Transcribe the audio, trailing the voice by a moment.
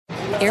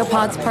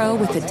AirPods Pro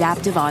with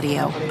adaptive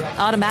audio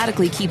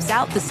automatically keeps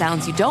out the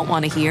sounds you don't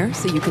want to hear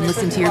so you can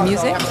listen to your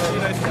music,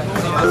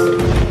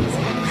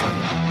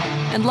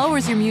 and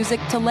lowers your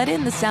music to let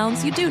in the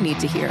sounds you do need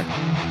to hear.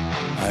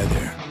 Hi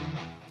there.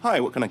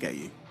 Hi, what can I get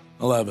you?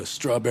 I'll have a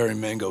strawberry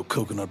mango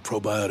coconut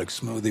probiotic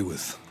smoothie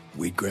with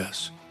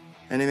wheatgrass.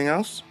 Anything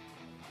else?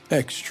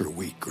 Extra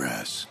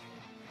wheatgrass.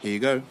 Here you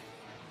go.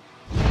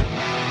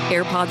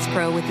 AirPods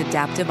Pro with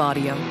adaptive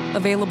audio.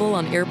 Available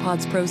on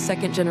AirPods Pro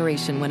 2nd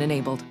generation when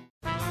enabled.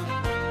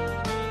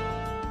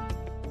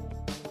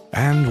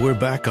 And we're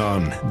back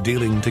on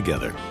Dealing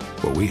Together,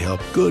 where we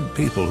help good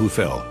people who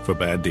fell for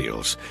bad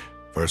deals.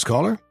 First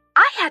caller?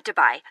 I had to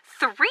buy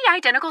 3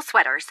 identical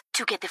sweaters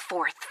to get the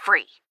 4th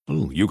free.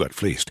 Ooh, you got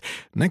fleeced.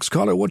 Next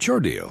caller, what's your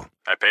deal?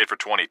 I paid for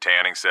 20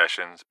 tanning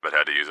sessions, but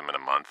had to use them in a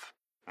month.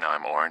 Now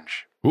I'm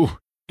orange. Ooh,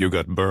 you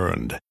got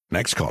burned.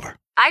 Next caller.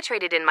 I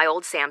traded in my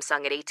old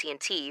Samsung at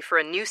AT&T for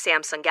a new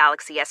Samsung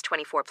Galaxy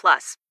S24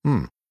 Plus.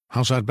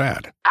 How's that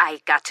bad? I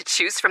got to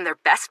choose from their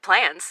best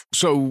plans.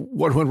 So,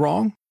 what went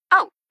wrong?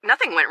 Oh,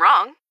 nothing went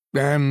wrong.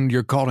 And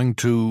you're calling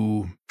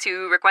to...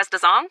 To request a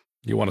song?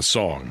 You want a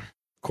song.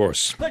 Of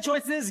course. The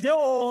choice is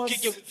yours.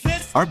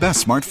 Our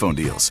best smartphone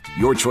deals.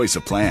 Your choice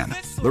of plan.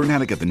 Learn how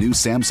to get the new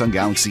Samsung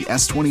Galaxy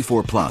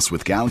S24 Plus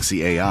with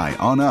Galaxy AI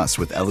on us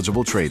with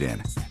eligible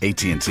trade-in.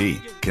 AT&T.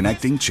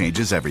 Connecting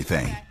changes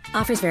everything.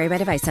 Offers vary by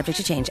device. Subject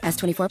to change.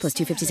 S24 plus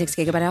 256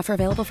 gigabyte offer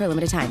available for a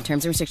limited time.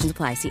 Terms and restrictions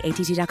apply. See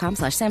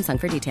att.com/Samsung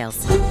for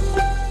details.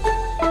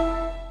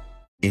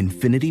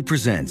 Infiniti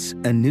presents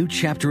a new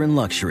chapter in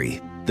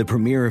luxury. The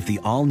premiere of the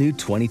all-new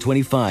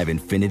 2025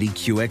 Infiniti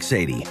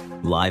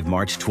QX80. Live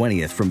March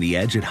 20th from the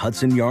Edge at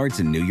Hudson Yards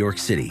in New York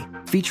City.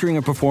 Featuring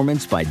a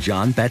performance by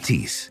John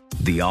Batiste.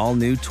 The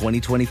all-new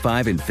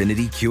 2025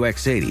 Infiniti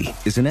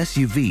QX80 is an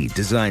SUV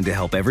designed to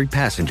help every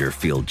passenger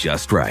feel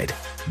just right.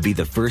 Be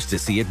the first to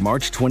see it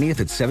March 20th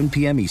at 7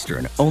 p.m.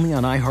 Eastern, only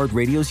on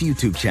iHeartRadio's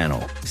YouTube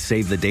channel.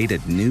 Save the date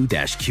at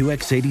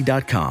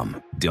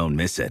new-QX80.com. Don't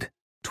miss it.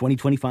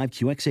 2025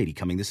 QX80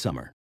 coming this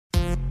summer.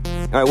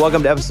 All right,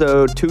 welcome to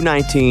episode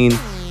 219.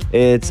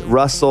 It's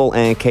Russell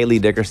and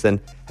Kaylee Dickerson.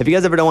 Have you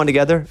guys ever done one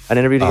together? An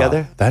interview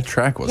together? That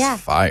track was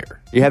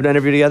fire. You have done an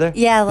interview together?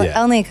 Yeah,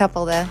 only a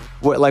couple though.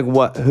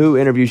 What? Who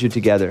interviews you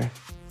together?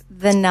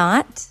 The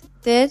Knot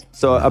did.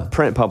 So a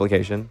print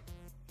publication.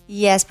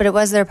 Yes, but it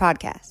was their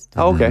podcast.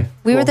 Oh, okay.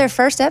 We were their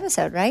first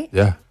episode, right?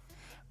 Yeah.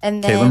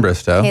 And then Caitlin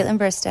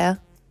Bristow.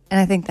 And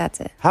I think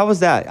that's it. How was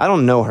that? I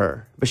don't know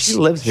her, but she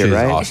lives here, She's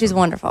right? awesome. She's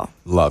wonderful.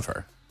 Love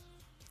her.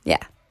 Yeah.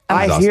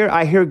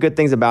 I hear good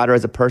things about her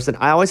as a person.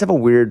 I always have a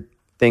weird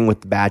thing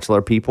with the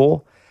Bachelor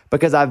people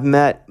because I've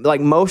met, like,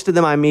 most of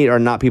them I meet are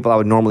not people I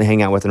would normally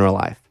hang out with in real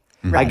life.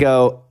 Right. I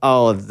go,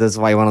 oh, this is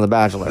why you went on The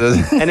Bachelor.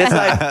 And it's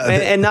like,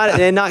 and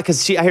not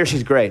because I hear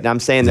she's great. And I'm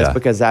saying this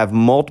because I have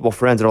multiple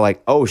friends that are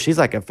like, oh, she's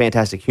like a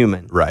fantastic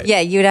human. Right.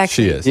 Yeah, you'd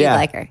actually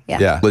like her. Yeah.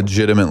 Yeah.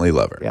 Legitimately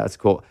love her. Yeah, that's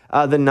cool.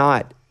 The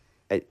Knot,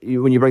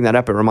 when you bring that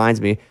up, it reminds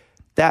me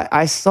that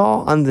I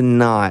saw on The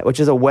Knot,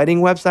 which is a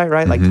wedding website,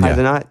 right? Like Tie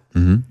the Knot.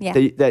 Yeah.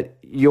 That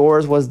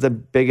yours was the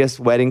biggest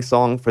wedding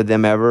song for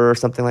them ever, or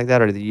something like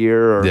that, or the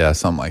year, or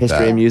something like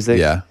history that. of music.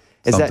 Yeah,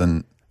 Is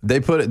something. They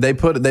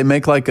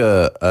make like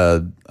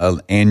an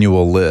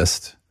annual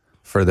list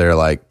for their,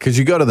 like, because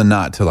you go to The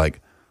Knot to,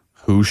 like,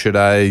 who should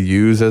I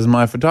use as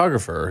my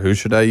photographer? Who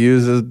should I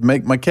use as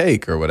make my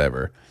cake or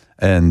whatever?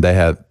 And they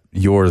had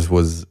yours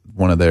was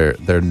one of their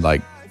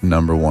like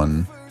number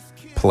one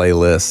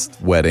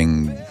playlist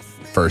wedding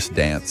first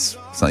dance.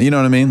 So, you know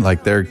what I mean?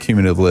 Like their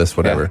cumulative list,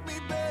 whatever.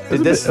 Yeah.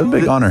 It's a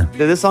big honor.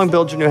 Did this song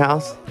build your new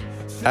house?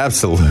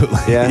 Absolutely.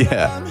 Yeah.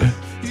 Yeah.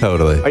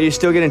 Totally. Are you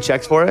still getting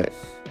checks for it?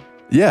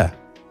 Yeah.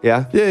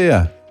 Yeah?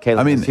 Yeah. Kayla,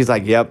 I mean, she's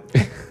like, yep.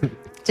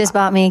 Just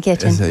bought me a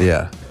kitchen.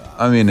 Yeah.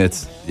 I mean,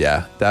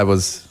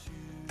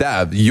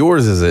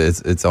 yours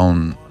is its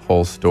own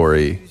whole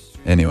story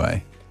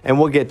anyway. And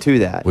we'll get to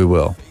that. We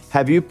will.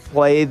 Have you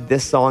played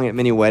this song at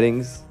many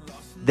weddings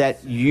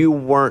that you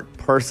weren't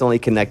personally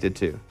connected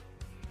to?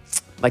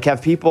 Like,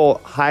 have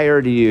people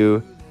hired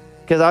you?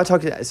 Because I was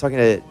talking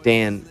to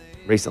Dan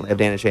recently, of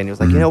Dan and Shane. He was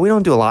like, we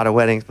don't do a lot of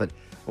weddings, but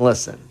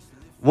listen,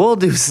 we'll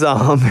do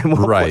some.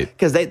 Right.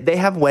 Because they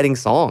have wedding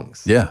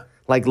songs. Yeah.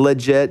 Like,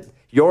 legit.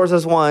 Yours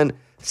is one.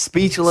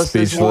 Speechless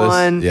is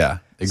one. Yeah,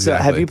 exactly.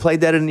 So have you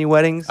played that at any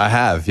weddings? I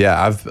have,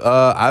 yeah.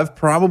 I've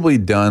probably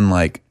done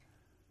like,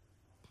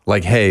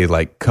 hey,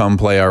 like, come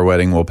play our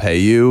wedding, we'll pay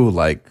you,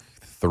 like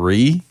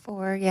 3.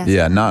 4, yeah.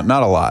 Yeah, not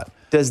a lot.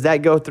 Does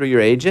that go through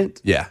your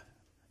agent? Yeah.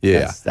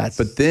 Yeah.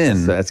 But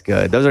then that's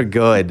good. Those are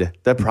good.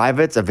 The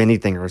privates of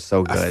anything are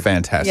so good.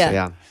 Fantastic.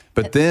 Yeah.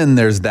 But then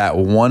there's that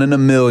 1 in a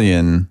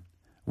million.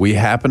 We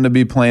happen to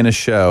be playing a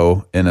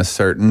show in a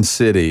certain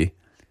city,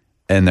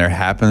 and there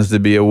happens to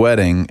be a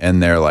wedding,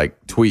 and they're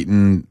like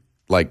tweeting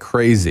like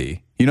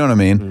crazy. You know what I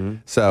mean? Mm-hmm.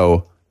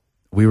 So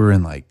we were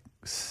in like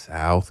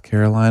South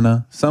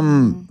Carolina,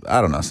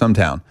 I don't know, some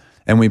town.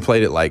 And we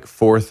played at like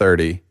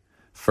 4:30.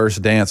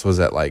 First dance was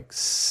at like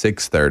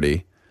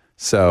 6:30.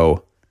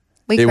 So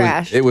We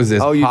crashed. It was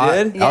this. Oh, you hot,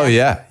 did? Oh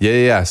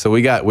yeah. So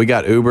we got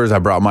Ubers. I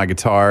brought my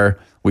guitar.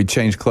 We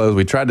changed clothes.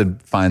 We tried to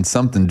find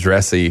something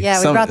dressy. Yeah,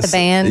 we brought the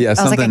band. Yeah,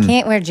 I was like, I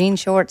can't wear jean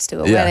shorts to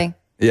a wedding.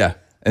 Yeah,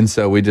 and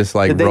so we just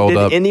like rolled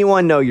up. Did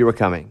anyone know you were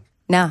coming?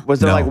 No. Was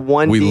there like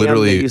one we DM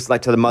literally that you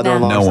like to the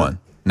mother-in-law? No one.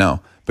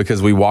 No,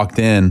 because we walked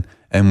in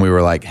and we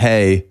were like,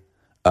 hey.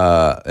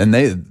 And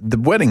the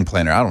wedding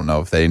planner, I don't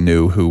know if they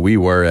knew who we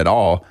were at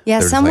all.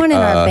 Yeah, someone like, in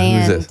our who's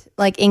band, this?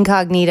 like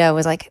incognito,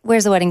 was like,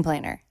 "Where's the wedding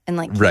planner?" And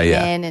like came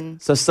in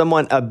and so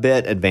someone a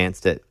bit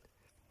advanced it.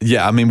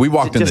 Yeah, I mean, we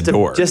walked in the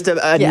door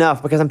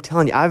Enough because I'm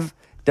telling you, I've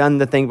done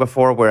the thing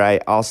before where I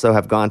also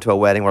have gone to a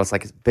wedding where it's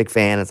like a big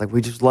fan. It's like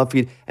we just love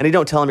you, and you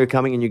don't tell them you're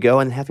coming, and you go,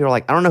 and half people are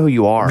like, I don't know who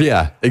you are.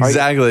 Yeah,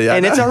 exactly.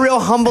 And it's a real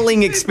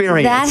humbling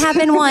experience. That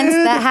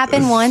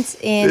happened once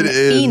in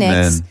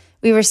Phoenix. Man.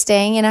 We were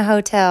staying in a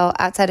hotel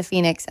outside of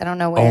Phoenix. I don't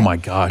know where. Oh my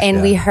gosh.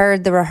 And we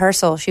heard the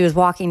rehearsal. She was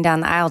walking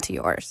down the aisle to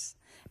yours.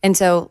 And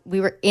so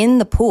we were in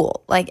the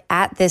pool, like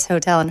at this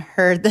hotel, and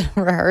heard the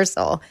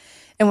rehearsal.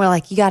 And we're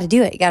like, you got to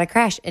do it. You got to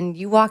crash. And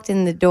you walked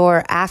in the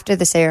door after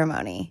the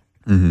ceremony.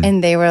 Mm-hmm.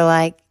 And they were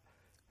like,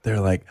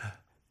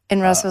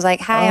 and Russ was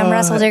like, hi, I'm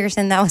Russell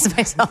Dickerson. That was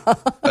my song.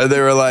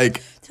 They were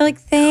like, they're like,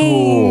 thanks.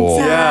 Cool.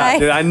 Yeah,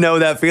 dude, I know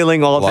that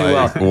feeling all too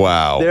well.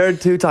 Wow. There are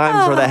 2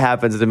 times where that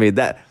happens to me.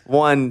 That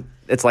one,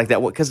 it's like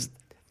that because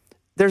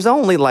there's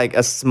only like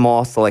a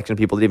small selection of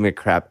people that give a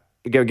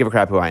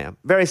crap who I am.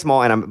 Very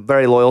small, and I'm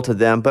very loyal to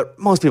them. But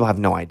most people have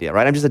no idea,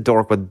 right? I'm just a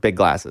dork with big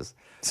glasses.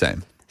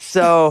 Same.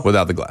 So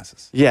without the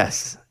glasses.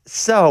 Yes.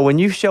 So when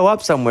you show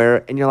up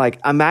somewhere and you're like,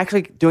 I'm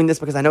actually doing this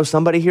because I know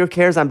somebody here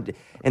cares. And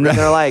then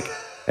they're like,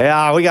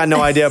 yeah, we got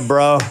no idea,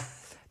 bro.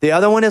 The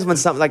other one is when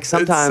sometimes it's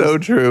so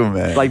true,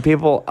 man. Like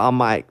people on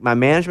my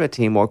management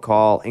team will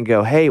call and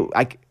go, hey, we're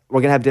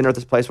going to have dinner at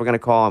this place. We're going to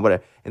call and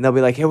whatever. And they'll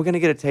be like, hey, we're going to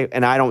get a table.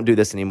 And I don't do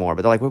this anymore.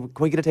 But they're like,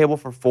 can we get a table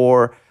for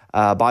 4?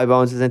 Bobby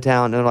Bones is in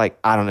town. And they're like,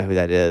 I don't know who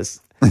that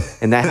is.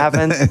 And that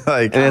happens.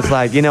 And it's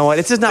like, you know what?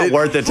 It's just not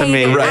worth it to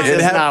me. Right.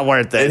 It's just not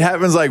worth it. It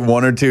happens like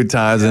 1 or 2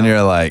 times and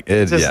you're like,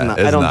 I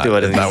don't do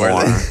it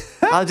anymore.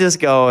 I'll just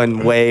go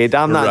and wait.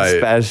 I'm not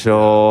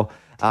special.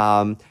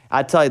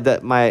 I tell you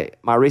that my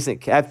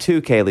recent, I have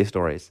 2 Kaylee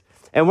stories.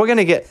 And we're going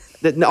to get,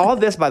 all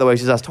this, by the way,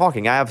 as I was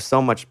talking, I have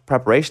so much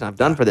preparation I've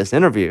done for this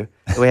interview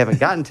that we haven't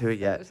gotten to it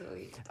yet.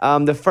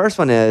 The first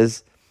one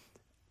is,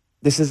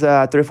 this is 3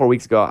 or 4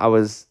 weeks ago. I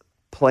was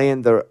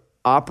playing the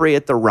Opry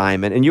at the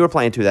Ryman, and you were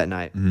playing too that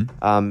night.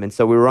 Mm-hmm. And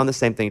so we were on the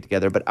same thing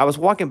together. But I was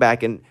walking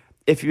back, and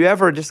if you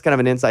ever, just kind of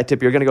an inside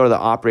tip, you're going to go to the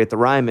Opry at the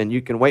Ryman,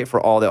 you can wait for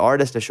all the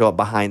artists to show up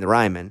behind the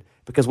Ryman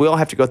because we all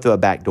have to go through a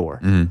back door.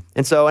 Mm-hmm.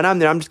 And so, and I'm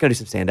there, I'm just going to do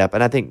some stand-up,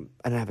 and I think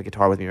I don't have a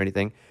guitar with me or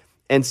anything.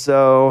 And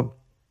so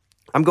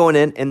I'm going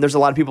in, and there's a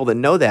lot of people that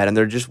know that, and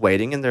they're just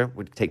waiting, and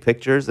we take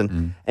pictures,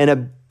 and a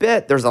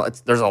bit there's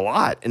a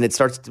lot, and it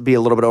starts to be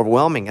a little bit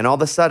overwhelming. And all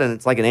of a sudden,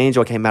 it's like an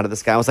angel came out of the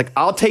sky. I was like,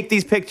 I'll take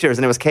these pictures,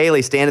 and it was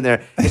Kaylee standing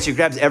there, and she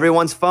grabs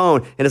everyone's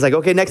phone, and it's like,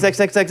 okay, next,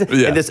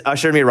 and just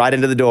ushered me right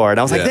into the door. And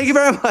I was like, thank you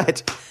very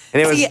much.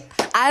 And it was.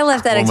 I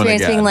left that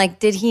experience being like,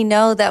 did he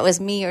know that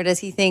was me, or does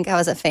he think I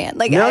was a fan?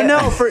 Like,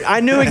 I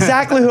knew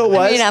exactly who it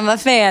was. I mean, I'm a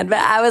fan, but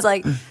I was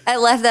like, I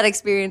left that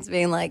experience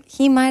being like,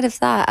 he might have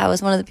thought I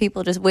was one of the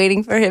people just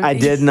waiting for him. I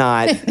did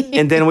not.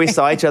 And then we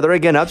saw each other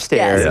again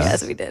upstairs.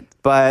 Yes, we did.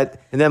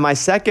 And then my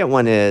second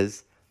one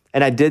is,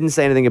 and I didn't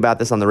say anything about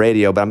this on the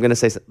radio, but I'm going to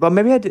say, well,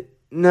 maybe I did.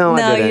 No,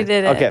 I didn't. You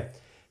didn't. Okay.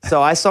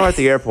 So I saw her at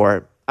the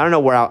airport. I don't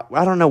know where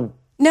I don't know.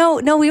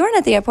 No, we weren't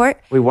at the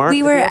airport. We weren't?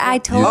 We were, I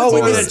told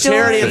you we the did a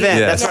charity story. event.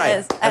 Yes.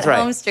 That's right. At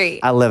Home Street.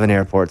 I live in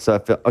airports, so I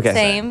feel, okay.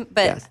 Same,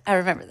 but I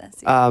remember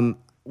this.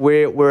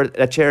 We're at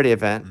a charity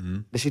event. Mm-hmm.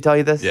 Did she tell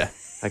you this? Yeah.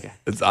 Okay.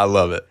 I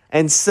love it.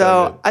 And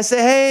so I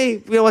say, hey,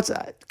 you know what's,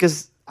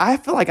 because I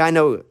feel like I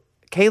know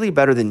Kaylee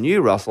better than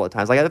you, Russell, at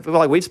times. Like I feel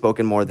like we've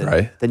spoken more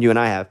than you and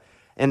I have.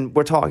 And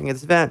we're talking at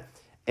this event,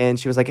 and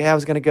she was like, hey, I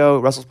was going to go.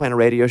 Russell's playing a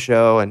radio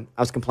show, and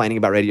I was complaining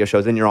about radio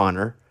shows in your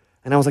honor.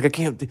 And I was like, I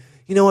can't.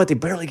 You know what? They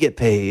barely get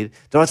paid.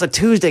 So it's a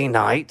Tuesday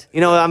night.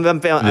 You know, I'm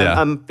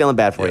feeling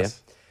bad for you.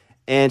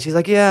 And she's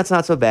like, yeah, it's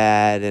not so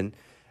bad.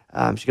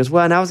 And she goes,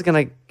 well, and I was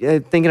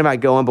thinking about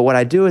going, but what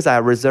I do is I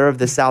reserve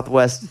the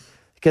Southwest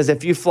because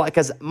if you fly,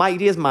 because Mike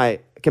D is my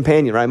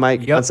companion, right?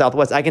 Mike on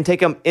Southwest. I can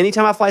take him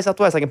anytime I fly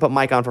Southwest. I can put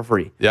Mike on for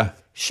free. Yeah,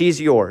 she's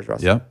yours,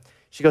 Russell. Yeah.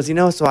 She goes,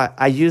 so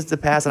I use the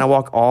pass and I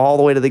walk all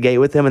the way to the gate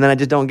with him, and then I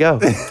just don't go.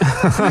 It's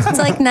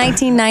like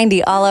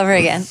 1990 all over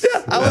again.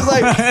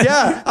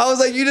 Yeah, I was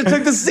like, you just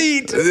took the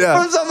seat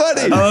from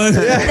somebody.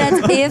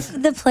 That's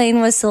if the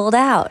plane was sold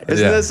out.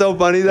 Isn't that so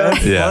funny though?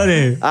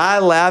 Funny. I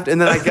laughed,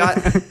 and then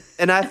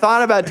and I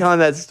thought about telling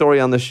that story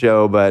on the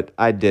show, but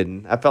I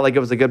didn't. I felt like it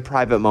was a good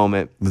private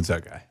moment. That's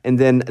okay. And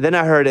then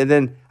I heard, and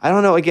then I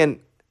don't know. Again,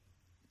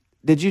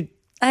 did you?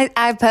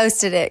 I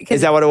posted it.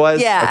 Is that what it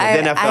was? Yeah.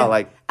 Okay, then I felt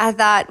like. I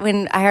thought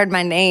when I heard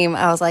my name,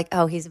 I was like,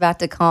 oh, he's about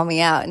to call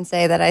me out and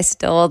say that I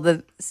stole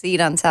the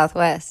seat on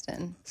Southwest.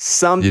 And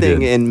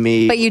something in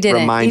me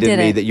reminded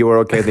me that you were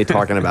okay with me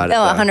talking about it. No,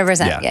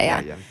 100%.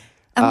 Yeah.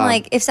 I'm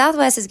like, if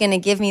Southwest is going to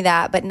give me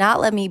that, but not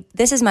let me,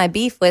 this is my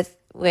beef with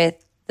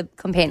the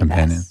companion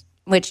pass,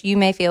 which you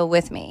may feel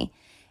with me,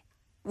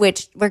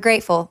 which we're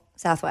grateful,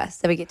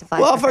 Southwest, that we get to fly.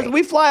 Well, first,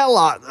 we fly a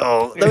lot,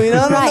 though. I mean,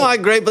 that's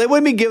not great, but they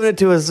wouldn't be giving it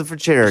to us for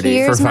charity.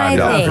 Here's for my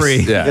 $5.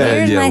 thing. Yeah.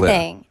 Here's my lit.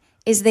 thing,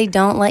 is they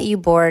don't let you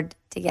board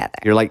together.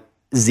 You're like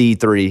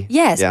Z3.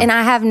 Yes, Yeah. and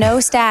I have no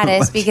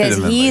status because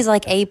Legitimately. he's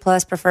like A+,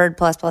 preferred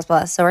plus.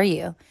 So are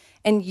you.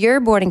 And your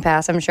boarding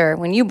pass, I'm sure,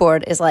 when you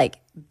board is like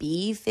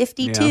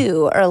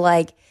B52 or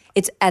like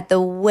it's at the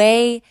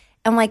way.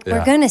 I'm like,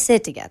 we're going to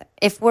sit together.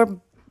 If we're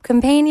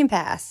companion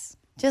pass,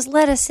 just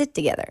let us sit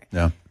together.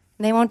 Yeah.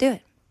 They won't do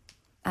it.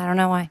 I don't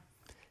know why.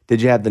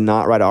 Did you have the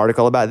not write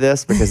article about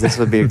this? Because this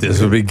would be This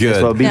would be good.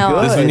 This would be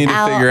good. This we need to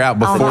I'll- figure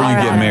out I'll before you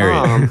not get write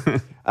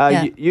married.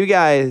 Yeah. You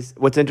guys,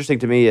 what's interesting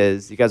to me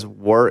is you guys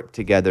work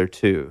together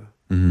too.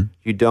 Mm-hmm.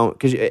 You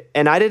don't,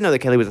 and I didn't know that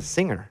Kelly was a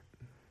singer.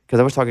 Because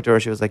I was talking to her,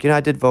 she was like,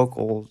 I did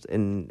vocals,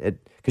 and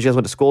because you guys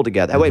went to school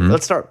together. Wait,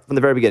 let's start from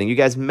the very beginning. You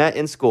guys met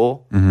in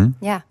school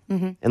Yeah.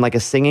 in like a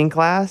singing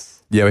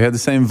class. Yeah, we had the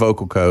same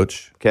vocal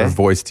coach Okay. or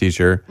voice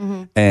teacher.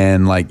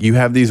 And like you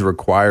have these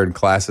required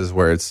classes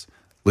where it's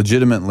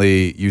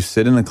legitimately you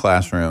sit in a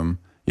classroom,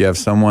 you have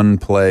someone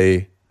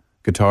play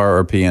guitar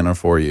or piano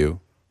for you,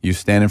 you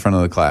stand in front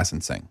of the class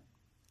and sing.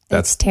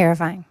 That's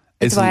terrifying.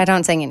 That's it's- why I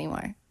don't sing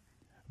anymore.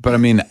 But I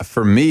mean,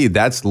 for me,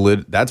 that's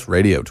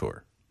radio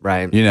tour.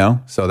 Right. You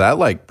know? So that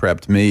like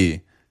prepped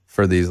me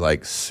for these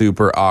like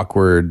super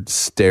awkward,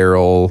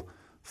 sterile,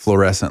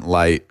 fluorescent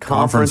light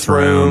conference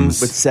rooms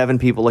with 7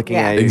 people looking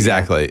at you.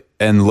 Exactly.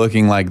 And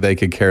looking like they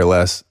could care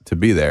less to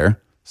be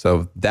there.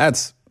 So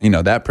that's,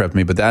 that prepped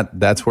me, but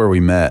that's where we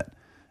met.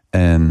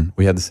 And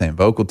we had the same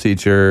vocal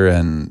teacher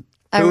and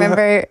I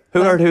remember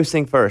Who heard who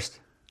sing first?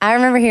 I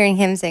remember hearing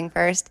him sing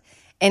first,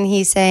 and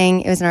he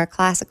sang. It was in our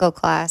classical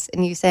class,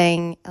 and you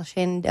sang El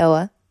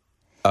Shenandoah.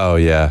 oh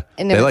yeah.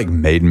 And They it was- like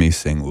made me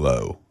sing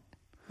low.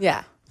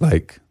 Yeah.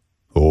 Like,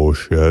 oh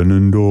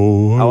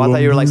Shenandoah. Oh, I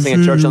thought you were like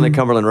singing Church on the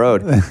Cumberland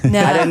Road. No.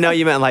 I didn't know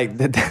you meant like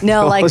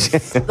No, like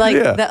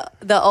Yeah.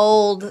 the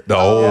old. The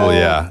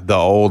old, the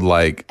old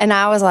like And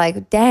I was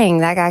like, dang,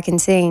 that guy can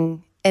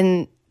sing.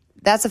 And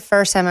that's the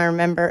first time I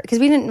remember, because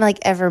we didn't like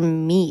ever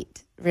meet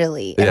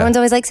really. Yeah. Everyone's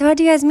always like, so how'd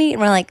you guys meet?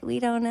 And we're like, we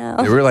don't know.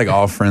 we were like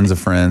all friends of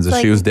friends. If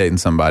Like- she was dating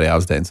somebody, I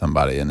was dating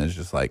somebody, and it's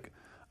just like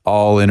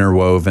all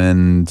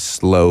interwoven,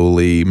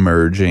 slowly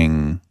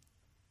merging.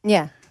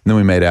 Yeah. And then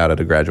we made out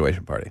at a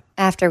graduation party.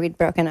 After we'd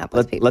broken up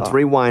with people. Let's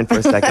rewind for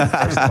a second.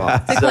 First of all.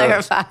 To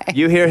clarify.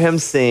 You hear him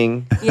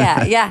sing,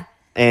 Yeah.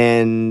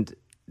 and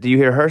do you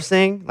hear her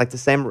sing like the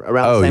same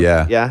around? Oh, the same,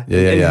 yeah. yeah.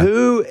 Yeah, And yeah.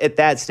 who at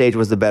that stage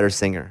was the better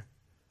singer?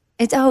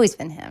 It's always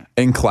been him.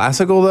 In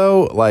classical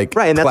though, like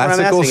Right, and that's what I'm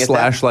classical asking, is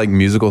that- / like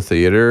musical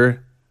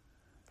theater,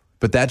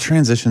 but that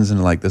transitions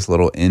into like this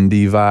little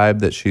indie vibe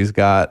that she's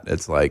got.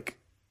 It's like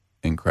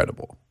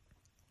incredible.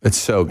 It's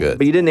so good.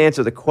 But you didn't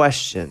answer the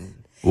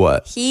question.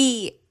 What?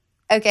 I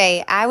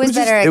was was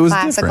better just- at it was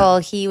classical.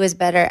 different. He was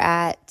better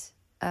at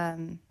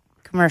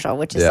commercial,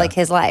 which is Yeah. like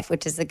his life,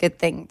 which is a good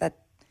thing. That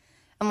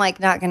I'm like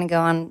not going to go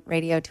on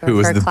radio tour Who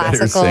was for the better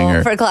classical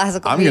singer? for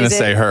classical. I'm going to music.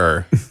 say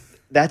her.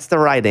 That's the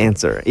right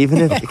answer, even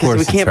if because course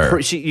we it's can't her.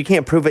 you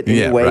can't prove it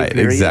Yeah, anyway. right,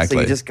 Period. So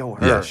exactly. you just go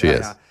her. Yeah, she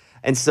is.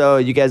 And so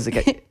you guys,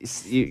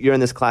 you're in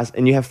this class,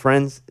 and you have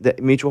friends,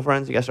 mutual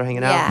friends. You guys are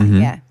hanging out. Yeah, Mm-hmm.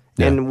 yeah.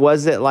 And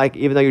was it like,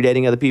 even though you're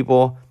dating other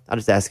people, I'll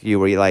just ask you,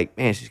 were you like,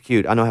 man, she's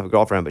cute. I know I have a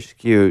girlfriend, but she's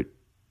cute.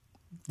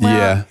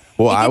 Yeah.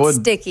 Well, It I gets would.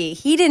 sticky.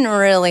 He didn't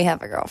really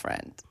have a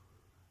girlfriend.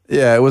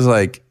 Yeah, it was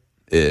like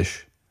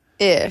ish.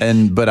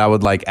 Ish. But I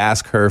would like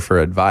ask her for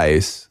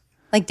advice.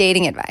 Like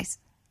dating advice.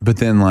 But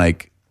then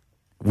like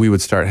we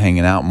would start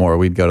hanging out more.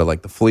 We'd go to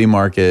like the flea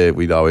market.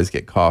 We'd always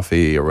get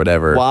coffee or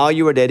whatever. While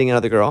you were dating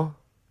another girl?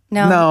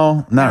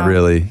 No, not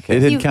really.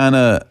 It had You- kind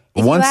of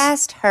If once. you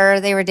asked her,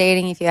 they were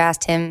dating. If you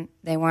asked him,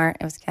 they weren't.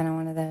 It was kind of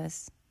one of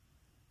those.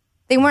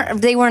 They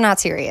weren't. They were not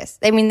serious.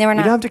 I mean, they were You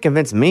not. don't have to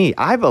convince me.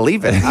 I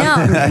believe it.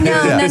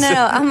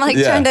 No. I'm like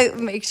Yeah. trying to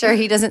make sure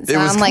he doesn't it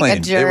was sound like clean. a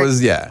jerk. It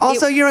was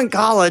Also, you're in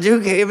college.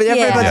 Okay, everybody's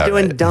Yeah,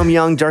 doing right. dumb,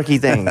 young, jerky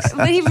things.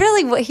 But he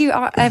really.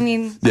 I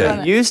mean. I don't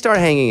know. You start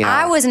hanging out.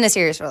 I was in a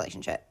serious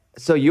relationship.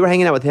 So you were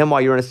hanging out with him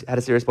while you were had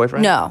a serious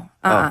boyfriend? No.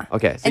 Oh,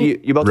 okay. So And-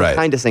 you both were Right.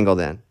 kind of single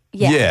then.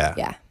 Yeah.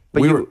 Yeah.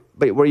 But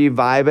but were you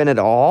vibing at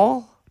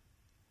all?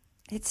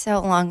 It's so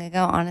long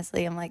ago.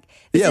 Honestly, I'm like.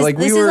 Yeah, Is, like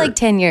we this were- is like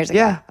 10 years ago.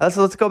 Yeah.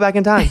 Let's go back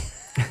in time.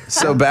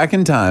 So back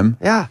in time,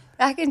 Yeah.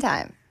 Back in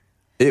time.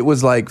 it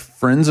was like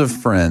friends of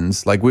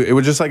friends. Like it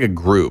was just like a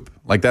group.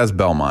 Like that's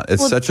Belmont.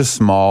 It's such a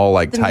small,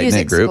 like The tight knit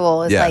music group.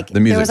 school is yeah, like the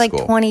music there was like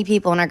school. 20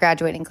 people in our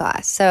graduating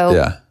class. So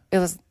Yeah. it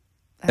was.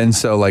 And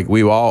so like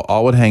we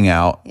all would hang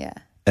out. Yeah.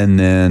 And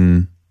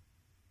then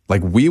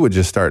like we would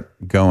just start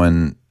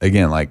going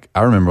again. Like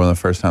I remember one of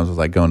the first times was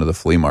like going to the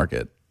flea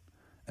market.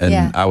 And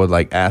Yeah. I would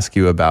like ask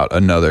you about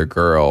another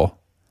girl.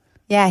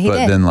 Yeah, he but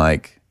did. then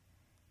like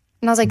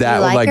And I was like, that do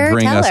you would like like her?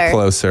 bring Tell us her.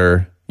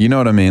 closer. You know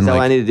what I mean? So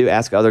I need to do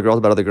ask other girls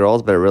about other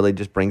girls, but it really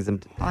just brings them.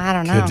 Well, I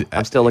don't know.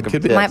 I'm still looking for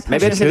tips.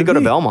 Maybe I just him- need to go to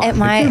Belmont. It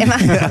might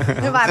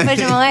push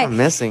him away. I'm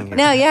missing here.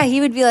 No, yeah,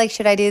 he would be like,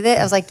 "Should I do this?"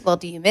 I was like, "Well,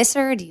 do you miss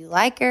her? Do you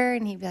like her?"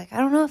 And he'd be like, "I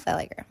don't know if I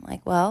like her." I'm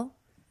like, "Well,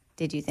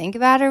 did you think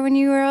about her when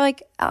you were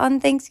like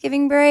on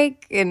Thanksgiving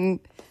break?" And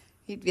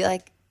he'd be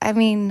like, "I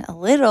mean, a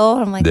little."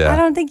 I'm like, Yeah. "I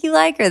don't think you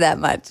like her that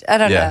much. I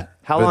don't know."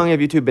 How long have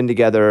you two been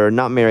together?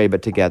 Not married,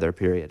 but together.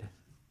 Period.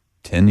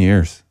 10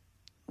 years.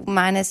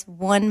 Minus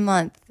 1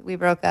 month, we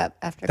broke up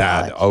after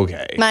That college.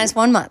 okay. Minus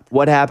 1 month.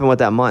 What happened with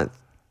that month?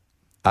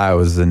 I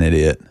was an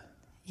idiot.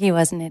 He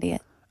was an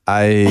idiot.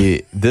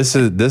 This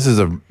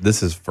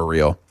is for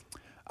real.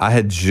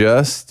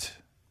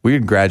 We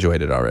had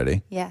graduated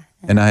already. Yeah.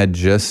 And I had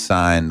just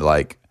signed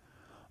like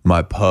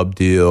my pub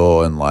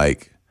deal, and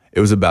like it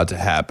was about to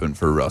happen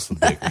for Russell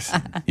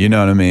Dickerson. You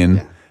know what I mean?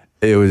 Yeah.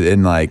 It was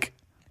in like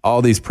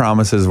all these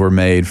promises were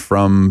made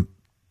from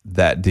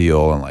that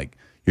deal, and like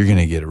you're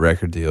gonna get a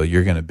record deal,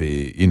 you're gonna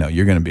be,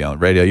 you're gonna be on the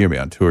radio, you're gonna be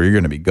on tour, you're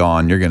gonna be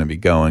gone, you're gonna be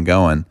going.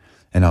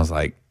 And I was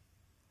like,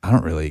 I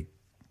don't really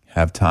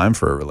have time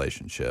for a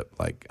relationship.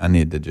 Like I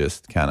need to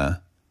just kind of.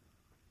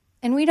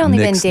 And we'd only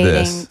been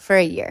dating for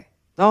a year.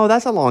 Oh,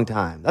 that's a long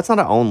time. That's not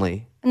an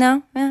only.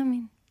 No, I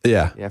mean.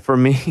 Yeah. Yeah, for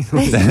me.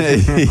 You're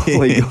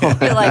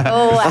like,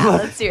 oh wow,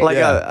 let's hear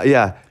it.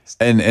 Yeah.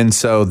 And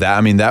so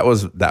that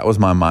was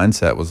my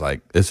mindset, was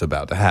like, it's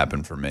about to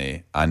happen for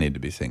me. I need to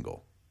be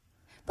single.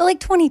 But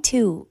like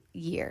 22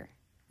 year.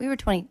 We were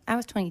 20. I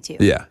was 22.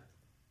 Yeah.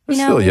 We're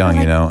still we young,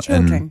 were like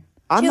children. And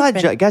I'm not,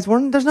 guys,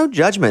 there's no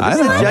judgment. This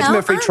is a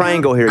judgment-free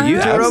triangle here.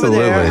 You two are over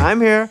there. I'm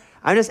here.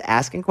 I'm just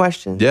asking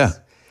questions. Yeah.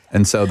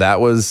 And so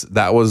that was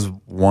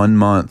 1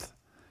 month.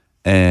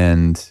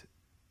 And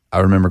I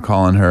remember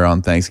calling her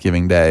on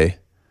Thanksgiving Day,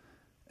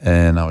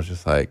 and I was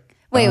just like,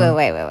 Wait.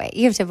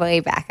 You have to way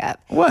back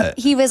up. What?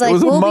 He was It like,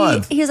 was a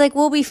month.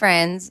 we'll be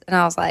friends. And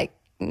I was like,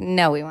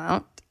 no, we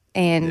won't.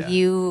 And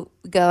you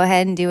go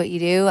ahead and do what you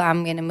do.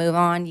 I'm going to move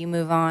on. You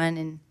move on.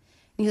 And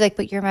he was like,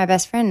 but you're my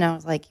best friend. And I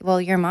was like, well,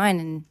 you're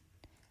mine.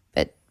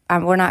 But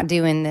we're not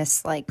doing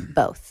this like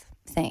both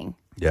thing.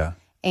 Yeah.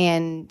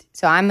 And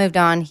so I moved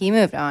on. He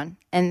moved on.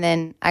 And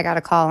then I got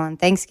a call on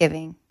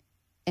Thanksgiving.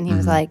 And he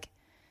was like,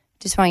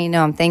 just want you to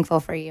know I'm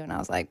thankful for you. And I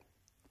was like,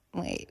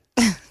 wait.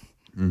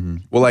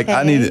 Well, like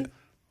I need,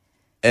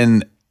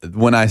 and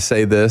when I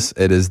say this,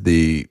 it is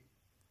the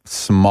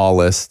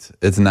smallest.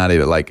 It's not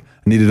even like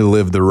I needed to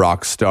live the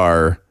rock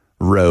star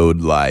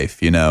road life.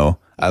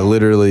 I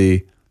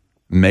literally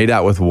made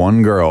out with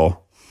one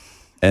girl,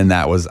 and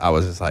I was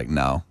just like,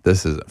 no,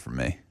 this isn't for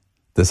me.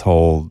 This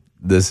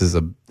is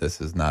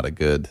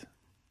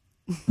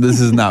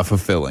not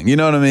fulfilling. You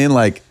know what I mean?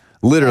 Like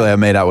literally, I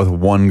made out with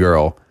one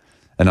girl,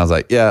 and I was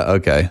like, yeah,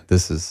 okay,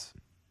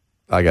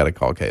 I got to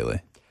call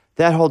Kaylee.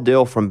 That whole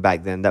deal from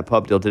back then, that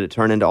pub deal, did it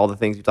turn into all the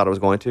things you thought it was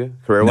going to,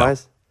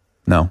 career-wise?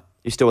 No.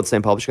 You still with the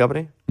same publishing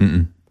company?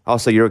 Mm-mm. Oh,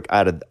 so you're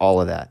out of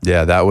all of that.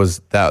 Yeah, that was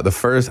the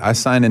first. I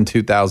signed in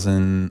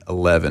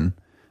 2011.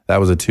 That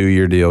was a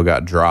 2-year deal,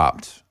 got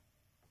dropped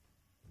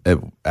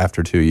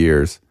after 2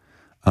 years.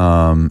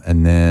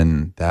 And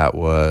then that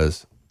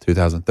was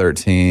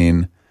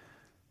 2013.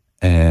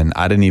 And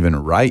I didn't even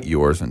write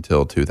Yours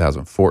until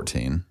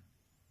 2014.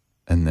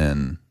 And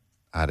then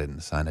I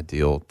didn't sign a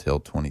deal till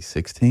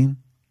 2016.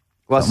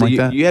 Well, so like you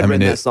that. had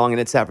written that song and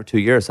it sat for 2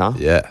 years, huh?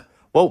 Yeah.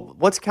 Well,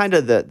 what's kind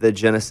of the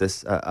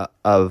genesis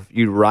of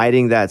you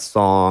writing that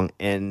song,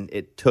 and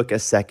it took a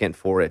second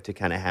for it to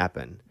kind of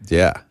happen?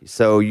 Yeah.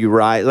 So you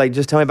write, like,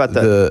 just tell me about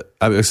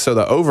so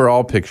the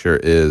overall picture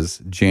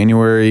is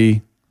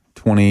January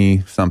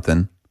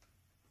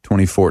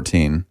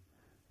 2014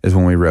 is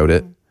when we wrote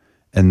it.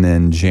 And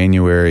then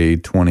January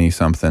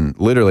 20-something,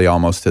 literally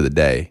almost to the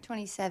day.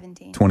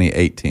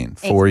 2018,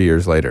 4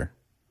 years later.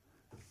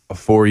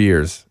 4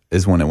 years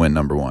is when it went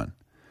number one.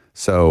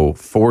 So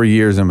 4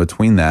 years in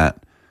between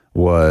that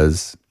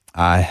was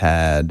I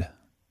had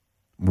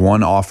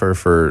one offer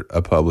for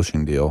a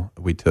publishing deal.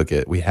 We took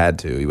it. We had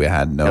to. We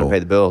had no. Gotta pay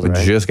the bills, we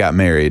right? just got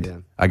married. Yeah.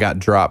 I got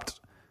dropped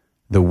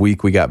the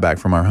week we got back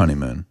from our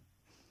honeymoon.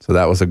 So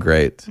that was a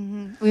great.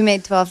 Mm-hmm. We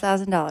made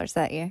 $12,000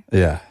 that year.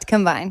 Yeah.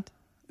 Combined.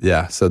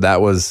 Yeah, so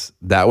that was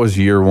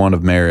year one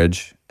of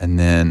marriage, and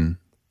then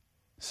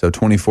so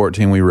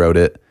 2014 we wrote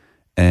it,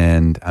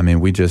 and I mean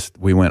we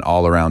went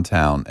all around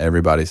town.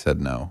 Everybody said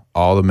no.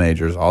 All the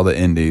majors, all the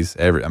indies,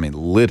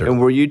 literally.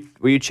 And were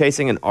you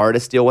chasing an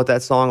artist deal with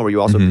that song, or were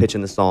you also pitching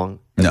the song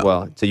as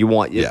well? So you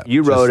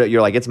wrote it.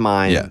 You're like, it's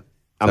mine. Yeah,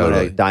 I'm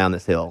gonna die on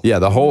this hill. Yeah,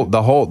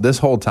 this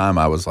whole time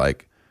I was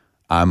like,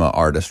 I'm an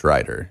artist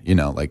writer.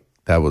 Like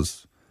that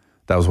was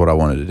what I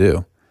wanted to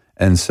do,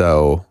 and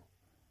so.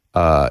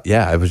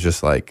 I was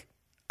just like,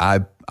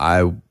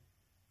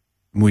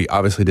 we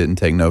obviously didn't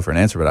take no for an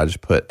answer, but I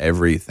just put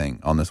everything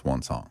on this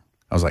one song.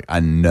 I was like, I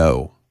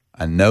know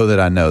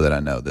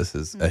this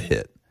is a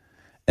hit.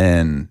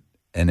 And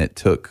it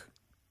took,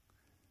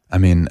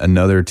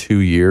 another 2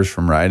 years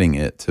from writing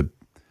it to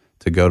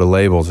go to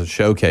labels and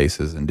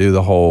showcases and do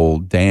the whole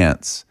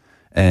dance.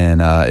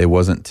 And, it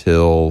wasn't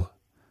till,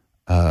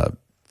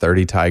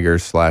 30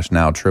 Tigers /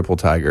 now Triple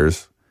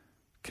Tigers.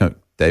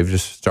 They've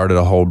just started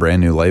a whole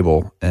brand new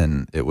label,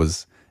 and it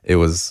was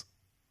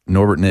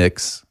Norbert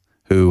Nix,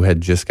 who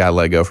had just got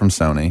let go from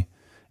Sony,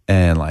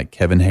 and like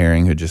Kevin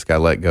Herring, who just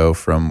got let go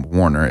from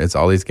Warner. It's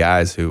all these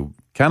guys who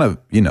kind of,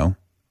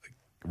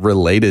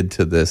 related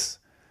to this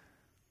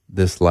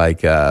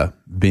like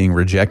being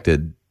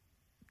rejected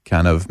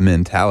kind of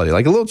mentality,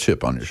 like a little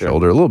chip on your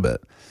shoulder, a little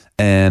bit.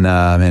 And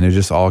it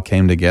just all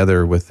came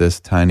together with this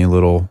tiny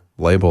little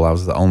label. I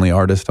was the only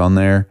artist on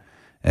there,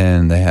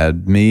 and they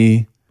had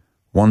me,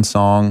 one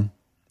song,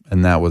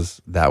 and that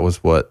was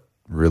what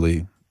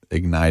really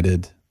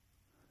ignited.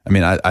 I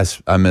mean,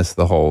 I missed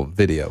the whole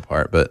video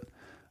part, but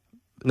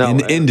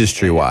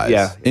industry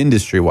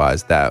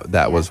wise,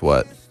 that was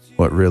what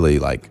really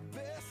like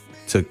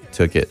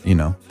took it.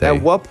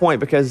 At what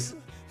point? Because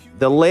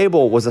the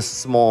label was a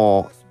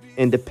small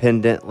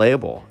independent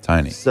label,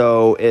 tiny.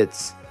 So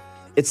it's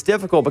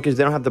difficult because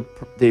they don't have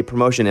the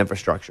promotion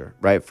infrastructure,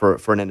 right?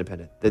 For an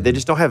independent, they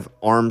just don't have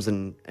arms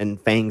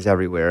and fangs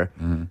everywhere.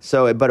 Mm-hmm.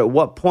 So, but at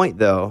what point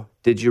though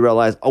did you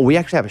realize, oh, we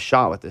actually have a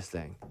shot with this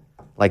thing?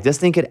 Like this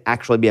thing could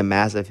actually be a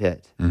massive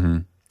hit. Mm-hmm.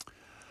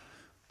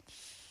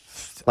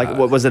 Like,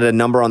 what was it? A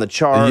number on the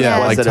chart?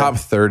 Yeah, was like top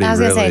 30. I was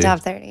really. gonna say top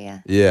 30.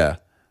 Yeah. Yeah,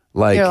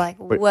 like you're like,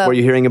 whoa. Were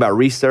you hearing about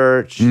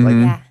research?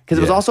 Mm-hmm. Like, because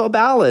it was also a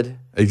ballad.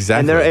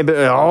 Exactly. And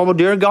oh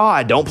dear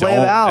God, don't play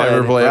a ballad.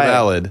 Ever play a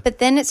ballad. But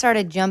then it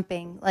started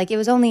jumping. Like it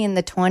was only in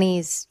the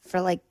 20s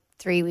for like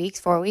 3 weeks,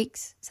 4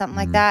 weeks, something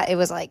like that. It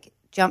was like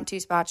jump 2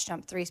 spots,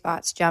 jump 3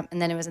 spots, jump,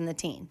 and then it was in the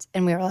teens.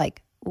 And we were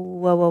like,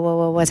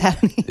 whoa, what's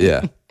happening?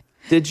 Yeah.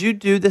 Did you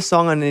do this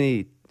song on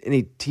any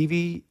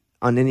TV,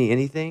 on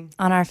anything?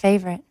 On our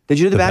favorite. Did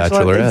you do The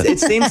Bachelorette? It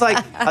seems like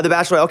The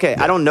Bachelorette. Okay,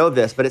 I don't know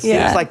this, but it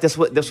seems like this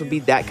would be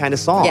that kind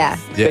of song. Yeah.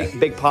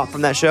 Big pop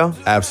from that show?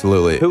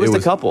 Absolutely. Who was the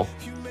couple?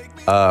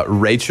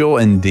 Rachel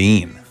and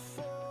Dean.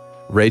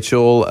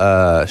 Rachel,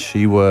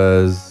 she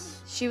was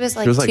like 2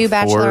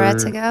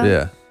 bachelorettes ago.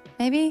 Yeah.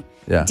 Maybe?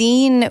 Yeah.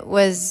 Dean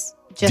was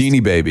just...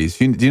 Deanie Babies.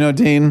 Do you know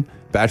Dean?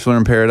 Bachelor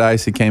in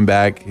Paradise. He came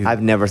back.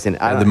 I've never seen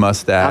it. Had the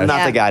mustache. I'm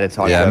not the guy to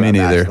talk Yeah, about me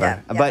neither.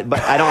 Bachelor. But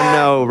I don't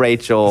know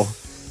Rachel.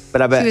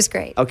 But I bet She was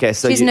great. Okay,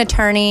 so she's an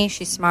attorney.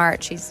 She's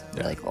smart. She's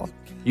really cool.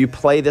 You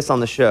play this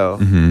on the show.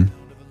 Mm-hmm.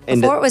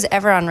 And Before it was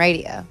ever on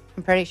radio,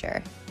 I'm pretty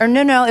sure. Or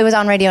no, it was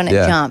on radio and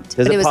it jumped.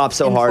 Does but it was pop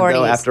so in the hard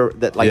though 40s. after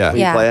that? Like when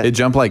you Yeah. play it? It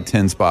jumped like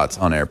 10 spots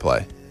on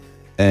airplay,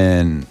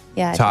 and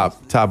Yeah, it top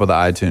of the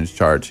iTunes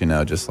charts.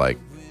 Just like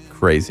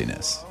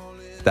craziness.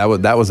 That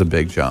was a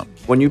big jump.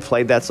 When you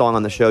played that song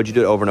on the show, did you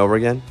do it over and over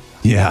again?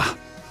 Yeah.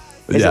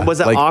 Was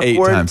it like 8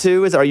 awkward times.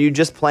 too? Are you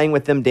just playing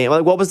with them?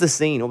 Like, what was the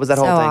scene? What was that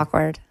So whole thing?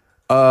 awkward.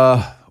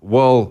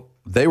 Well,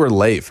 they were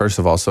late, first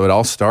of all. So it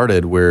all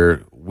started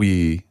where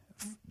we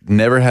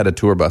never had a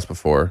tour bus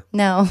before.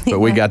 No. But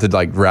we got to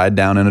like ride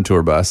down in a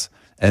tour bus.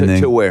 And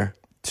then To where?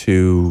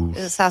 To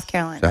It was South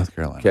Carolina. South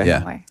Carolina. Okay. Yeah.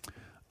 Somewhere.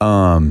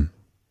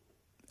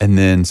 And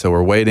then so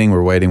we're waiting.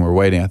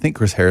 I think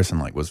Chris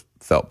Harrison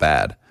felt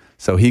bad.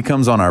 So he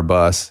comes on our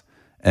bus,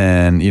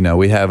 and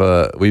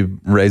we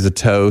raise a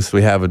toast,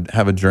 we have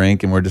a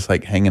drink, and we're just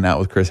like hanging out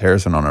with Chris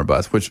Harrison on our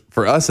bus, which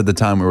for us at the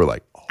time we were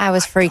like, I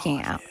was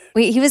freaking out.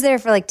 He was there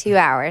for like 2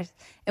 hours,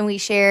 and we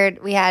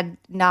had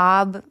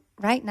Knob,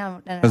 right?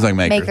 No. It was like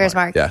Maker's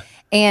Mark. Yeah.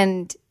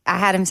 And I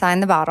had him sign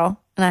the bottle,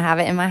 and I have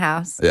it in my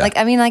house. Yeah.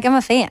 I'm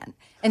a fan.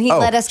 And he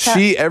let us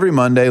come. Every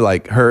Monday,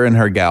 like her and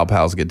her gal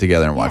pals get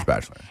together and watch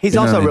Bachelor. He's You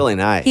know also what I mean? really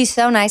nice. He's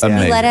so nice. And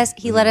Amazing.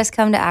 he let us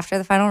come to after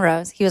the final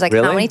rose. He was like,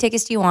 Really? how many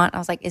tickets do you want? I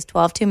was like, is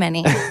 12 too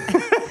many?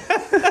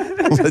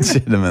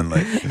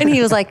 Legitimately. And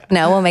he was like,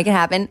 no, we'll make it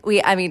happen.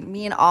 Me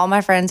and all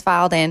my friends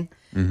filed in.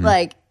 Mm-hmm.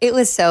 Like, it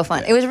was so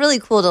fun. It was really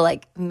cool to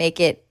like make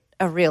it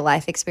a real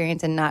life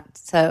experience and not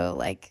so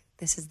like,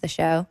 this is the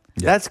show.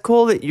 That's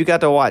cool that you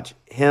got to watch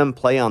him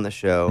play on the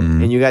show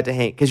and you got to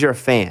hang because you're a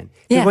fan.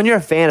 Because Yeah. when you're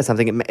a fan of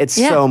something, it's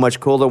Yeah. so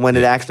much cooler when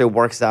it actually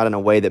works out in a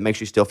way that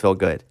makes you still feel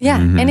good. Yeah.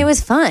 And it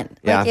was fun.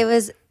 Yeah. Like, it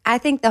was, I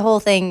think the whole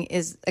thing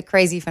is a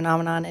crazy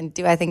phenomenon. And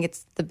do I think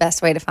it's the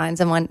best way to find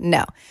someone?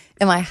 No.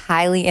 Am I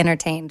highly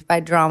entertained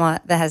by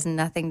drama that has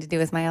nothing to do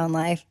with my own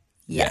life?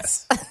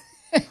 Yes.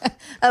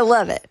 I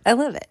love it.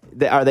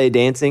 Are they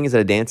dancing? Is it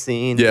a dance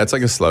scene? Yeah, it's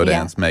like a slow Yeah.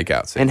 dance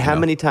make-out scene. And how you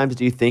know? many times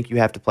do you think you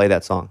have to play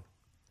that song?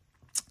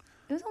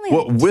 It was only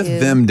Well, like with 2.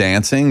 them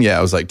dancing, yeah,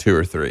 it was like 2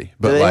 or 3.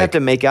 But Do they like, have to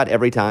make out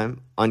every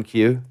time on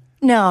cue?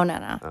 No.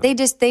 They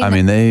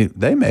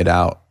they made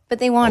out. but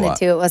they wanted lot.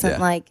 to. It wasn't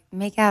Yeah. like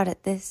make out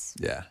at this.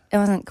 Yeah. It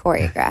wasn't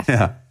choreographed.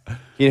 Yeah.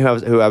 You know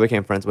who I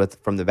became friends with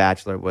from The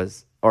Bachelor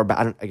was,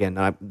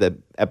 the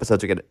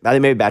episodes are good. I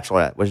think maybe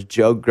Bachelorette was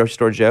Joe, Grocery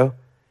Store Joe.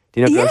 Do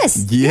you know?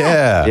 Yes.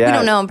 Yeah. Yeah. We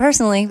don't know him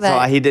personally, but So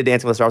he did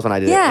Dancing with the Stars when I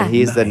did Yeah. it, and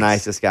he's the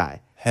nicest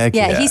guy. Heck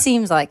yeah, yeah. he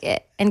seems like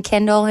it. And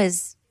Kendall are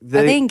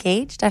they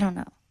engaged? I don't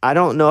know. I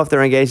don't know if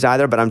they're engaged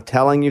either, but I'm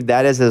telling you,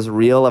 that is as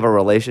real of a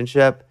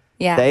relationship.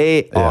 Yeah.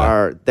 They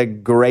are the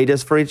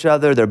greatest for each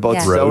other. They're both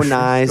Yeah. so Grocery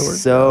nice. store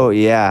So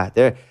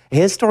yeah,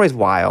 his story's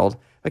wild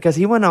because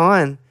he went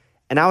on,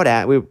 and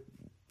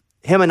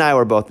him and I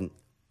were both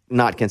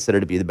not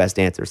considered to be the best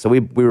dancer. So we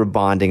were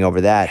bonding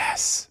over that.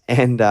 Yes.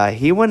 And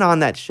he went on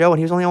that show, and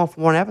he was only on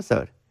for one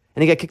episode.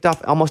 And he got kicked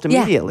off almost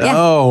immediately. Yeah.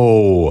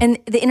 Oh. And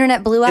the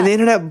internet blew up. And the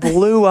internet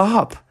blew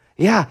up.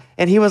 Yeah.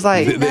 And he was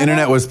like... The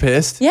internet was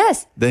pissed?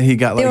 Yes. That he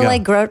got They were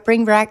like,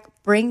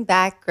 bring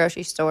back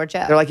Grocery Store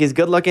Joe. They're like, he's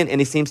good looking, and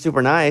he seems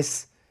super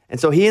nice. And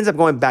so he ends up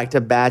going back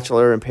to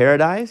Bachelor in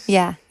Paradise.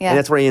 Yeah. And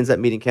that's where he ends up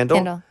meeting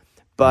Kendall.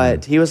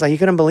 But he was like, he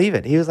couldn't believe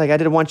it. He was like, I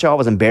did one show, I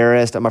was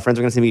embarrassed. My friends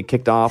were going to see me get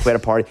kicked off. We had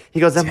a party. He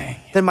goes,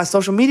 then my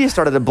social media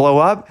started to blow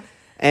up.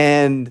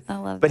 And I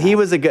love but that. he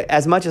was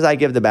as much as I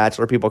give the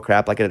Bachelor people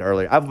crap like I did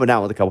earlier. I've been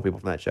out with a couple people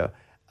from that show.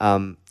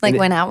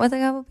 Went out with a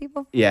couple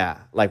people? Yeah,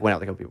 like went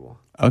out with a couple people.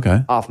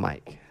 Okay. Off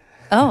mic.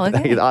 Oh,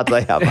 okay. I'll tell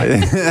you how.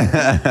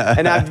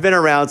 And I've been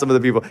around some of the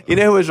people. You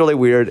know who was really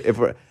weird?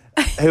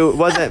 Who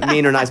wasn't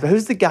mean or nice, but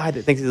who's the guy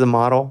that thinks he's a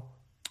model?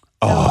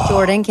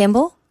 Jordan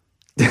Kimball?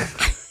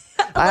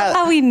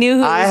 How we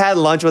knew. I had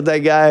lunch with that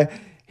guy.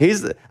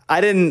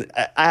 I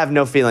have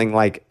no feeling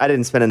like I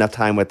didn't spend enough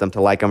time with him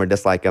to like him or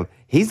dislike him.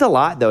 He's a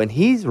lot though, and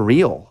he's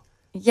real.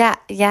 Yeah.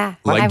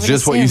 Like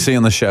just what you see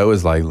on the show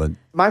is like...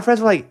 My friends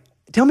were like,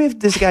 tell me if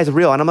this guy's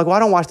real. And I'm like, well, I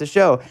don't watch the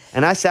show.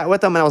 And I sat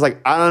with him and I was like,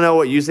 I don't know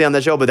what you see on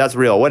the show, but that's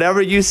real.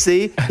 Whatever you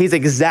see, he's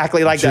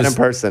exactly like that in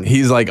person.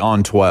 He's like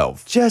on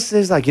 12. Just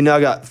is like,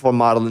 I got 4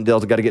 modeling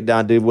deals. I got to get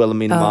down to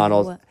Wilhelmina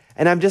models.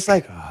 And I'm just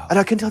like, and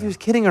I couldn't tell if he was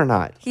kidding or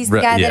not. He's the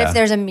guy that if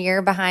there's a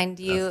mirror behind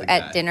you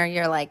at dinner,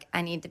 you're like,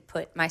 I need to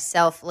put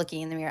myself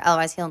looking in the mirror.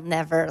 Otherwise, he'll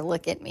never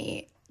look at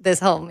me this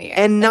whole mirror.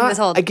 And not, this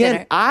whole again,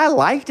 dinner. I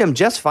liked him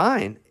just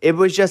fine. It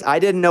was just, I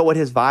didn't know what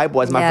his vibe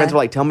was. My friends were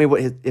like, tell me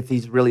if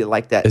he's really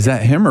like that. Is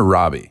that him or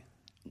Robbie?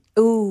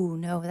 Ooh,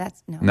 no,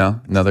 that's no.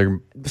 No, another.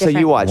 So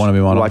you watch, Wanna Be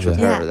you Model watch with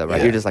Yeah. her, though, right?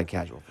 Yeah. You're just like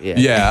casual. Yeah.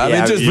 Yeah, I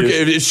mean, just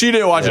if she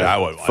didn't watch it, I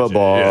would watch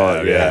football,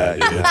 it.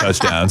 Yeah.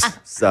 Touchdowns.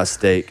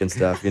 Steak and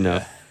stuff,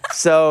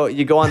 So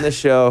you go on this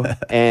show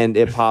and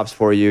it pops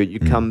for you. You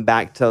come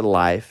back to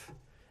life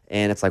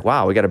and it's like,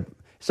 wow, we got to.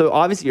 So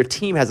obviously your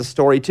team has a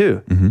story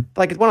too.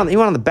 Like he went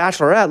on the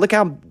Bachelorette. Look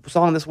how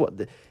song this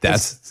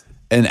was.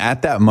 And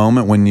at that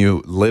moment when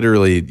you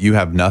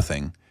have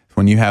nothing,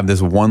 when you have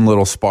this one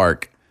little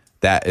spark,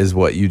 that is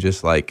what you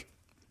just like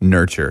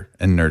nurture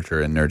and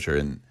nurture and nurture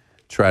and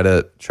try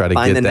to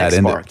Find get that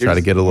into. Try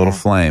to get a little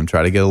flame.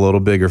 Try to get a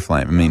little bigger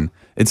flame. I mean,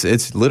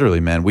 it's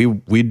literally, man.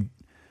 We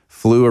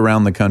flew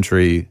around the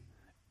country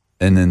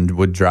and then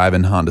would drive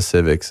in Honda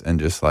Civics and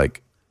just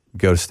like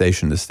go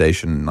station to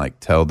station and like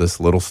tell this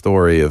little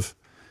story of,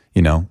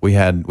 we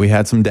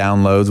had some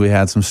downloads, we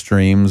had some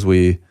streams,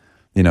 it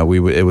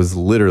was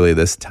literally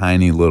this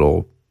tiny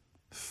little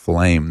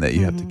flame that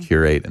you have to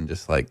curate and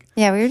just like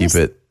we were keep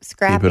just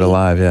scrappy. keep it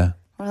alive. Yeah.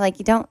 We're like,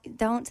 you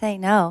don't say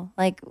no.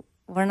 Like,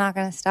 we're not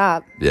going to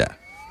stop. Yeah.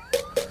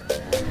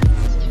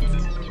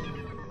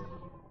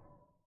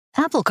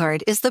 Apple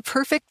Card is the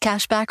perfect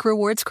cashback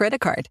rewards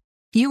credit card.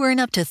 You earn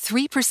up to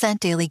 3%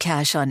 daily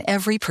cash on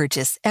every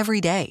purchase every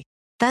day.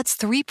 That's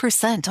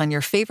 3% on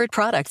your favorite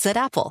products at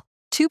Apple,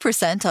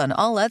 2% on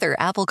all other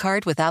Apple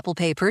Card with Apple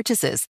Pay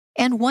purchases,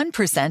 and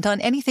 1% on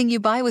anything you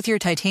buy with your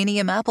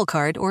titanium Apple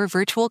Card or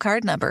virtual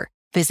card number.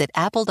 Visit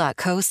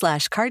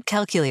apple.co/card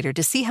calculator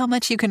to see how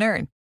much you can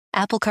earn.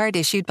 Apple Card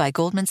issued by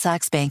Goldman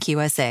Sachs Bank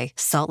USA,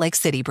 Salt Lake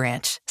City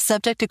branch.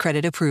 Subject to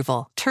credit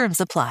approval.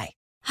 Terms apply.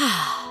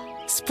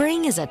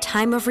 Spring is a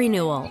time of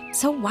renewal,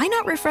 so why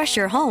not refresh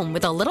your home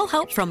with a little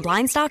help from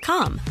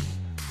Blinds.com?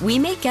 We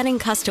make getting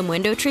custom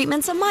window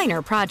treatments a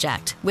minor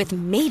project with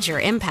major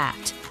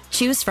impact.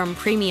 Choose from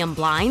premium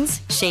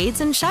blinds,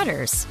 shades, and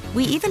shutters.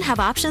 We even have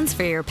options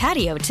for your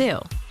patio, too.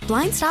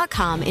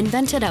 Blinds.com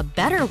invented a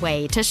better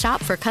way to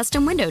shop for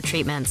custom window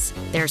treatments.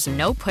 There's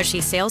no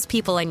pushy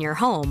salespeople in your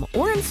home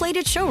or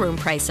inflated showroom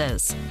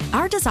prices.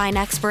 Our design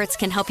experts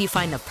can help you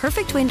find the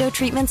perfect window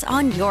treatments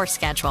on your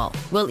schedule.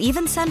 We'll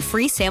even send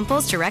free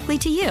samples directly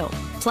to you.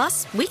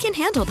 Plus, we can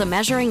handle the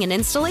measuring and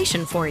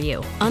installation for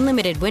you.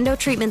 Unlimited window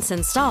treatments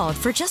installed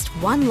for just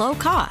one low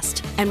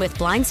cost. And with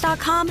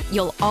Blinds.com,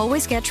 you'll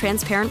always get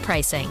transparent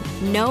pricing.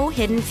 No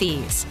hidden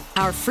fees.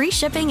 Our free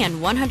shipping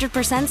and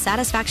 100%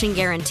 satisfaction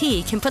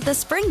guarantee can put the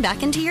spring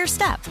back into your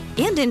step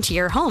and into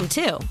your home,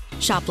 too.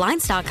 Shop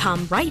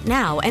Blinds.com right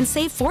now and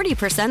save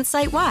 40%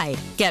 site-wide.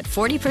 Get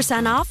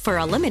 40% off for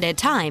a limited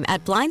time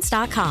at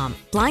Blinds.com.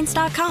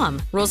 Blinds.com.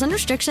 Rules and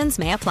restrictions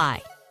may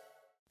apply.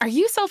 Are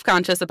you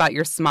self-conscious about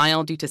your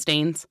smile due to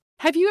stains?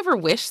 Have you ever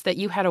wished that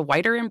you had a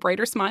whiter and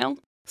brighter smile?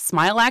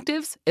 Smile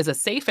Actives is a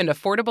safe and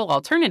affordable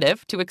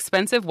alternative to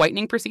expensive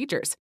whitening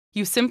procedures.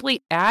 You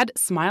simply add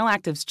Smile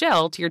Actives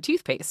gel to your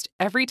toothpaste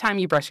every time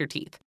you brush your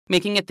teeth,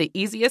 making it the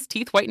easiest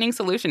teeth whitening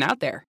solution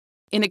out there.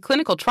 In a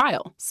clinical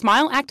trial,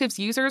 Smile Actives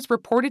users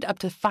reported up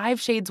to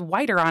 5 shades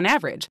whiter on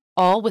average,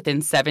 all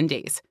within 7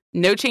 days.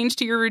 No change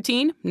to your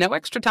routine, no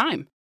extra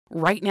time.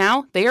 Right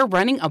now, they are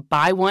running a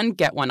buy one,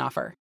 get one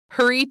offer.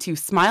 Hurry to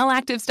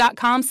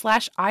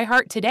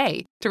smileactives.com/iHeart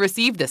today to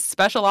receive this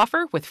special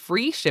offer with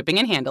free shipping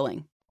and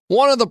handling.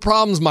 One of the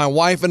problems my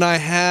wife and I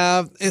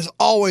have is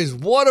always,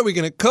 what are we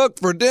going to cook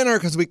for dinner?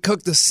 Because we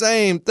cook the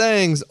same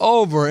things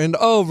over and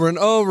over and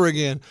over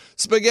again.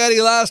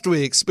 Spaghetti last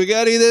week,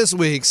 spaghetti this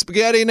week,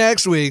 spaghetti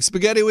next week,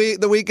 spaghetti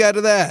the week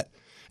after that.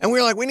 And we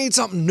were like, we need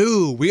something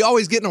new. We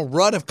always get in a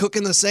rut of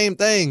cooking the same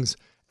things.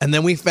 And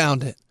then we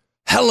found it.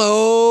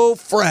 Hello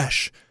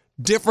Fresh.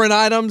 Different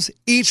items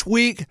each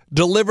week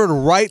delivered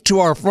right to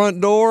our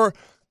front door.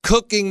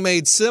 Cooking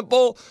made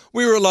simple.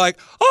 We were like,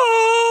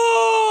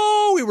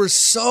 oh, we were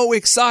so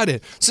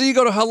excited. So you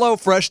go to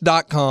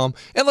HelloFresh.com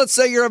and let's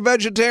say you're a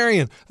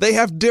vegetarian. They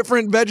have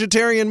different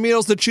vegetarian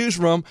meals to choose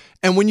from.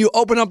 And when you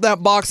open up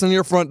that box on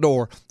your front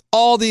door,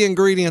 all the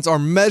ingredients are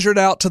measured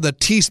out to the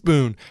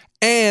teaspoon.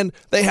 And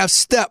they have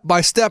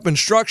step-by-step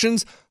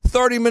instructions.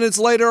 30 minutes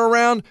later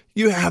around,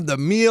 you have the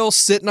meal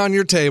sitting on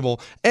your table.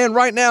 And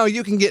right now,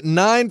 you can get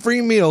 9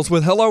 free meals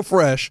with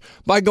HelloFresh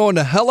by going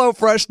to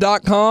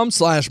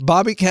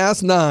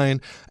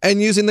HelloFresh.com/BobbyCast9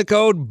 and using the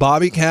code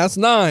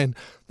BobbyCast9.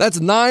 That's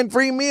 9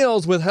 free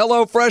meals with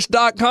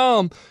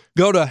HelloFresh.com.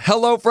 Go to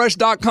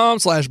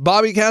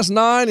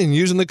HelloFresh.com/BobbyCast9 and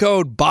using the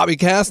code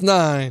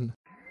BobbyCast9.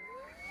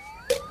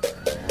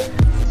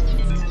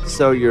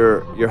 So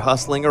you're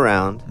hustling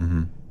around.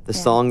 Mm-hmm. The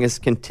song is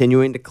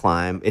continuing to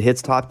climb. It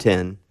hits top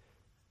 10,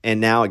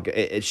 and now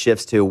it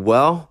shifts to,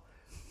 well,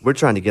 we're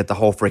trying to get the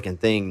whole freaking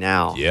thing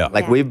now. Yeah.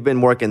 We've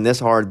been working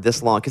this hard,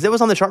 this long, because it was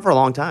on the chart for a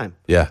long time.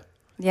 Yeah.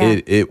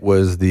 It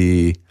was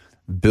the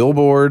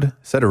Billboard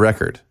set a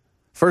record.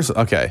 First,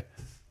 okay,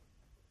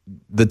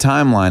 the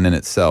timeline in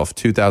itself,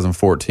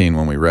 2014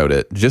 when we wrote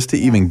it, just to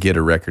even get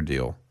a record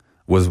deal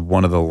was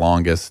one of the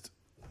longest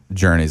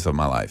journeys of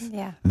my life.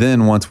 Yeah.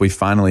 Then once we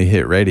finally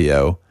hit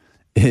radio,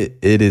 it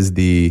is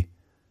the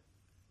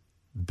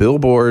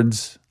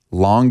Billboard's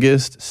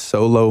longest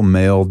solo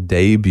male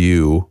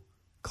debut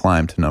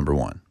climbed to number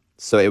 1.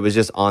 So it was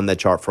just on the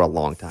chart for a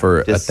long time.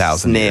 For just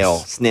 1,000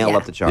 years. Snail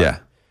up the chart. Yeah,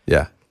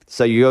 yeah.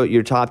 So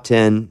you're top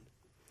 10.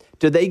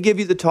 Do they give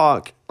you the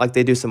talk like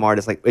they do some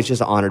artists? Like, it's just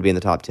an honor to be in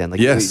the top 10.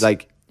 Like, yes.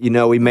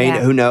 We made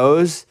it, who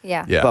knows?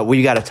 Yeah. But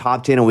we got a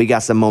top 10 and we got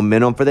some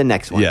momentum for the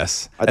next one.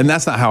 Yes. And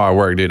that's not how I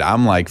work, dude.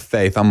 I'm like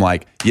Faith. I'm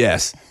like,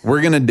 yes, we're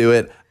going to do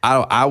it.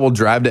 I will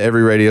drive to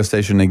every radio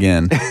station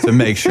again to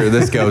make sure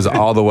this goes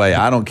all the way.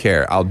 I don't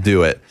care. I'll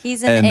do it.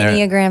 He's an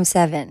Enneagram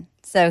 7.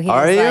 So he's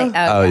like,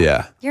 oh,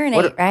 yeah. You're an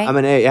 8, right? I'm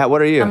an 8. Yeah, what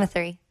are you? I'm a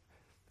 3.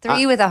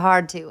 3 with a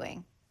hard 2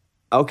 wing.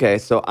 Okay,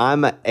 so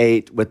I'm an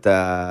 8 with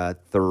a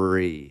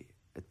 3.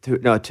 A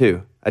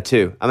 2. A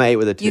 2. I'm an 8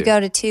 with a 2. You go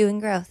to 2 in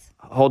growth.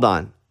 Hold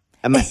on.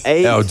 I'm an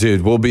 8. Oh,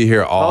 dude, we'll be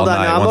here all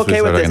night. I'm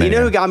okay with this. You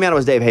know who got me on it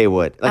was Dave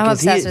Haywood. I'm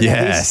obsessed with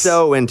him. He's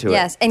so into it.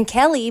 Yes, and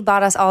Kelly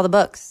bought us all the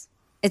books.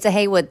 It's a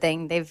Haywood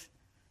thing. They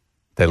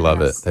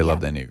love it. They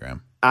love the Enneagram.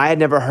 I had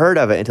never heard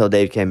of it until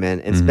Dave came in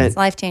and spent It's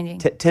life-changing.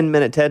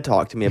 10-minute TED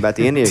talk to me about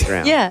the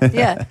Enneagram.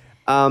 Yeah.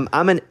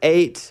 I'm an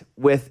 8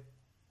 with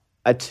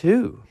a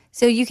 2.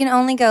 So you can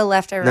only go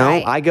left or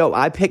right. No,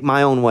 I pick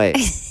my own way.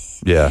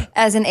 Yeah.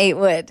 As an 8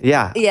 would.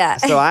 Yeah. Yeah.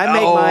 So I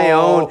make my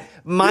own.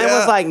 Mine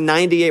was like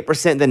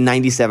 98%, then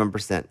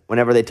 97%.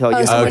 Whenever they tell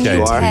you how much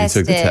you are. You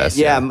took the test.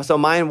 Yeah. So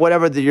mine,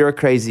 whatever your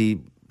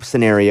crazy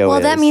scenario is.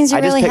 Well, that means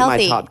you're really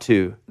healthy. I just pick my top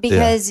 2.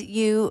 Because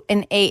you,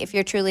 an 8, if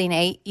you're truly an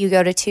 8, you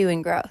go to 2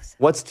 in growth.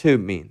 What's 2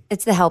 mean?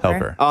 It's the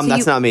helper.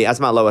 That's not me.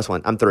 That's my lowest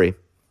one. I'm 3.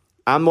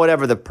 I'm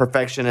whatever the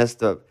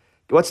perfectionist.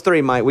 What's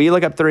 3, Mike? Will you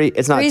look up 3?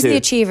 It's not 2. 3's the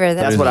achiever.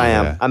 That's what I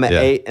am. I'm an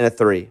 8 and a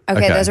 3.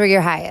 Okay, those were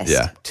your highest.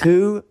 Yeah.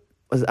 2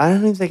 was. I don't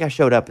even think I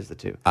showed up as the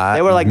 2.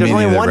 They were like, there's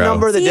only one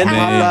number that didn't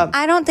pop up.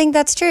 I don't think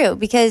that's true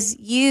because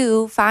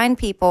you find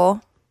people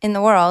in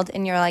the world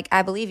and you're like,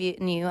 I believe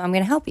in you. I'm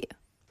going to help you.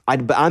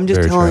 I'm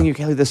just telling you,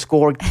 Kelly, the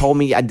score told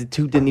me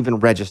 2 didn't even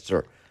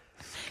register.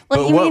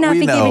 Well, you may not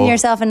be giving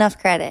yourself enough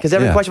credit. Because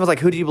every question was like,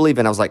 who do you believe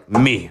in? I was like,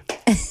 me.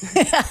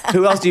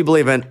 Who else do you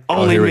believe in?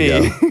 Only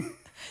me.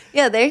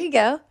 Yeah, there you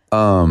go.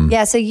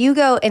 Yeah, so you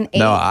go an 8.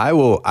 No, I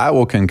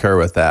will concur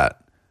with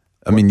that.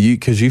 I mean,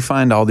 because you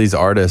find all these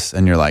artists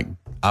and you're like,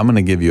 I'm going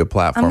to give you a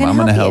platform. I'm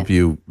going to help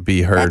you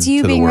be heard. That's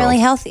you to being the world. really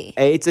healthy.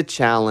 8's a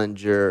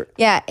challenger.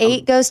 Yeah,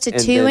 8 goes to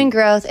 2 in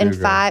growth and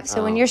 5. growth.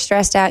 So when you're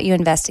stressed out, you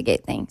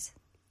investigate things,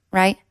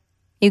 right?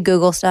 You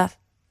Google stuff.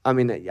 I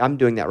mean, I'm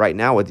doing that right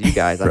now with you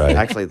guys. Right.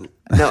 Actually,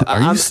 no.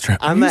 Are you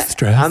stressed? I'm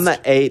an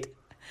 8.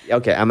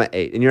 Okay, I'm an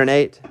 8, and you're an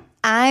 8.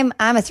 I'm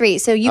a 3.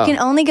 So you can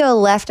only go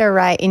left or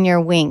right in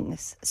your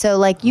wings. So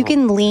like you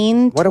can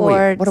lean What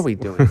towards. are we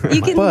doing?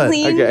 You can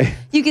lean. Okay.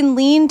 You can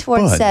lean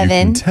towards But you 7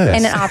 can test.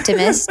 and an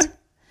optimist,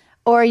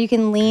 or you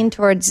can lean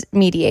towards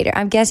mediator.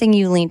 I'm guessing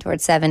you lean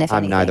towards 7. If I'm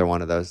anything. neither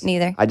one of those.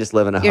 Neither. I just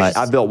live in a You're hut.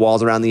 just- I built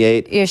walls around the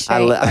 8. You're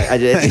straight.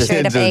 It's just-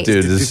 Straight up 8.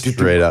 Dude, just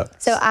straight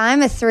up. So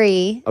I'm a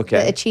 3,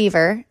 Okay. the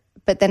achiever,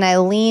 but then I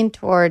lean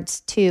towards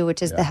 2,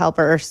 which is the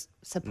helper or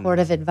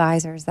supportive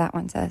advisors. That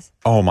one says.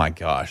 Oh my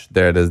gosh,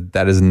 that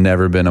has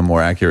never been a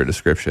more accurate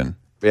description.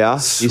 Yeah,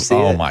 you see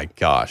Oh it? my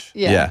gosh,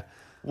 Yeah. yeah.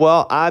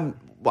 Well,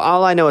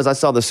 all I know is I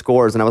saw the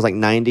scores, and I was like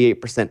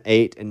 98%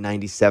 8 and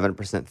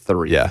 97%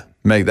 3. Yeah,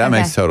 that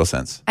makes total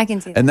sense. I can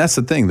see that. And that's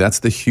the thing. That's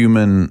the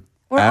human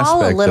We're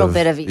all a aspect little of-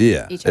 bit of each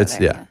it's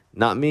other. yeah.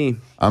 Not me.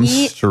 I'm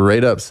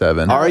straight up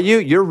 7. Are you?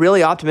 You're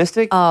really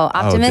optimistic? Oh,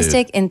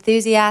 optimistic,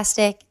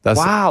 enthusiastic.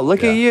 Wow,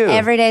 look at you.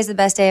 Every day is the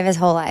best day of his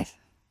whole life.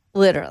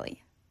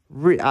 Literally.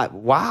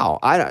 Wow.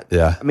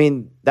 Yeah. I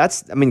mean,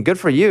 good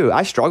for you.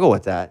 I struggle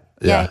with that.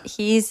 Yeah.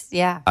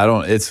 I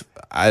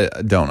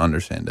don't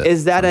understand it.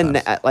 Is that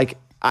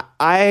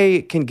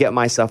I can get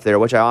myself there,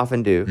 which I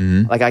often do.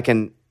 Mm-hmm. Like I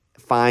can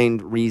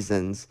find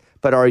reasons.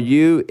 But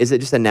is it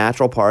just a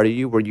natural part of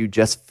you where you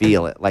just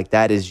feel it? Like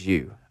that is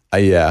you?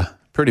 Yeah,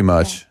 pretty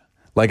much.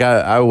 Like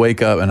I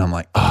wake up and I'm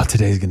like, oh,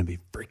 today's going to be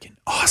freaking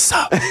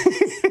awesome.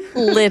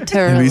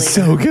 Literally. It'll be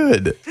so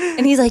good.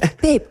 And he's like,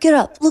 babe, get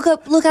up,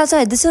 look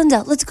outside. The sun's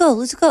out. Let's go.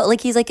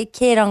 Like he's like a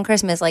kid on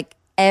Christmas, like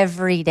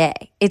every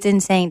day. It's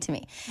insane to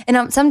me.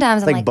 And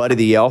sometimes I'm like Buddy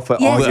the Elf all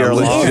Yes, year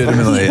long.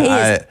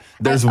 Legitimately,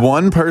 there's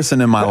one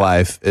person in my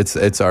life.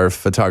 It's our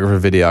photographer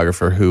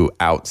videographer who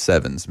out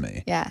sevens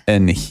me. Yeah.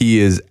 And he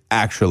is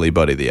actually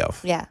Buddy the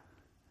Elf. Yeah.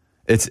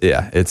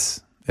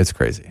 It's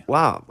crazy.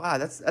 Wow,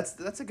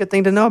 that's a good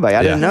thing to know about you.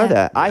 I didn't know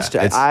that.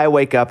 I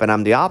wake up and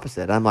I'm the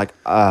opposite. I'm like,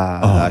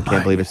 I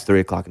can't believe it's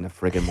 3:00 in the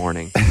friggin'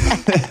 morning.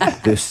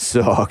 This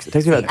sucks. It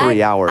takes me about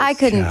 3 hours. I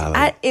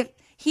couldn't. If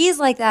he's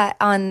like that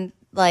on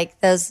like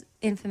those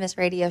infamous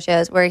radio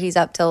shows where he's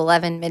up till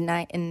 11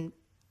 midnight and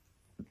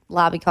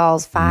lobby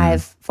calls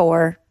 5,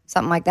 4,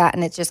 something like that,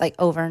 and it's just like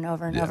over and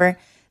over and over.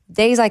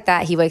 Days like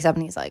that, he wakes up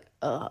and he's like,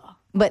 ugh.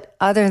 But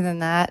other than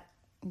that,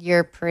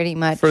 you're pretty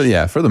much for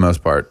the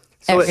most part.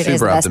 Every day is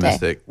super the best day.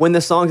 optimistic. When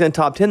the song's in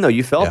top 10, though,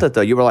 you felt it,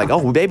 though. You were like,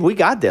 oh, baby, we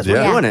got this.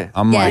 We're doing it.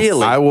 I'm like,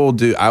 I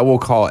will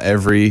call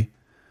every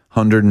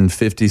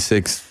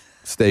 156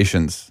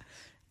 stations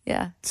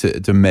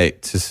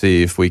to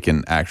see if we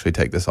can actually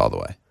take this all the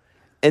way.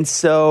 And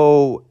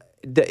so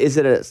is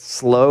it a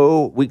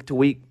slow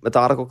week-to-week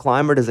methodical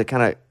climb, or does it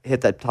kind of hit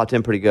that top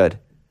 10 pretty good?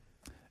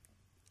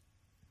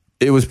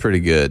 It was pretty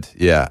good.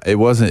 Yeah. It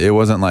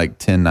wasn't like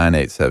 10, 9,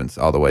 8, 7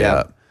 all the way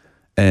up.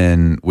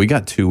 And we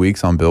got 2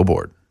 weeks on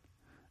Billboard.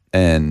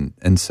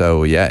 And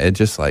so it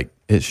just like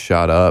it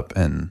shot up,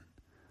 and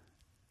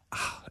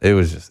it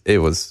was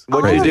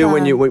What did you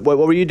do what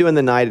were you doing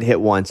the night it hit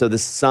 1? So the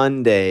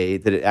Sunday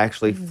that it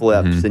actually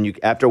flips, and you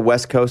after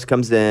West Coast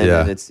comes in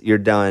and you're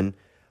done.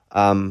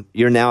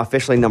 You're now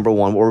officially number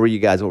 1. Where were you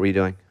guys? What were you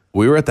doing?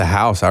 We were at the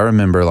house. I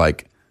remember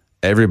like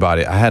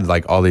everybody. I had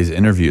like all these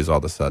interviews all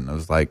of a sudden. It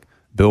was like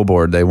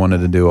Billboard. They wanted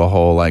to do a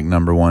whole like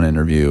number 1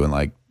 interview, and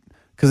like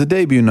because the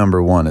debut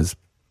number 1 is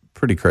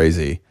pretty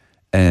crazy.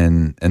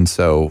 And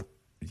so,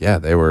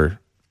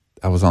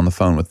 I was on the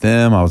phone with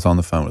them. I was on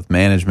the phone with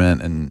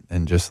management,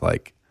 and just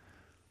like,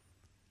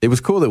 it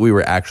was cool that we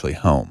were actually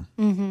home.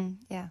 Mm-hmm.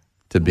 Yeah.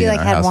 To be we in like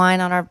our had house. wine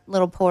on our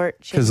little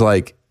porch. Because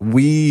like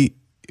we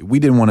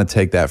didn't want to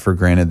take that for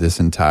granted this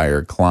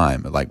entire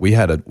climb. Like we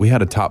had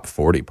a top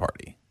 40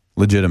 party,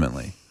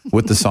 legitimately,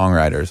 with the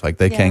songwriters. Like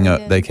they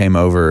came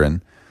over,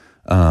 and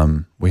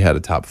we had a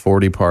top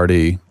 40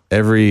 party.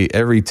 Every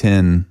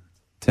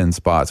 10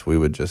 spots, we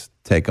would just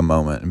take a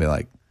moment and be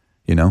like,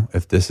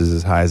 if this is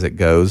as high as it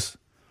goes,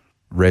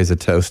 raise a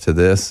toast to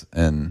this,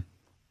 and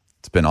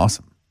it's been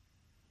awesome.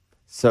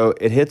 So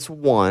it hits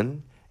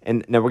 1,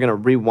 and now we're going to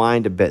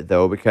rewind a bit,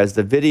 though, because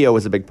the video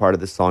was a big part of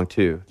this song,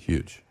 too.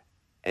 Huge.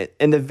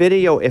 And the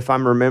video, if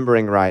I'm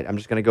remembering right, I'm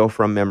just going to go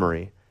from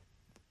memory.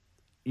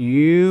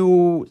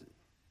 You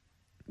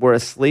were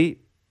asleep.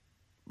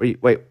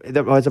 Wait,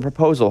 there was a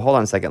proposal. Hold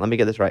on a second. Let me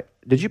get this right.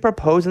 Did you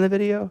propose in the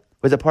video?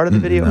 Was it part of the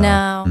video?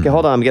 No. Okay,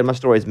 hold on. I'm getting my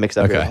stories mixed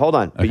up here. Hold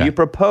on. But you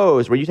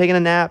proposed. Were you taking a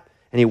nap?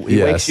 And he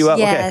wakes you up?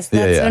 Yes,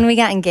 okay. that's when we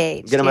got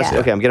engaged.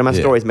 I'm getting my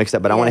stories mixed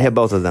up, but I want to hit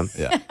both of them.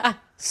 Yeah.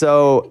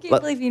 So I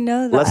can't believe you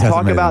know that. let's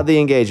talk about the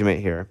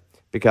engagement here,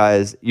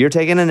 because you're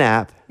taking a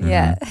nap.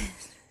 Yeah.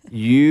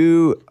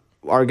 You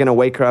are going to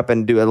wake her up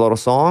and do a little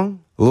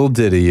song? A little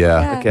ditty,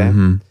 yeah. Okay.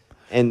 Mm-hmm.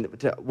 And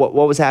what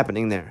was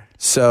happening there?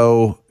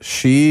 So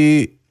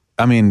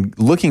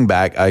looking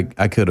back,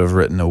 I could have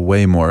written a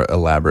way more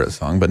elaborate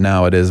song, but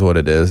now it is what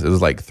it is. It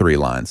was like 3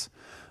 lines.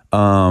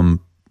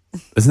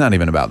 It's not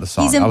even about the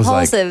song. He's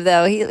impulsive,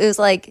 though. It was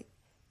like,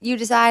 you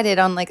decided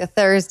on like a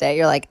Thursday,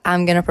 you're like,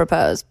 I'm going to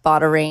propose,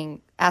 bought a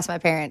ring, asked my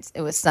parents.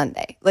 It was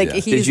Sunday.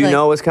 Did you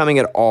know it was coming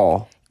at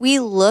all? We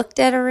looked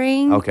at a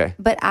ring. Okay.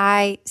 But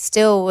I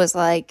still was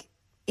like,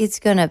 it's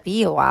going to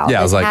be a while. Yeah,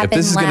 I was like, if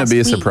this is going to be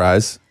a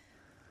surprise,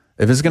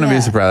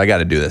 I got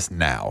to do this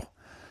now.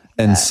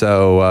 And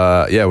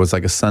so, it was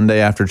like a Sunday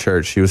after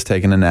church. She was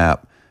taking a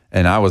nap,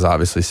 and I was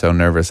obviously so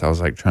nervous. I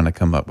was like trying to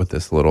come up with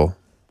this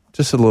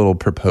just a little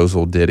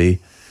proposal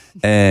ditty.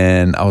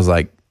 And I was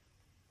like,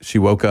 she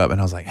woke up and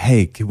I was like,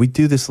 hey, could we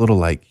do this little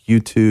like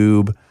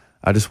YouTube?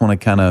 I just want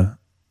to kind of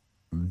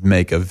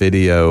make a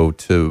video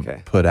to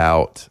put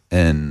out,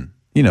 and,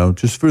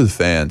 just for the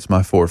fans,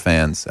 my 4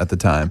 fans at the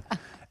time,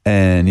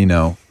 and,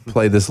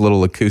 play this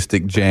little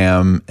acoustic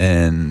jam,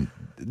 and,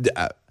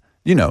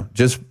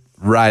 just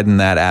riding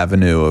that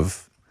avenue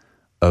of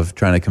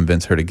trying to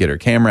convince her to get her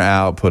camera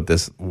out, put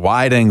this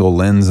wide angle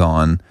lens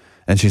on.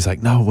 And she's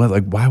like, no,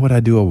 why would I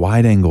do a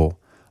wide angle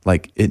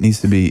Like, it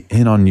needs to be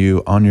in on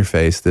you, on your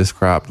face, this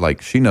crop.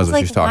 Like, she knows what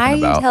she's talking why are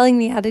about. you telling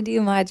me how to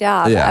do my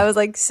job? Yeah. I was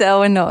like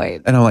so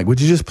annoyed. And I'm like, would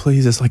you just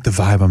please? It's like the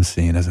vibe I'm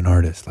seeing as an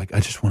artist. Like, I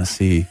just want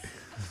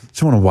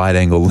a wide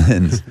angle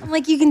lens. I'm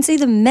like, you can see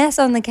the mess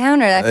on the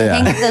counter that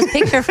can hang up those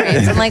picture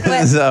frames. I'm like,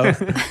 what? So,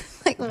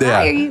 like,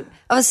 why are you?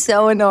 I was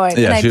so annoyed.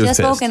 Yeah, and I she was just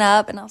pissed. woken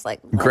up and I was like,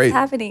 what's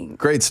happening?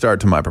 Great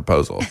start to my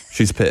proposal.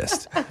 She's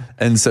pissed.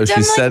 And so I'm she's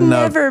like setting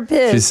up. never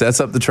pissed. She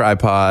sets up the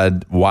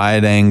tripod,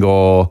 wide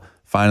angle,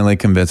 finally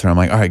convince her. I'm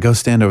like, all right, go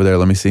stand over there.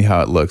 Let me see how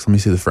it looks. Let me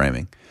see the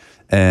framing.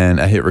 And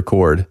I hit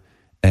record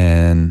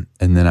and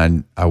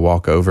then I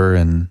walk over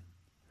and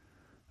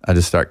I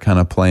just start kind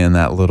of playing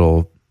that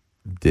little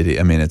ditty.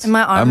 I mean, it's, And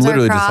my arms I'm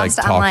literally are crossed. just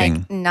like talking. I'm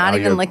like not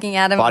even looking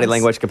at him. Body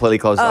language completely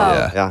closed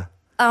off. Yeah.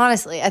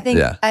 Honestly, I think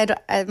Yeah.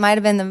 I might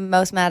have been the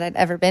most mad I'd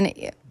ever been at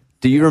you.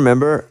 Do you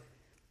remember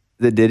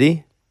the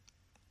ditty?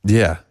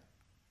 Yeah.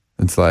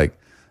 It's like,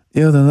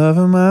 you're the love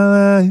of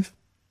my life.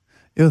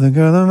 You're the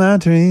girl of my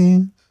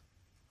dreams.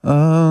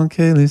 Oh,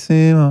 Kaylee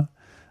Seymour,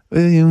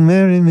 will you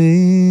marry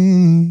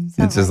me?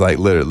 It's just like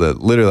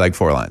literally like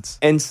 4 lines.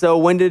 And so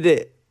when did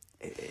it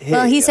hit?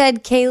 Well, he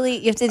said,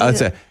 Kaylee, you have to do I'd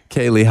say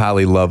Kaylee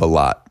Holly Love a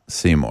Lot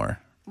Seymour.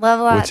 Love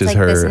a lot. which It's is like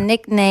her this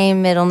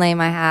nickname, middle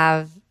name I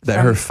have. that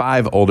her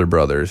 5 older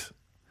brothers.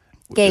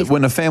 Gave.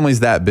 When a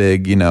family's that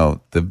big, you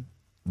know,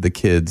 the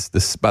kids,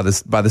 by the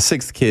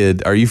 6th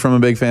kid, are you from a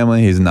big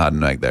family? He's nodding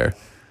right there.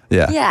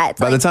 Yeah. Yeah, it's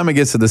By the time it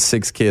gets to the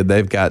 6th kid,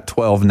 they've got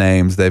 12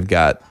 names. They've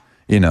got,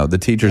 you know, the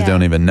teachers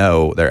don't even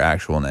know their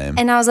actual name.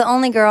 And I was the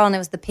only girl, and it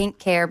was the pink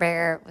Care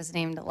Bear was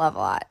named Love a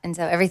Lot. And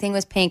so everything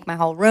was pink. My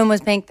whole room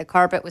was pink. The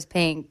carpet was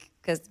pink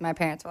because my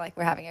parents were like,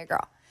 we're having a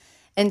girl.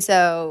 And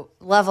so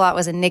Love a Lot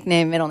was a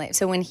nickname, middle name.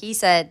 So when he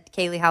said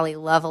Kaylee Holly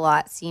Love a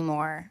Lot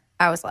Seymour,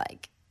 I was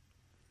like,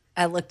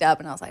 I looked up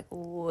and I was like,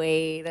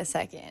 wait a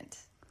second.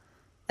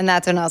 And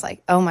that's when I was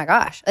like, oh my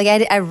gosh. Like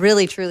I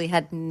really, truly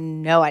had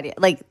no idea.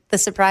 Like the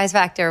surprise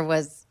factor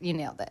was, you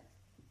nailed it.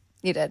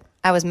 You did.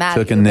 I was mad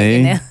Took at a you, but you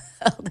knee,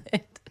 nailed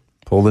it.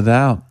 pulled it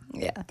out.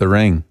 Yeah. The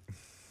ring.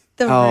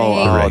 The ring.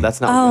 Oh, that's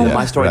not. Oh.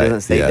 My story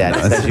doesn't say that.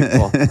 It says you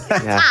pull.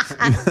 Yeah.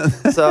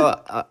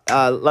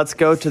 So let's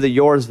go to the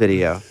Yours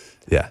video.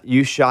 Yeah.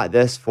 You shot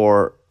this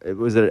for,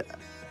 was it an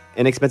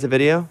inexpensive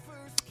video?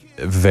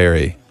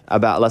 Very.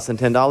 About less than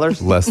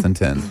 $10? Less than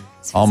 10.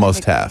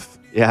 Almost half.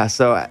 Yeah.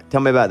 So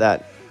tell me about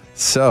that.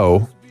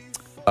 So,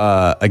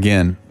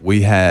 again,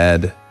 we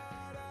had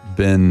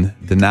been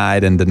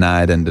denied.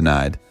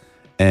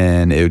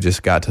 And it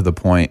just got to the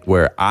point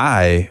where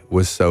I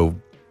was so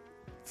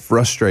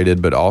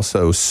frustrated, but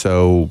also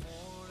so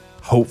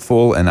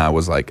hopeful. And I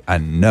was like, I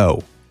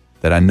know.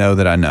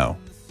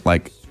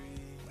 Like,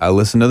 I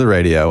listen to the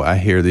radio. I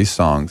hear these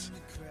songs.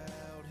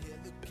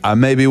 I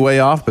may be way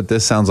off, but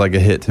this sounds like a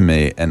hit to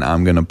me. And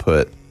I'm going to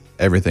put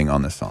everything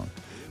on this song.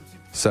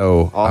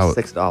 So all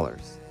 $6.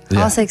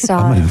 Yeah. All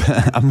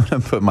 $6. I'm gonna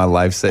put my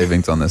life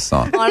savings on this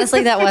song.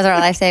 Honestly, that was our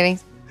life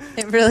savings.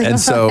 It really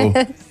was.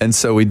 And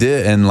so we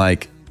did, and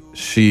like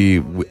we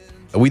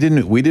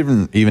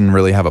didn't even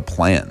really have a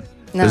plan.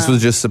 No. This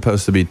was just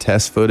supposed to be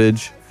test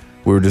footage.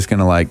 We were just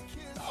gonna like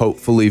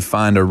hopefully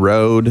find a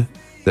road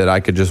that I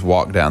could just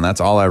walk down. That's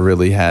all I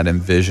really had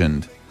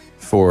envisioned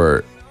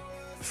for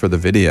the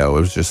video.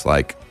 It was just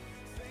like,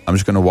 I'm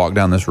just gonna walk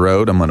down this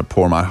road. I'm gonna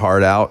pour my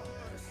heart out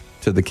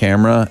to the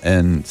camera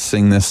and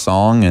sing this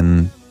song,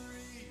 and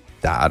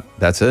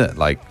that's it.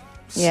 Like,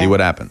 see what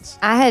happens.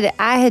 I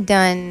had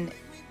done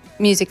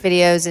music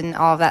videos and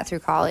all of that through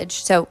college.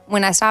 So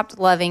when I stopped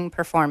loving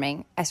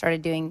performing, I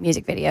started doing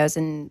music videos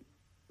and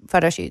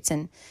photo shoots.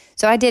 And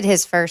so I did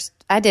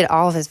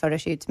all of his photo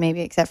shoots,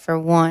 maybe except for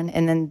one.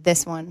 And then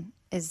this one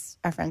is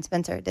our friend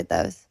Spencer did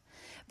those.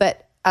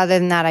 But other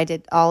than that, I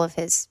did all of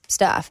his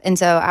stuff. And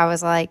so I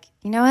was like,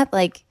 you know what?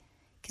 Like,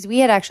 because we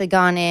had actually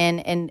gone in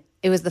and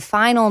it was the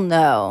final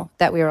no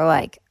that we were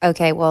like,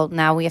 okay, well,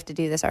 now we have to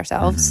do this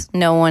ourselves. Mm-hmm.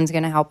 No one's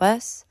going to help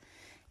us.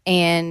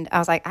 And I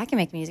was like, I can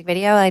make a music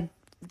video. I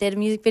did a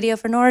music video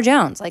for Norah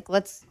Jones. Like,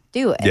 let's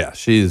do it. Yeah,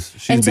 she's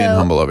being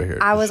humble over here.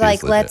 I was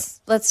like, let's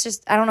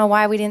just, I don't know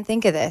why we didn't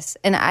think of this.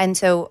 And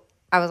so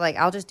I was like,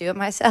 I'll just do it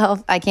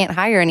myself. I can't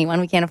hire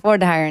anyone. We can't afford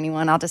to hire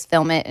anyone. I'll just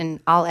film it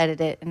and I'll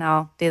edit it and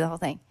I'll do the whole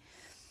thing.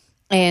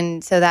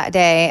 And so that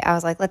day I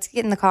was like, let's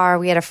get in the car.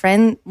 We had a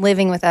friend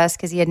living with us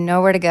because he had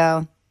nowhere to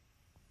go.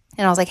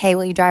 And I was like, hey,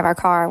 will you drive our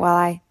car while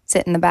I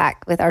sit in the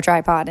back with our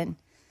tripod? And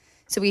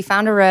so we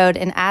found a road,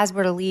 and as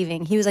we're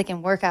leaving, he was like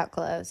in workout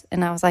clothes.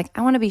 And I was like,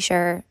 I want to be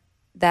sure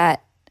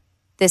that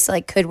this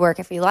like could work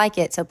if we like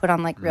it. So put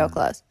on like real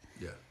clothes.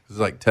 Yeah. It was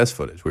like test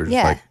footage. We were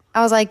just like,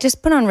 I was like,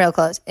 just put on real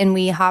clothes. And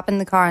we hop in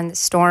the car and the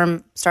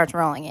storm starts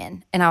rolling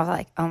in. And I was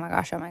like, oh my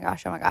gosh.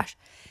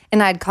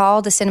 And I'd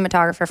called a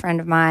cinematographer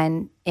friend of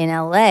mine in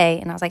LA,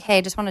 and I was like, hey,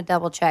 I just want to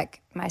double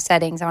check my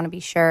settings. I want to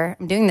be sure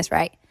I'm doing this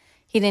right.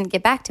 He didn't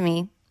get back to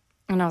me.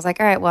 And I was like,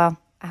 all right, well,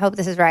 I hope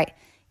this is right.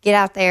 Get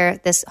out there.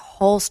 This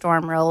whole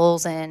storm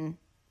rolls in,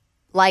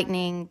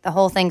 lightning. The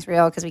whole thing's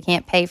real because we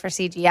can't pay for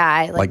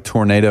CGI. Like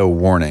tornado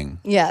warning.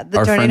 Yeah.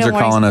 Our friends are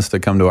calling us to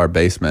come to our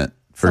basement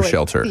for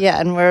shelter. Yeah,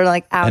 and we're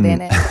like out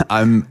in it.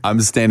 I'm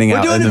standing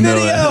out in the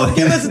middle.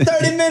 Give us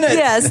 30 minutes.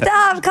 Yeah,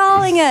 stop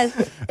calling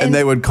us. And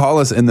they would call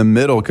us in the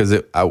middle because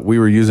we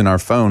were using our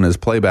phone as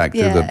playback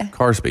through the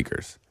car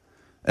speakers.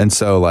 And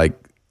so like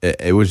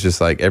it was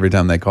just like every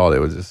time they called, it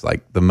was just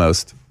like the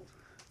most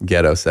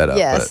ghetto setup.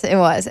 Yes, it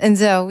was. And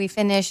so we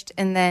finished,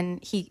 and then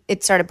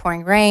it started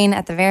pouring rain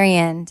at the very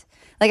end.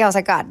 Like I was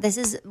like, God, this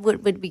is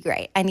would be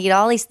great. I need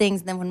all these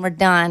things. And then when we're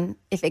done,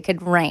 if it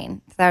could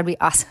rain, that would be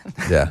awesome.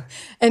 Yeah.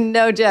 And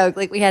no joke,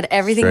 like we had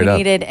everything Straight we up.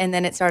 needed, and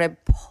then it started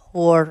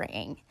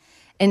pouring.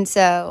 And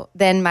so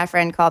then my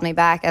friend called me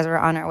back as we're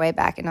on our way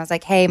back, and I was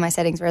like, hey, my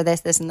settings were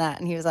this, and that.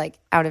 And he was like,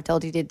 I would have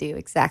told you to do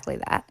exactly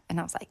that. And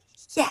I was like,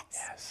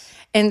 yes.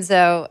 And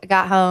so I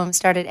got home,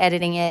 started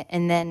editing it,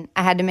 and then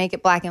I had to make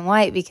it black and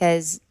white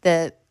because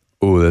the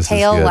This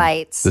tail is good.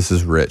 lights. This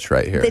is rich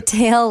right here. The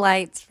tail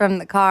lights from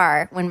the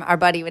car, when our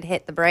buddy would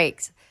hit the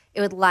brakes,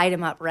 it would light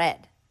him up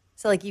red.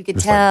 So like you could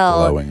Just tell.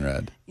 like glowing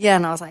red. Yeah,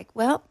 and I was like,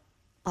 well,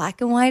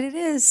 black and white it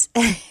is.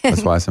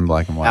 That's why it's in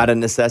black and white. Out of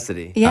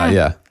necessity. Yeah,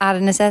 yeah. out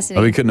of necessity.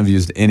 We couldn't have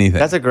used anything.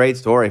 That's a great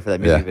story for that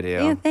music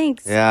video. Yeah,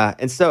 thanks. Yeah,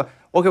 and so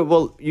okay,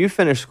 well, you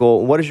finished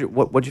school. What'd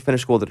you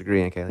finish school with a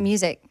degree in,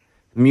 Kaylee?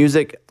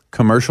 Music.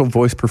 Commercial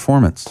voice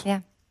performance. Yeah.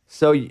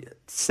 So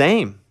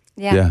same.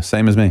 Yeah.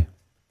 Same as me.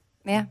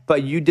 Yeah.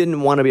 But you didn't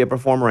want to be a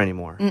performer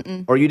anymore,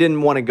 or you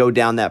didn't want to go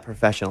down that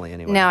professionally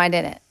anyway. No, I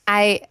didn't.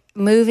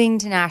 Moving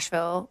to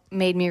Nashville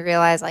made me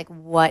realize like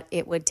what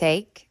it would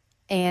take,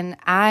 and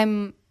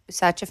I'm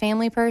such a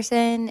family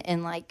person,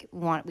 and like we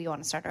want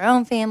to start our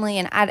own family,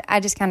 and I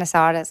just kind of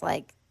saw it as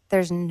like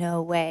there's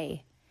no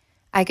way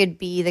I could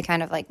be the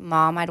kind of like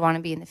mom I'd want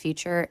to be in the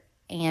future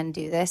and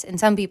do this. And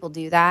some people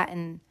do that,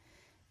 and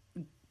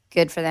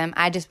good for them.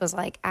 I just was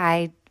like,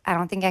 I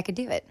don't think I could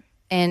do it.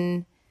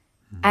 And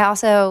I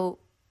also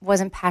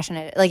wasn't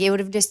passionate. Like it would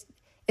have just,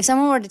 if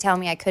someone were to tell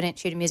me I couldn't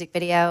shoot a music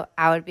video,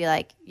 I would be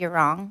like, you're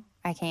wrong.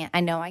 I can't. I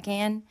know I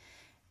can.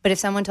 But if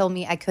someone told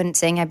me I couldn't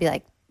sing, I'd be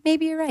like,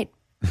 maybe you're right.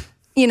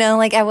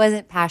 Like I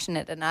wasn't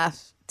passionate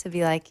enough to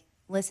be like,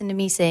 listen to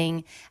me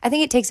sing. I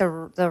think it takes the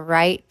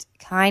right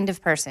kind of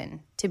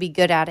person to be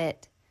good at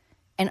it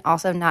and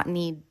also not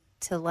need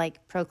to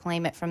like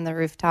proclaim it from the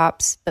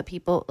rooftops, but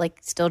people like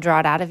still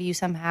draw it out of you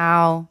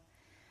somehow.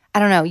 I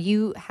don't know.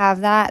 You have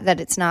that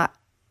it's not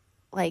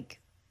like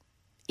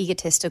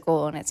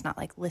egotistical and it's not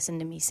like listen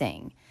to me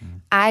sing.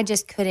 I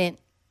just couldn't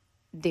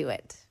do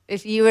it.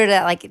 If you were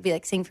to like be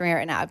like sing for me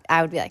right now,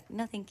 I would be like,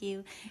 no, thank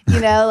you.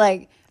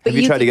 Like. But Have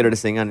you tried to get her to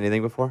sing on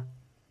anything before?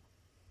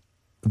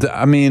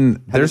 I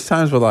mean, there's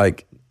times where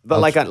like, but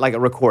like a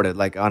recorded,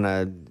 like on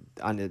a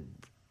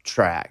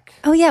track.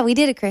 Oh yeah, we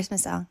did a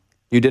Christmas song.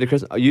 You did a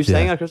Christmas. You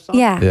sang a Christmas song?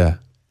 Yeah. Yeah.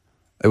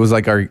 It was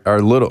like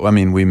our little. I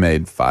mean, we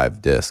made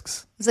 5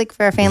 discs. It's like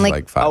for a family.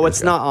 Like 5 Oh, years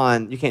it's ago. not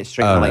on. You can't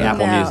stream it on like no.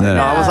 Apple No. Music. No.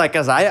 No, I was like,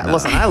 cause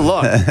listen. I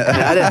looked.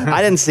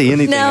 I didn't see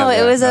anything. No, of it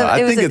that. was a. I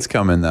it was think a, it's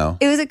coming though.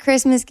 It was a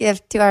Christmas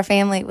gift to our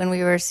family when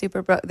we were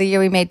super broke. The year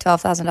we made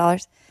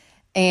 $12,000,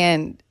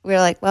 and we were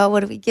like, well,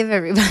 what do we give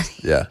everybody?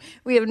 Yeah.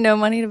 We have no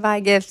money to buy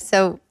gifts,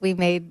 so we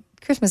made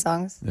Christmas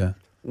songs. Yeah.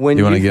 When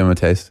you want to give them a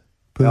taste?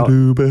 Oh,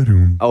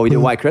 we did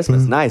White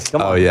Christmas. Nice.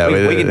 Come on. Oh, yeah,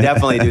 we we can did.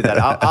 definitely do that.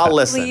 I'll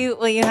listen.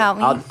 Will you help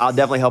me? I'll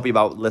definitely help you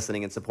about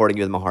listening and supporting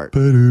you with my heart.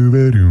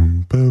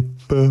 Making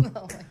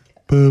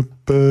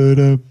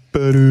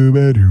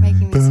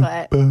me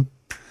sweat.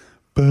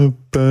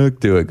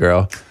 Do it,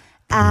 girl.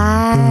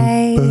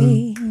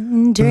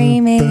 I'm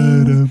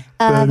dreaming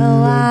of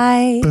a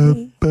white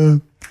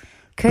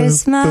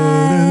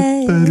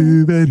Christmas,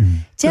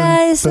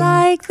 just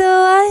like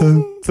the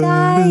ones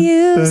I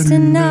used to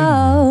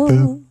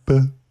know.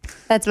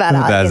 That's about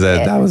all. That's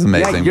it. That was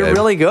amazing. Yeah, you're babe.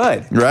 really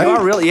good. Right? You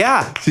are really,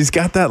 yeah. She's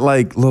got that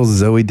like little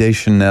Zooey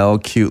Deschanel,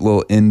 cute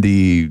little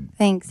indie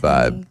Thanks,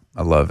 vibe. honey.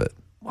 I love it.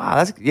 Wow,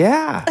 that's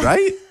yeah.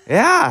 Right?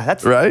 Yeah,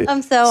 that's Right?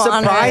 I'm so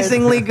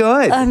surprisingly honored.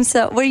 good. I'm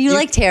so. Were you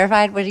like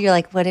terrified? Were you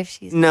like, what if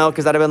she's? No,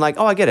 because I'd have been like,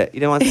 oh, I get it.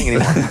 You don't want to sing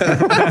anymore.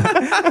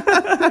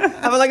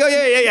 I'd be like, oh,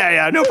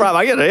 yeah, no problem.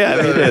 I get it. Yeah. I'd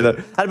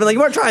have been like, you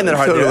weren't trying that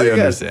hard. Totally You're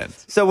good. understand.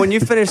 So when you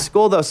finished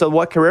school, though, so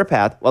what career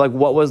path? Well, like,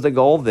 what was the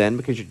goal then?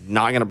 Because you're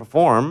not going to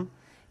perform.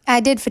 I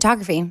did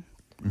photography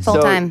full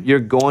so time. You're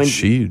going.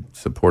 She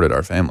supported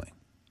our family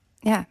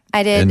Yeah,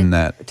 I did. in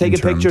that. Taking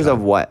interim pictures time.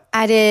 of what?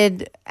 I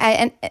did.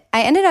 I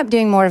ended up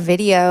doing more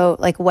video,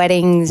 like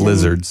weddings. and-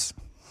 Lizards.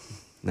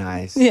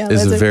 Nice. Yeah,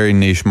 Is a lizards. very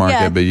niche market,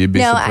 Yeah. but you'd be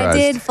no, surprised. I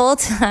did full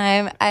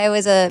time. I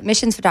was a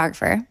missions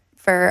photographer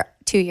for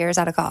 2 years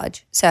out of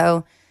college.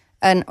 So,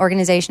 an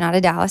organization out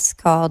of Dallas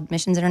called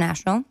Missions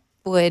International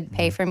would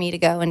pay for me to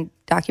go and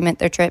document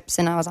their trips,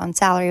 and I was on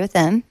salary with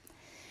them.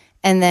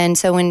 And then,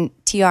 so when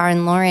TR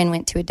and Lauren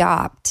went to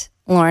adopt,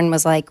 Lauren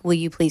was like, "Will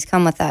you please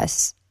come with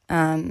us?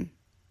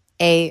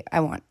 A, I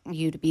want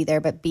you to be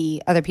there, but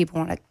B, other people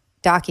want to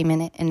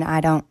document it, and I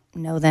don't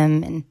know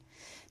them." And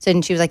so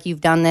then she was like,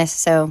 "You've done this,"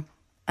 so.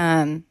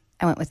 I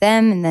went with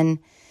them, and then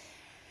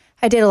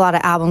I did a lot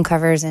of album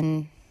covers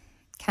and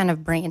kind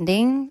of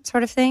branding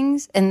sort of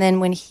things. And then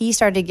when he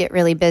started to get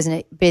really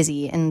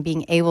busy and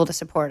being able to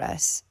support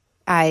us,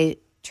 I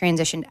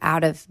transitioned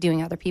out of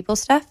doing other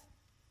people's stuff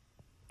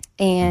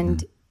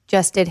and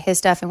just did his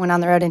stuff and went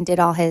on the road and did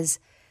all his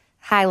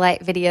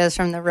highlight videos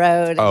from the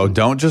road. Oh,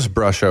 don't just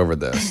brush over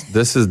this.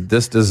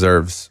 This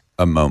deserves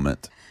a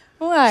moment.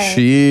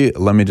 Why?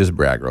 Let me just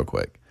brag real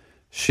quick.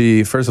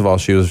 First of all,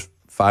 she was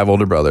 5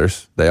 older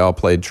brothers. They all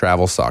played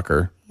travel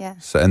soccer. Yeah.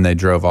 And they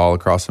drove all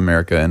across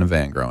America in a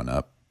van growing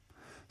up.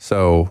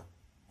 So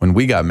when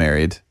we got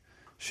married,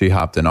 she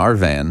hopped in our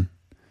van.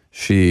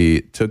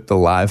 She took the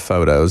live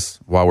photos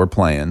while we're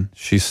playing.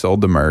 She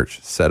sold the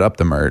merch, set up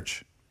the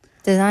merch.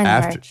 Designed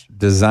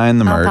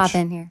the merch. I'll pop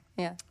in here.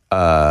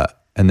 Yeah.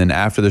 And then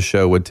after the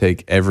show would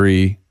take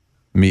every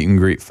meet and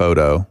greet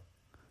photo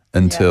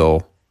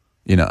until,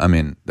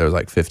 there was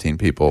like 15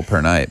 people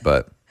per night.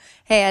 But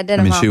hey, I did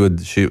them all. she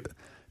would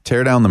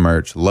tear down the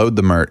merch, load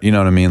the merch. You know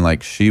what I mean?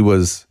 Like she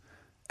was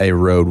a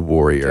road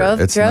warrior. Drove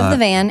the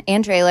van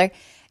and trailer.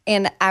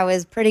 And I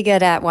was pretty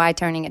good at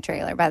turning a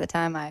trailer by the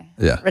time I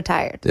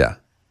retired. Yeah.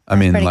 I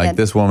mean, like good.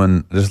 this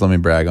woman, just let me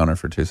brag on her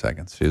for 2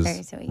 seconds. She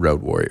was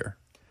road warrior.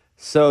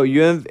 So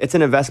it's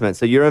an investment.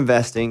 So you're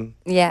investing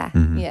yeah.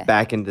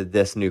 back into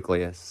this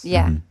nucleus.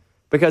 Yeah.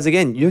 Because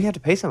again, you have to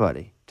pay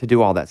somebody to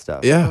do all that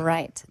stuff. Yeah.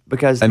 Right.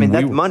 Because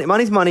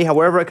money's money,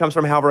 however it comes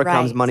from, however it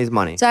comes, money's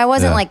money. So I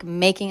wasn't like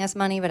making us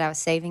money, but I was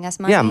saving us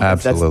money. Yeah,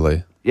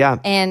 absolutely. Yeah.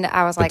 And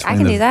I was like, I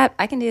can do that.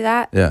 I can do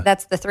that. Yeah.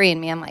 That's the 3 in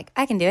me. I'm like,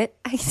 I can do it.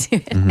 I can do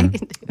it. I can do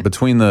it.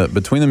 Between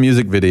the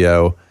music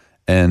video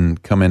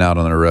and coming out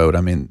on the road,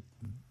 I mean,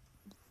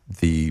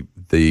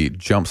 the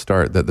jump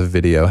start that the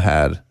video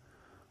had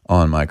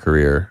on my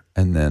career,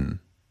 and then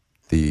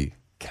the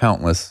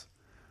countless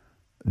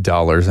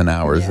dollars and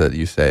hours that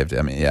you saved.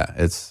 I mean,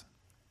 it's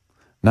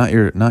not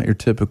your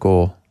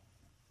typical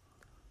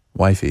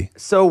wifey.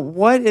 So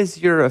what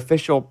is your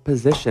official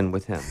position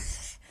with him?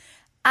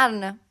 I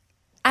don't know.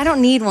 I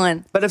don't need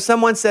one. But if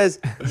someone says,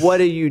 what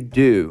do you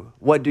do?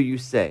 What do you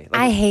say?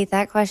 I hate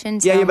that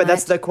question so but much.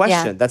 that's the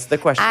question. Yeah. That's the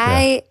question.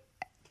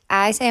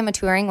 I say I'm a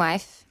touring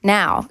wife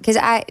now because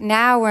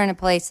now we're in a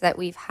place that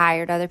we've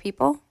hired other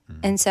people.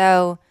 And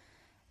so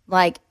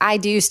like I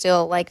do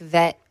still like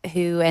vet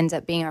who ends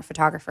up being our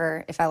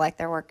photographer, if I like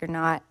their work or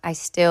not. I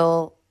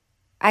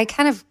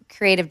kind of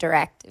creative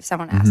direct if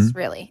someone asks,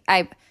 really.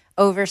 I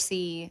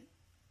oversee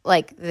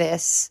like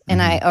this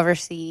and I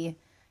oversee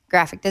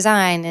graphic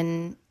design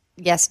and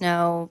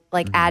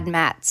ad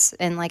mats.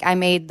 And like I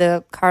made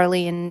the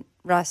Carly and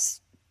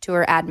Russ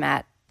tour ad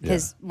mat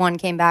because one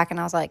came back and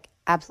I was like,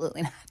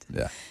 absolutely not.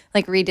 Yeah.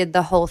 Like redid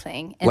the whole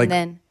thing. And like,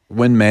 then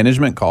when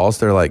management calls,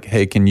 they're like,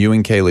 hey, can you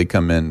and Kaylee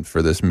come in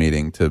for this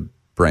meeting to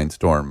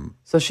brainstorm?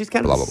 So she's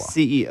kind of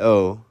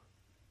CEO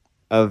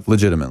of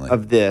legitimately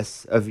of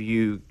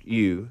you.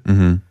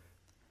 Mm-hmm.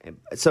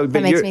 So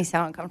that makes me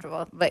sound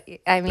uncomfortable. But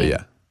I mean,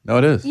 no,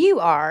 it is. You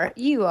are.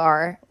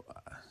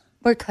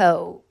 We're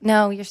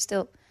No, you're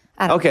still.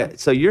 I don't know.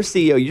 So you're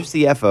CEO, you're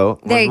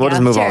CFO. There you we'll go.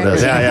 just move Sure. on to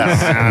this.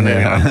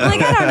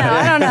 Like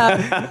I don't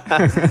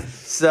know.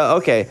 So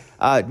okay,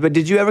 but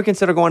did you ever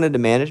consider going into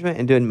management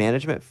and doing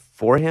management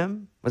for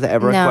him? Was that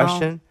ever a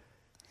question?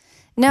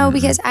 No,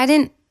 because I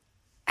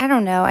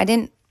don't know. I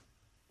didn't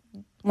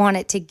want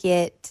it to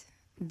get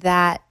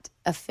that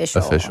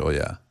official. Official,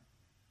 yeah.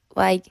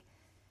 Like,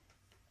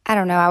 I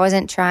don't know. I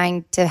wasn't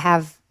trying to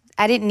have.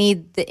 I didn't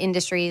need the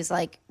industry's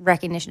like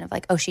recognition of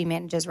like, oh, she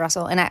manages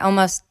Russell, and I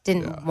almost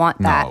didn't want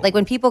that. No. Like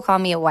when people call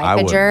me a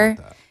wifeager,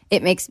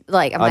 it makes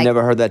like I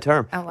never heard that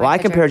term. Well, I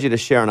compared you to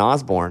Sharon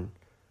Osbourne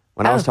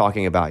when I was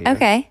talking about you.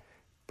 Okay.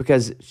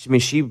 Because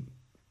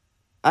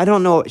I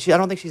don't know. I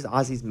don't think she's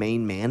Ozzy's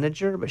main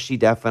manager, but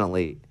she's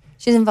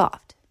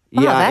involved.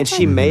 Wow, Yeah, and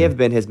she may have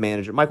been his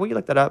manager. Mike, will you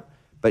look that up?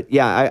 But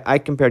yeah, I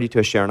compared you to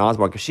a Sharon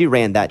Osbourne because she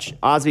ran that.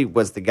 Ozzy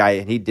was the guy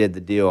and he did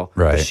the deal.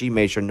 Right. But she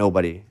made sure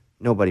nobody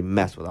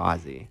messed with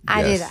Ozzy.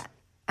 I do that.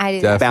 I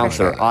do that.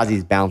 Bouncer,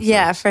 Ozzy's bouncer.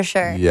 Yeah, for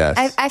sure.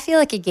 Yes. I feel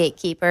like a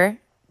gatekeeper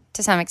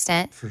to some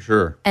extent. For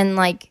sure. And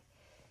like,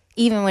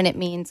 even when it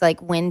means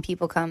like when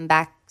people come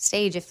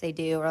backstage, if they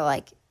do, or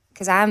like,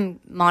 because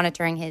I'm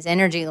monitoring his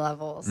energy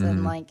levels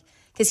and like,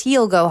 because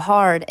he'll go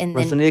hard and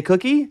then. Russell, need a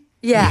cookie?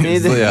 Yeah.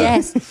 Need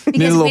Yes. a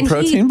little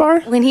protein bar?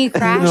 When he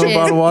crashes,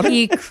 bottle of water?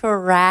 he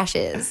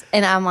crashes.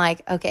 And I'm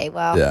like, okay,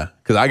 well. Yeah.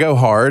 Because I go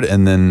hard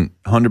and then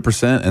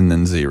 100% and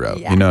then 0.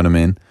 Yeah. You know what I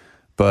mean?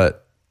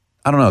 But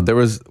I don't know.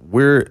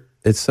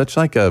 It's such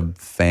like a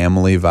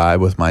family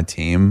vibe with my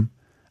team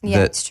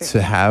that it's true.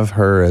 to have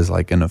her as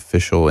like an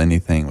official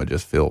anything would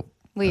just feel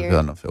weird.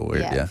 I don't feel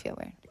weird. Yeah. I feel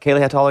weird. Kaylee,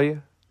 how tall are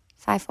you?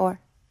 5'4".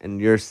 And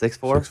you're 6'4"?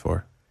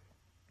 6'4".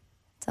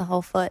 It's a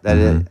whole foot. That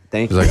is.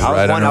 Thank you. Like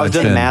I was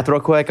doing chin. math real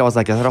quick. I was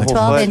like, is that a whole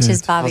 12 foot?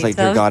 inches, Bobby. I was like,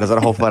 dear 12. God, is that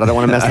a whole foot? I don't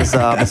want to mess this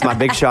up. It's my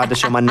big shot to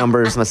show my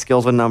numbers, my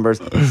skills with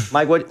numbers.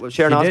 Mike, what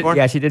Sharon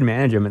Osbourne? She did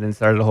manage him and then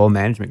started a whole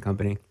management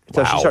company.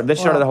 So she started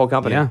the whole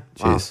company. Yeah.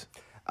 Jeez.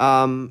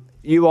 Wow.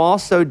 You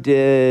also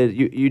did,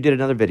 you did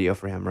another video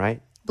for him,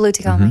 right? Blue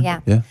Tacoma,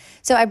 yeah. Yeah.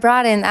 So I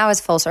brought in, that was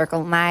full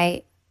circle.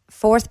 My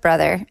fourth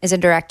brother is a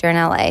director in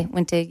LA,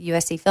 went to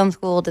USC Film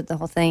School, did the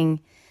whole thing.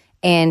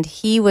 And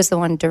he was the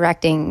one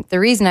directing. The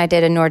reason I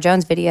did a Norah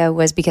Jones video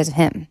was because of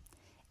him.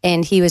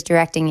 and he was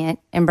directing it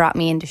and brought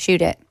me in to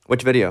shoot it.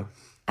 Which video?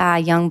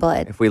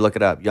 Youngblood. If we look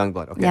it up,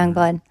 Youngblood. Okay.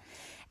 Youngblood.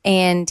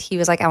 And he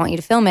was like, I want you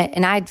to film it.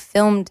 And I'd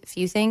filmed a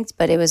few things,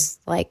 but it was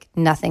like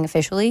nothing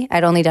officially.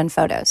 I'd only done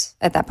photos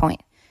at that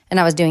point. And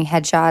I was doing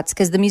headshots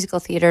because the musical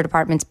theater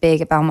department's big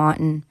at Belmont.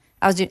 And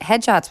I was doing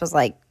headshots was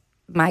like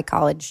my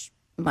college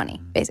money,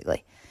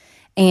 basically.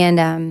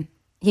 And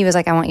he was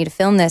like, I want you to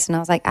film this. And I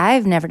was like,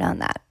 I've never done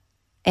that.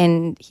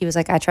 And he was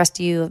like, I trust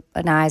you,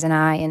 an eye is an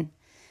eye. And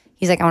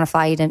he's like, I want to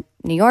fly you to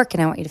New York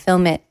and I want you to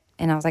film it.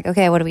 And I was like,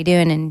 okay, what are we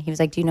doing? And he was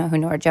like, do you know who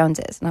Norah Jones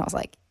is? And I was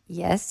like,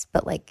 yes,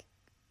 but like,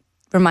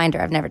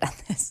 reminder, I've never done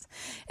this.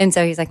 And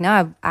so he's like,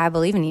 no, I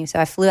believe in you. So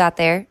I flew out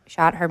there,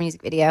 shot her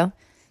music video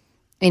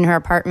in her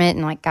apartment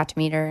and like got to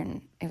meet her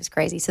and it was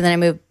crazy. So then I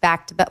went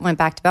back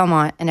to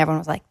Belmont and everyone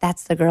was like,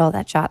 that's the girl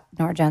that shot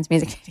Norah Jones'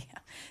 music video.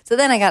 So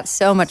then I got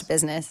so much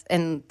business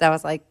and that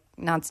was like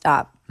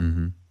nonstop.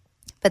 Mm-hmm.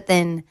 But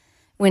then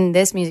when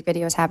this music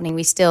video was happening, it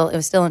was still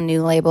a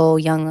new label,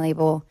 young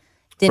label.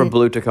 For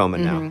Blue Tacoma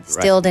now.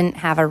 Still didn't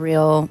have a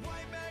real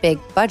big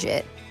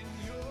budget.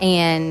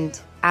 And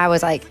I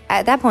was like,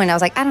 at that point, I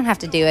was like, I don't have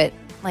to do it.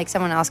 Like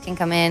someone else can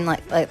come in,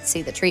 like let's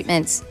see the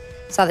treatments.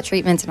 Saw the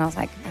treatments and I was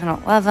like, I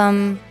don't love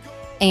them.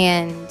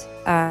 And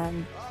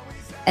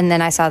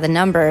then I saw the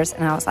numbers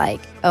and I was like,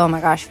 oh my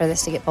gosh, for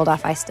this to get pulled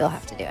off, I still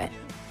have to do it.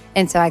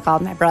 And so I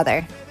called my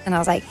brother and I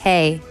was like,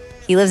 hey,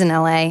 he lives in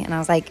LA. And I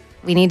was like,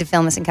 we need to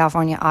film this in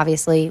California,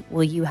 obviously.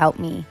 Will you help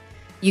me?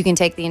 You can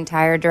take the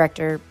entire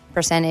director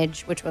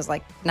percentage, which was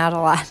like not a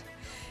lot.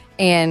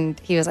 And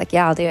he was like,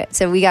 yeah, I'll do it.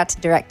 So we got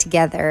to direct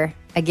together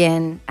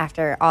again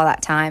after all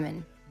that time.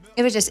 And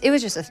it was just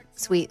a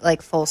sweet,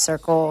 like full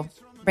circle,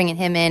 bringing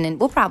him in. And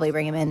we'll probably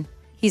bring him in.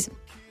 He's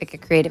like a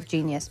creative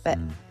genius. But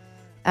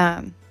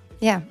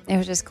yeah, it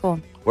was just cool.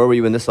 Where were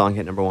you when this song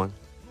hit number one?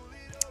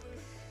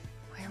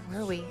 Where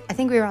were we? I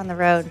think we were on the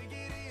road.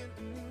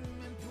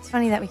 It's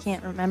funny that we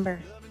can't remember.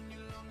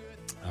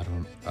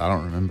 I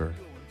don't remember.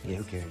 Yeah,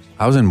 who cares?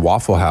 I was in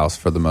Waffle House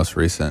for the most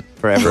recent.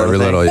 For every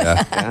little,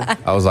 yeah.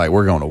 I was like,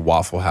 we're going to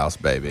Waffle House,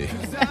 baby.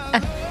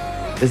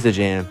 This is a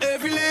jam.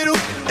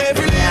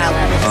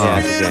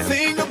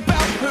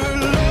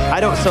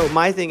 So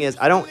my thing is,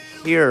 I don't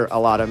hear a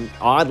lot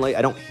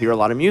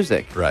of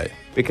music. Right.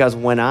 Because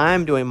when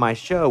I'm doing my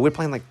show, we're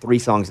playing like 3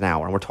 songs an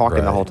hour and we're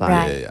talking the whole time.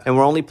 Right. Yeah. And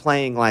we're only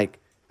playing like,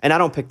 and I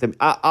don't pick them.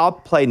 I'll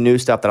play new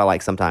stuff that I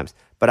like sometimes,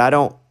 but I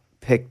don't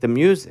pick the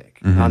music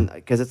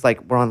because it's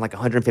like we're on like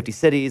 150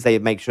 cities. They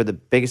make sure the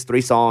biggest 3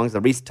 songs,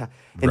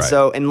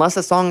 so unless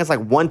a song is like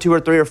 1, 2,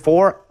 or 3, or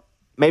 4,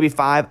 maybe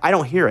 5, I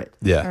don't hear it.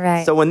 Yeah.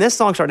 Right. So when this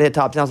song started to hit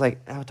top 10,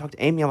 I talked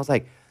to Amy. I was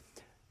like,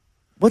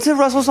 what's a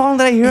Russell song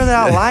that I hear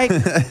that I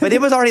like? But it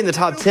was already in the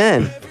top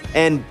 10.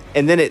 And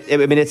then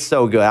it's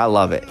so good. I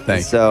love it.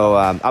 Thanks. So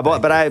I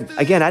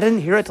didn't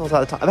hear it till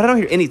the top. But I don't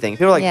hear anything.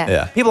 People are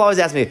like, people always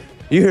ask me,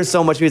 you hear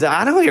so much music.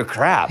 I don't hear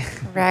crap.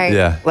 Right.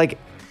 Yeah. Like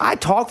I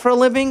talk for a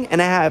living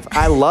and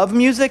I love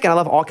music and I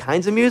love all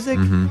kinds of music,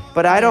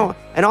 but I don't.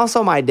 And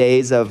also my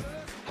days of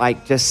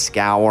like just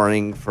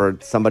scouring for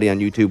somebody on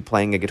YouTube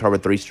playing a guitar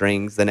with 3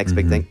 strings, the next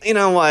big thing. You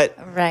know what?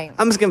 Right.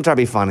 I'm just going to try to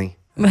be funny.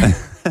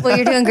 Well,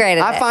 you're doing great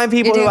at I it. find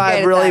people who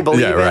I really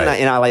believe in, right.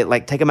 and I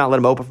like take them out, let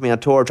them open for me on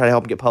tour, try to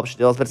help them get published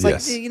deals. But it's like,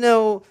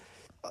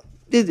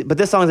 but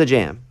this song is a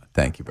jam.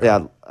 Thank you, bro.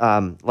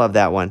 Yeah, love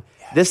that one.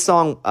 Yeah. This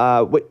song,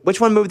 which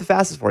one moved the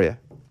fastest for you?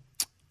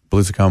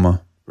 Blue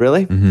Tacoma.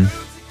 Really?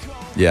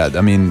 Mm-hmm. Yeah,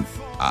 I mean,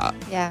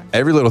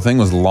 every little thing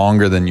was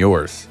longer than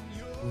yours.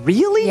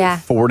 Really? Yeah.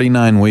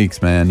 49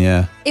 weeks, man.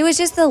 Yeah. It was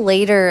just the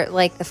later,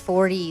 like the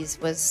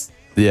 40s was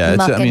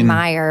muck and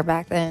mire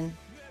back then.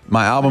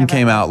 My album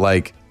came out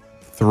like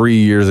 3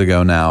 years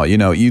ago now. You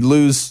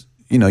lose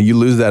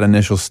that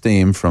initial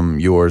steam from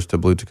yours to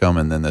Blue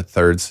Tacoma, and then the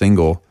third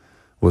single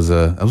was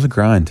a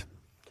grind.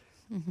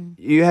 Mm-hmm.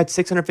 You had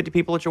 650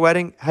 people at your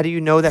wedding. How do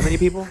you know that many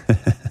people?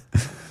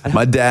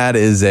 My dad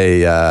is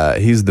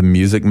he's the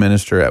music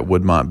minister at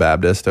Woodmont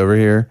Baptist over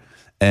here,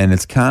 and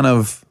it's kind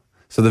of,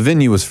 so the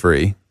venue was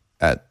free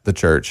at the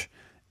church,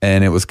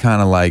 and it was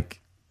kind of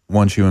like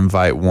once you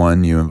invite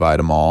one, you invite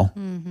them all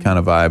kind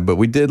of vibe. But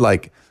we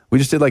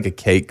just did like a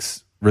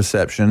cakes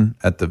reception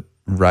at the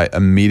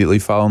immediately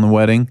following the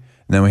wedding,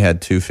 and then we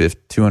had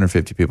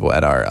 250 people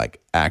at our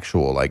like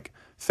actual like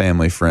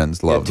family,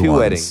 friends, loved ones. 2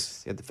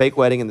 weddings. You had the fake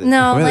wedding and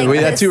the we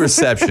had 2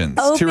 receptions.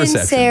 Open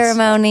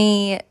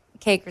ceremony,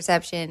 cake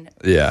reception,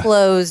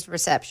 closed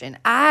reception.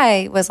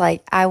 I was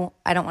like, I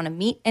don't want to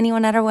meet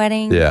anyone at our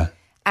wedding. Yeah.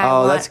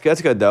 That's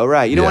good though,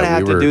 right? You don't want to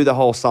have to do the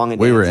whole song and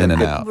dance. We were in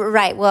and out.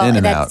 Right. Well,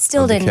 that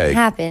still didn't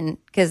happen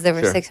because there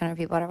were 600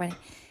 people at our wedding.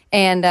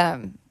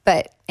 And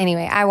but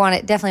anyway,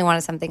 definitely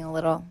wanted something a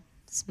little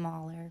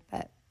smaller,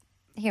 but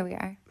here we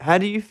are. How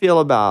do you feel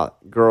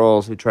about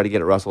girls who try to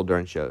get at Russell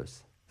during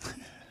shows?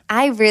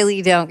 I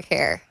really don't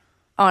care,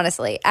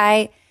 honestly.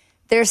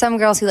 There are some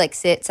girls who like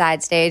sit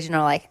side stage and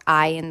are like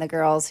eyeing the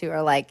girls who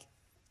are like,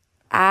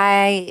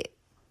 I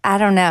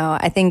don't know.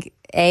 I think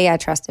A, I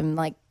trust him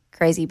like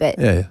crazy, but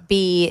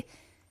B,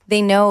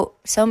 they know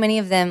so many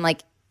of them,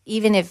 like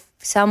even if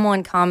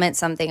someone comments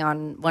something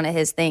on one of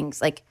his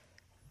things, like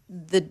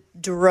the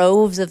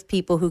droves of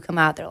people who come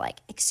out, they're like,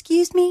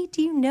 excuse me,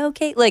 do you know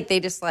Kate? Like they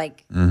just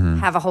like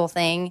have a whole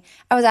thing.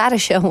 I was at a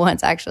show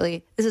once,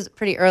 actually. This is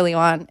pretty early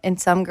on,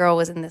 and some girl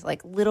was in this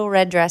like little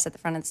red dress at the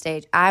front of the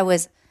stage. I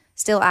was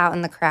still out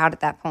in the crowd at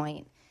that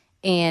point,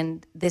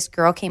 and this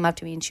girl came up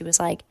to me and she was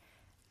like,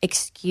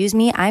 excuse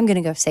me, I'm going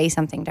to go say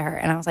something to her.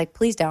 And I was like,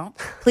 please don't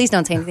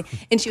say anything.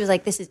 And she was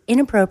like, this is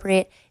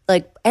inappropriate.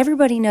 Like,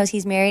 everybody knows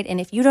he's married. And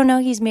if you don't know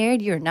he's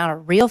married, you're not a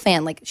real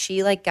fan. Like,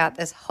 she like got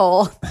this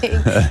whole thing.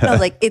 And I was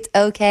like, it's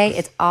okay.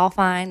 It's all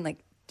fine. Like,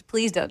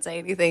 please don't say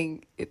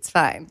anything. It's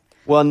fine.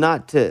 Well,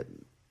 not to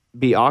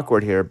be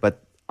awkward here,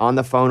 but on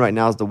the phone right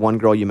now is the one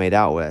girl you made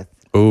out with.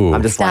 Ooh.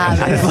 I'm just like,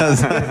 I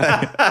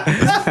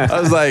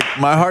was like,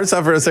 my heart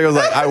stopped for a second. I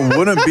was like, I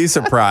wouldn't be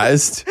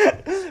surprised.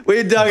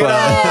 We dug it all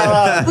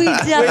up. We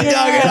dug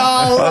it all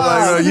I was like,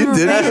 up. no, you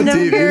did have a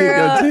TV. You did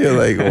go too.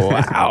 Like,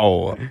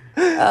 wow.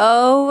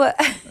 Oh.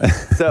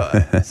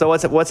 So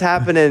what's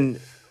happening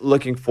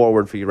looking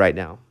forward for you right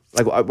now?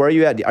 Like, where are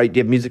you at? Do you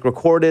have music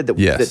recorded?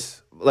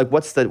 Yes.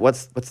 What's the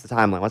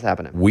timeline? What's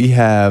happening? We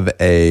have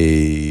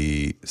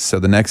so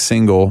the next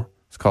single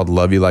is called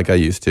Love You Like I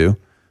Used To.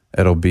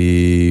 It'll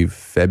be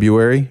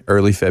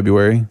early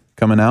February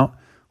coming out.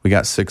 We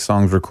got 6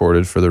 songs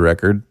recorded for the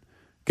record.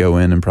 Go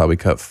in and probably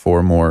cut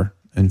 4 more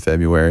in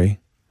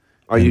February.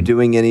 Are you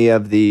doing any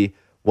of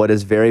what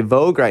is very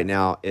vogue right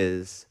now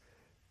is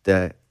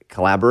the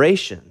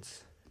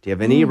collaborations? Do you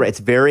have any? It's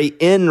very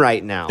in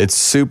right now. It's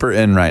super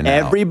in right now.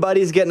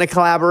 Everybody's getting a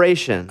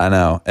collaboration. I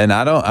know. And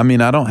I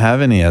don't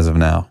have any as of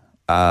now.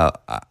 I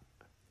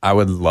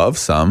would love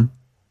some.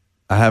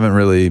 I haven't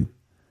really.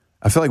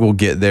 I feel like we'll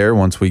get there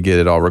once we get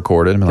it all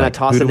recorded. Can I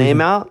toss a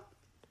name out?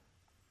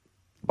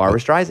 Barbra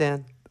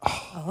Streisand.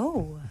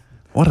 Oh.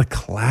 What a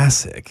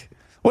classic.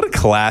 What a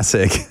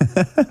classic.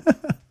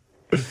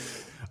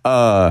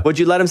 Would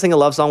you let him sing a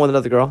love song with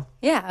another girl?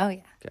 Yeah. Oh, yeah.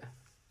 Okay.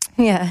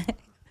 Yeah.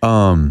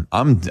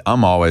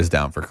 I'm always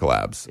down for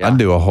collabs. Yeah. I'd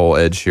do a whole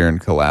Ed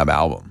Sheeran collab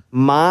album.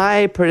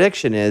 My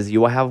prediction is you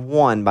will have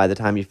one by the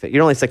time you fit.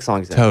 You're only 6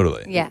 songs in.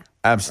 Totally. Yeah.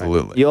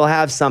 Absolutely. Right. You'll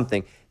have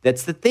something.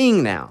 That's the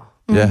thing now.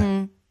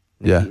 Yeah.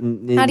 Yeah.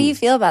 How do you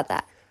feel about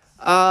that?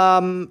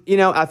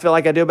 I feel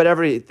like I do about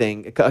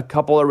everything. A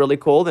couple are really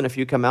cool, then a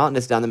few come out and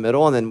it's down the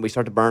middle, and then we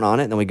start to burn on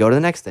it, and then we go to the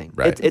next thing.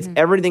 Right. It's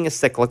everything is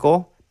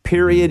cyclical.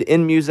 Period.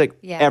 In music,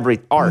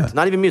 art,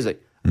 not even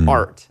music,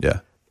 art. Yeah.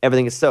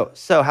 Everything is so.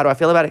 How do I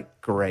feel about it?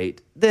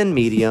 Great. Then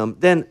medium.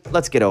 Then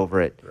let's get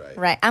over it.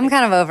 Right. I'm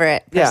kind of over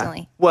it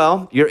personally. Yeah.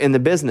 Well, you're in the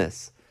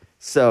business,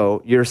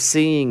 so you're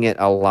seeing it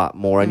a lot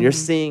more, and you're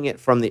seeing it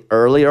from the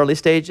early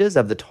stages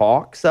of the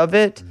talks of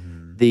it.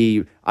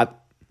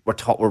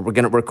 We're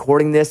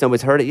recording this.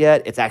 Nobody's heard it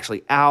yet. It's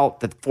actually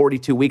out. The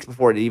 42 weeks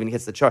before it even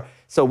hits the chart.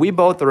 So we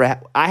both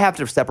are. I have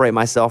to separate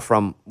myself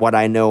from what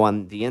I know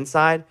on the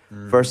inside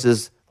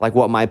versus like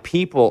what my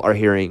people are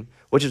hearing,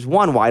 which is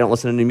why I don't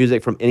listen to new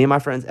music from any of my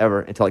friends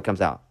ever until it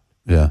comes out.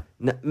 Yeah.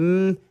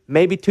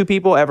 Maybe 2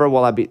 people ever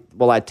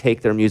will I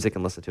take their music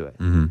and listen to it.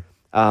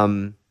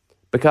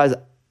 Because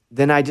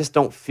then I just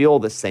don't feel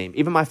the same.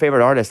 Even my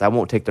favorite artists, I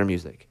won't take their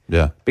music.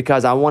 Yeah.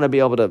 Because I want to be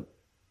able to.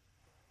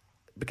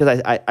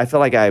 Because I feel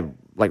like I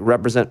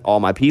represent all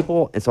my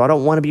people, and so I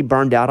don't want to be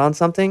burned out on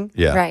something.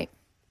 Yeah. Right.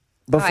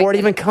 Before it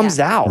even comes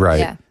out. Right.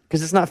 Yeah.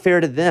 Because it's not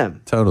fair to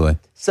them. Totally.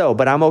 So,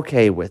 but I'm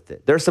okay with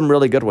it. There's some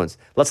really good ones.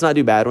 Let's not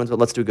do bad ones, but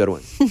let's do good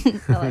ones.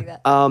 I like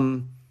that.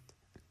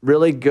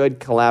 Really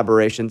good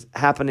collaborations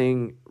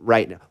happening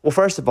right now. Well,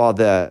 first of all,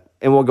 and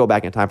we'll go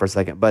back in time for a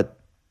second, but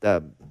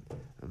the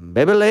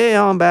Baby Lay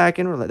on Back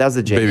and that was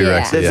the jam. Baby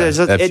Rex,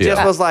 It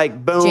just was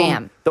like boom,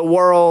 Jam. the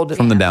world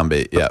From the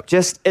downbeat. Yeah.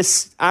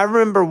 I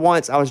remember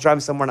once I was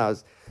driving somewhere and I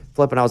was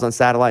flipping. I was on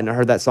satellite and I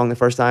heard that song the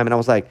first time and I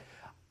was like,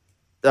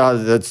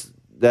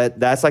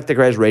 that's like the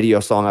greatest radio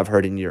song I've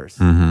heard in years.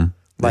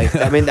 Like,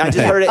 I mean, I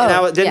just heard it and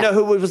I didn't know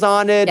who was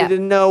on it. I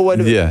didn't know what.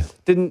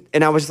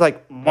 And I was just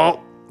like,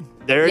 well,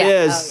 there it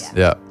is.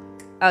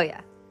 Oh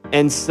yeah.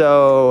 And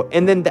so,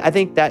 and then I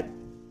think that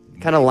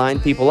kind of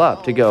lined people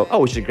up to go, oh,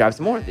 we should grab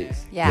some more of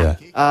these. Yeah.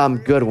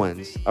 Good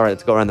ones. All right,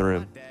 let's go around the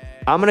room.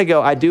 I'm going to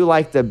go, I do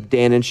like the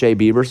Dan and Shay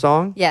Bieber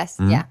song. Yes.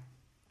 Yeah.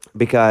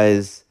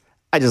 Because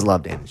I just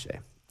love Dan and Shay.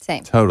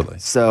 Same. Totally.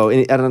 So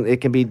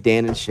it can be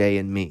Dan and Shay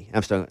and me.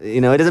 I'm still,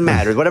 it doesn't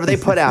matter. Whatever they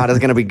put out is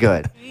going to be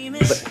good.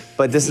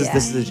 But this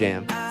is a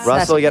jam.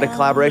 Russell, you got a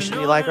collaboration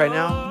you like right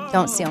now?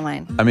 Don't steal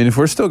mine. I mean, if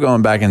we're still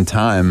going back in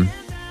time,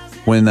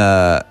 when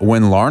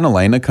Lauren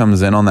Elena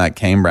comes in on that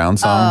Kane Brown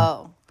song. Oh.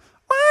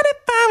 What if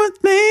I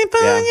was made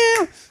for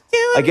you?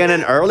 Again,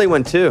 an early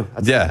one too.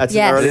 That's Yes.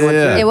 an early one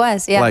too. It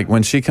was, yeah. Like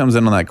when she comes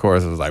in on that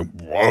chorus, it was like,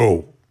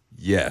 whoa,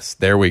 yes,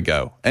 there we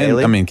go. And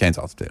Haley? I mean, Kane's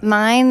also too.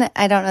 Mine,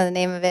 I don't know the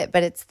name of it,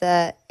 but it's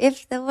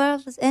if the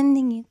world was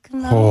ending, you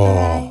come over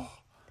right.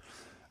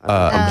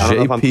 I don't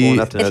know if I'm cool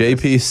enough to know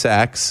this. JP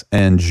Sachs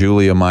and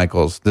Julia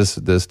Michaels. This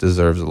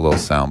deserves a little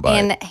soundbite.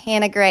 And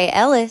Hannah Gray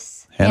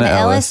Ellis. Hannah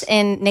Ellis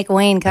and Nick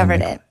Wayne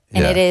covered it.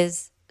 And yeah. it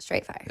is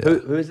straight fire.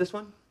 Who is this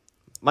one?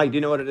 Mike, do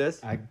you know what it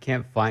is? I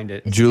can't find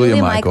it. Julia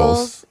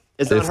Michaels.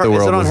 Is it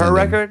on her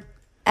record?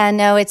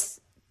 No, it's.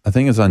 I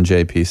think it's on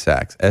JP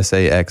Saxe.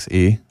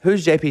 SAXE.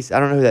 Who's JP? I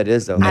don't know who that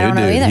is though. I don't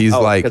know either. He's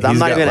because I'm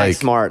not even that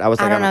smart. I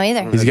don't know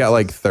either. He's got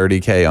like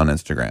 30K on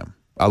Instagram.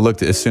 I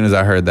looked as soon as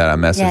I heard that, I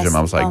messaged him.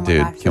 I was like,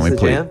 dude, can we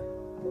please?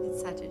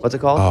 What's it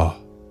called? Oh,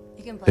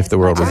 if the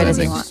world was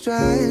ending.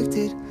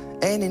 Distracted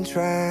and in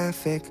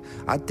traffic.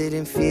 I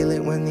didn't feel it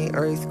when the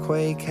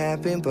earthquake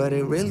happened, but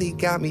it really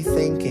got me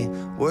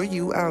thinking. Were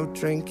you out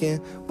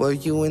drinking? Were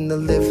you in the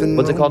living room?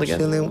 What's it called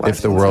again?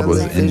 If the world was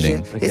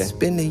ending. It's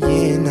been a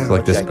year now.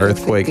 Like this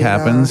earthquake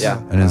happens,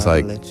 and it's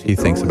like he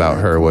thinks about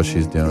her, what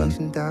she's doing.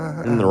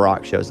 And The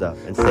Rock shows up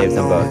and saves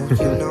them both.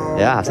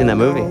 Yeah, I've seen that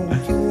movie.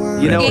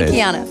 You know, and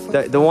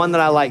Keanu. The one that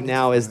I like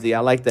now is I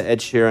like the Ed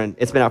Sheeran.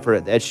 It's been out for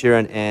Ed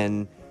Sheeran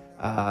and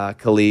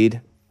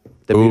Khalid.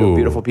 The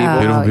beautiful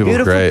people.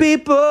 Beautiful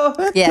people.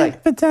 Yeah.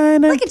 Like, look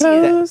at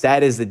you.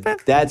 that is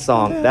that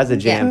song. That's a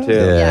jam too.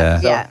 Yeah.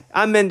 Yeah.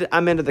 I'm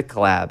into the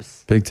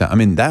collabs. Big time. I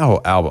mean, that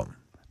whole album,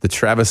 the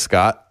Travis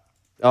Scott.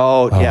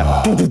 Oh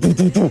yeah.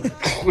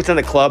 What's in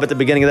the club at the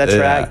beginning of that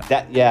track?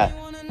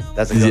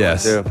 That's a good one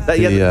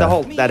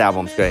too. That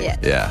album's great.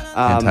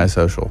 Yeah.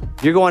 Antisocial.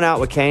 You're going out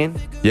with Kane?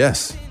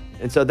 Yes.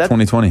 And so that's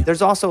 2020.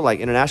 There's also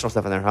like international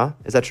stuff in there, huh?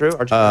 Is that true?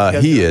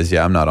 He is.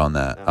 Yeah, I'm not on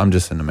that. I'm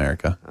just in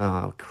America.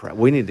 Oh crap!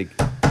 We need to.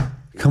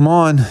 Come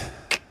on.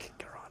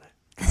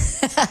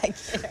 I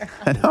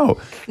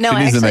know. No, she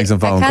needs to make some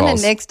phone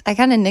calls. I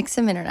kind of nixed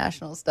some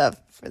international stuff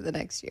for the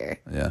next year.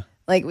 Yeah.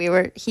 Like we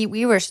were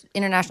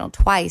international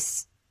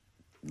twice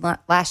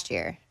last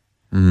year.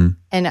 Mm-hmm.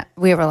 And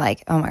we were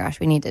like, oh my gosh,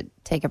 we need to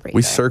take a break.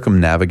 We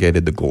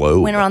circumnavigated the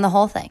globe. Went around the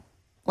whole thing.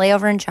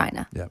 Layover in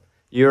China. Yep.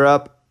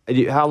 Europe.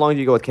 How long do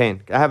you go with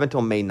Kane? I have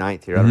until May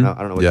 9th here. I don't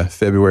know. Yeah,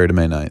 February to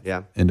May 9th.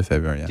 Yeah. Into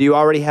February, yeah. Do you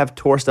already have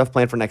tour stuff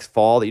planned for next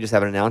fall that you just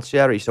haven't announced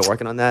yet? Or are you still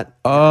working on that?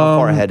 How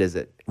far ahead is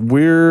it?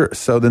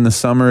 Then the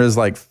summer is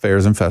like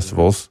fairs and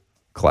festivals,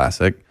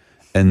 classic.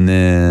 And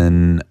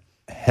then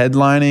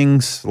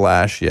headlining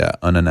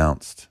 /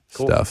 unannounced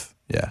stuff.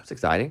 Yeah. It's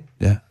exciting.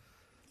 Yeah.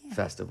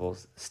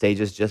 Festivals.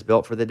 Stages just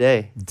built for the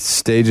day.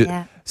 Stages.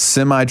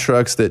 Semi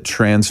trucks that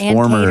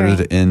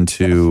transformed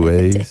into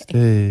a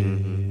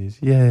stage.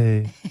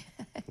 Yay.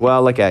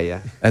 Well, look at you.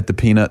 At the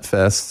Peanut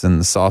Fest and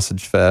the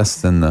Sausage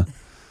Fest and the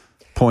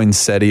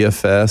Poinsettia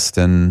Fest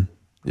and,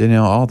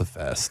 all the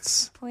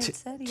fests.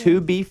 To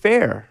be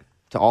fair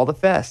to all the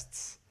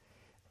fests,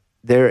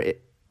 there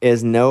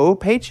is no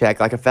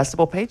paycheck like a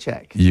festival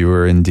paycheck. You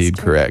are indeed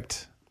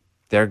correct.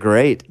 They're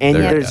great. And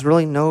there's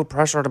really no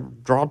pressure to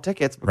draw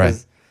tickets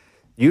because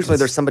usually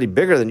there's somebody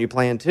bigger than you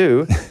playing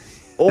too.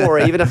 Or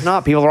even if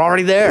not, people are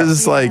already there.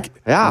 It's like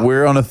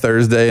we're on a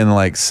Thursday and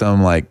like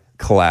some like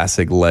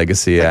classic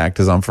legacy act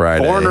is on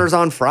Friday. Foreigners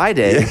on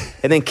Friday.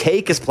 And then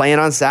Cake is playing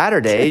on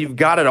Saturday. You've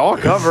got it all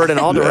covered in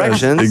all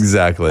directions.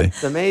 Exactly.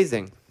 It's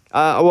amazing.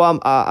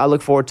 I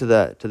look forward to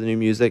the new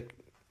music.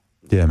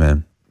 Yeah,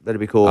 man. That'd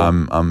be cool.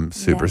 I'm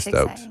super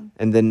stoked. Exciting.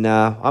 And then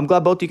I'm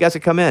glad both of you guys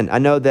could come in. I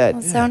know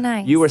that so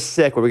nice. You were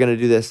sick. We were going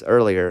to do this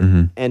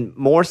earlier. And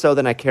more so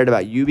than I cared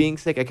about you being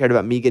sick, I cared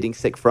about me getting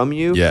sick from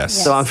you.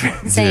 Yes. So I'm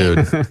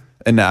dude.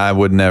 And I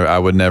would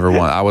never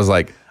want. I was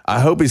like, I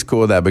hope he's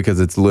cool with that because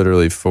it's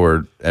literally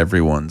for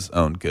everyone's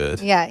own good.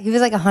 Yeah, he was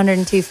like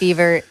 102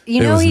 fever.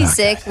 He's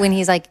sick when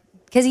he's like,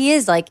 because he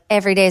is like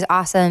every day is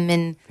awesome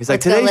and he's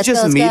like today's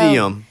just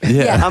medium.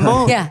 Yeah, I'm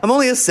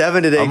only a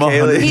 7 today,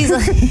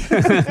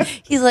 Kaylee.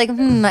 He's like,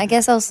 I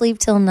guess I'll sleep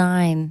till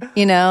 9.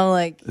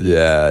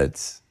 Yeah,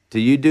 it's. Do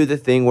you do the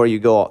thing where you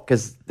go?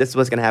 Because this is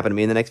what's going to happen to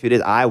me in the next few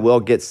days. I will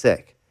get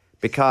sick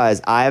because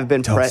I've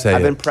been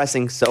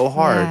pressing so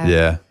hard.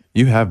 Yeah,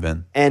 you have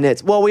been. And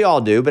we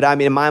all do, but I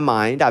mean, in my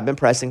mind, I've been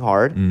pressing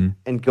hard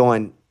and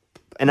going.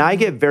 And I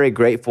get very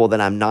grateful that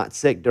I'm not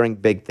sick during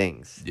big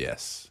things.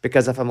 Yes.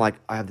 Because if I'm like,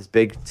 I have this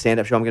big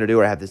stand-up show I'm going to do,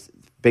 or I have this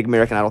big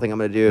American Idol thing I'm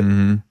going to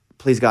do,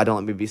 please God, don't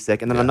let me be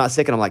sick. And then I'm not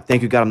sick, and I'm like,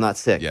 thank you God, I'm not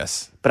sick.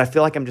 Yes. But I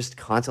feel like I'm just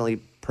constantly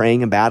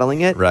praying and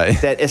battling it. Right.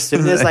 That as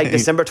soon as like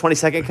December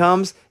 22nd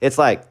comes, it's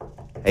like,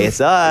 hey, it's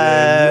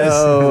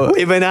us.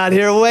 We've been out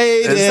here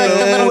waiting. It's like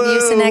the little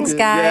Mucinex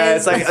guys. Yeah,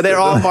 it's like they're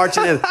all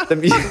marching in.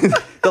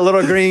 The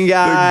little green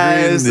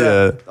guys.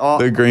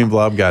 The green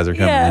blob guys are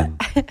coming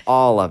in.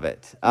 All of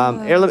it. A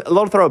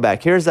little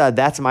throwback. Here's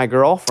That's My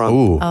Girl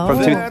from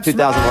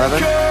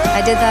 2011.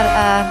 I did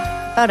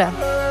that photo.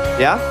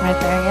 Yeah? Right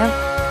there,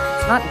 yeah.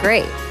 It's not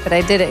great, but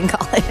I did it in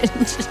college.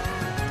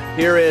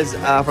 Here is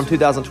from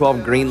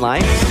 2012, Green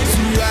Light.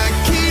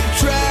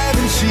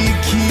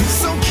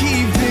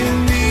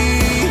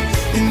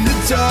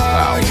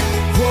 Wow.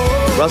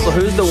 Russell,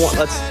 who's the one?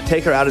 Let's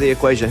take her out of the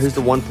equation. Who's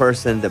the one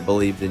person that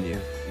believed in you,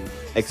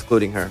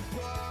 excluding her?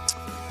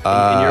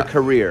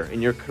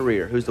 In your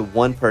career, who's the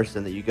one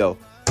person that you go,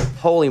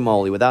 holy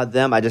moly, without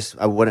them, I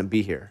wouldn't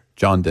be here?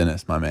 John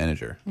Dennis, my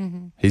manager.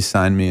 He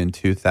signed me in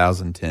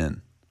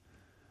 2010.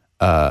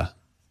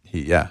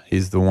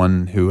 He's the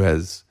one who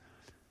has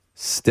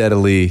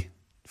steadily,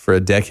 for a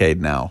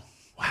decade now,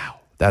 wow,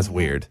 that's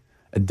weird.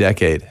 A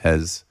decade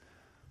has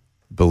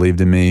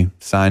believed in me,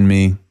 signed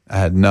me. I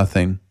had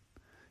nothing.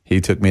 He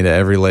took me to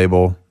every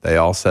label. They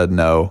all said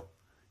no.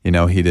 You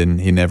know, he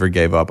never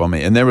gave up on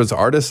me. And there was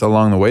artists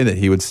along the way that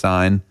he would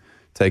sign,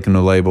 take them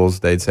to labels.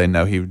 They'd say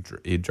no, he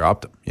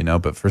dropped them, you know.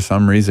 But for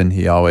some reason,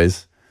 he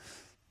always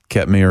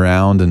kept me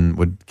around and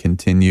would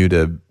continue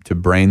to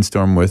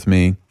brainstorm with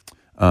me.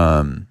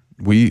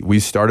 We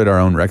started our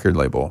own record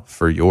label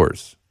for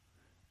Yours.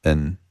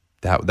 And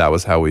that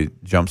was how we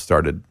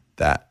jump-started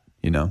that,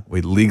 you know.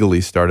 We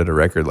legally started a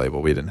record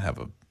label. We didn't have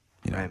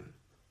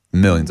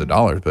millions of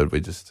dollars, but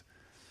we just...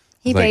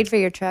 He paid for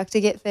your truck to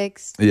get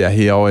fixed. Yeah,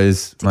 he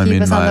always... To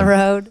keep us on the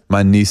road.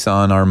 My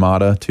Nissan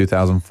Armada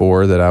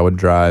 2004 that I would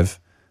drive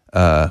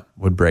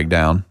would break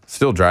down.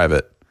 Still drive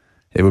it.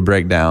 It would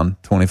break down,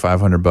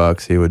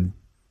 $2,500. He would,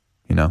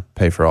 you know,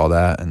 pay for all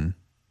that, and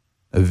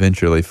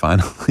eventually,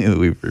 finally,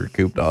 we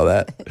recouped all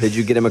that. Did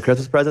you get him a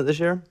Christmas present this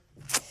year?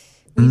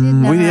 We did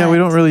not. We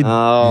don't really...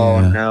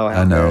 Oh, no.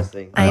 I know.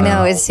 I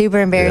know. It's super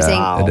embarrassing.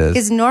 Yeah, it is.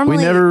 Because normally...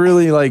 We never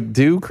really,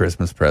 do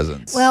Christmas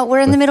presents. Well,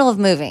 we're in the middle of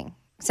moving.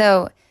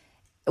 So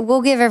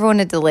we'll give everyone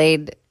a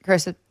delayed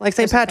Christmas. Like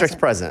St. Patrick's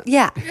present.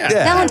 Yeah.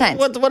 Valentine's.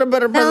 What a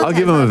better present? I'll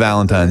give him a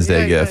Valentine's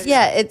Day gift.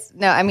 Yeah,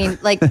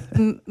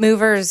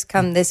 movers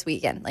come this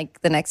weekend,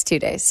 like the next 2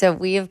 days. So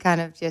we have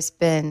kind of just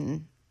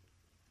been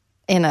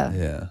in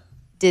a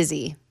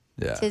dizzy.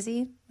 Yeah.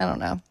 Tizzy? I don't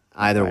know.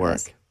 Either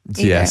work.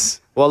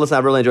 Yes. Well, listen, I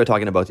really enjoyed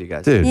talking to both of you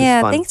guys. Dude. Yeah,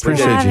 It's fun. thanks for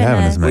Appreciate you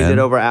having us, man. We did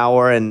over an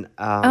hour, and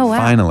Oh, wow.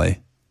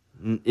 Finally.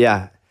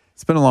 yeah.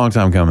 It's been a long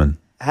time coming.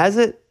 Has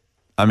it?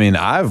 I mean,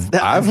 I've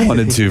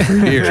wanted to for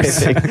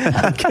years.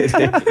 I'm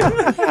kidding.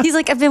 He's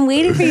like, I've been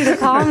waiting for you to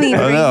call me.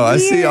 I know. I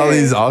see all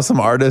these awesome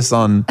artists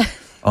on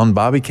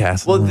Bobby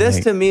Cast. Well,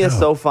 this to me is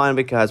so fun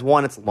because,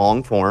 one, it's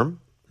long form.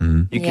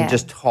 You can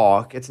just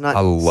talk. It's not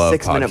I love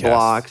 6-minute podcasts.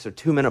 blocks or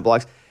 2-minute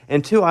blocks.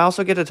 And two, I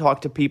also get to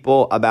talk to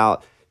people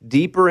about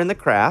deeper in the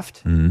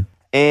craft, and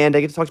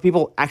I get to talk to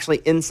people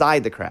actually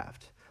inside the craft.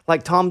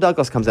 Like Tom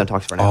Douglas comes in and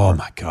talks for an hour. Oh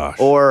my gosh.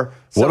 Or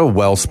what a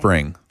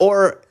wellspring.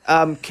 Or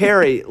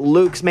Carrie,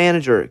 Luke's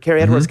manager,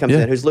 Carrie Edwards comes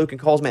in, who's Luke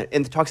and Cole's man,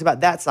 and talks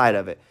about that side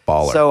of it.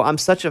 Baller. So I'm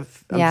such a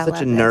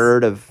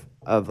nerd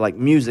of like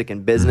music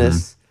and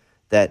business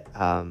that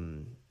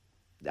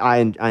I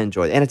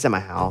enjoy it. And it's at my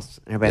house.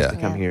 And everybody has to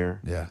come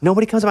here. Yeah.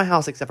 Nobody comes to my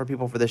house except for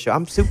people for this show.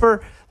 I'm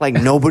super like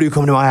nobody will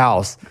come to my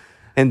house.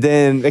 And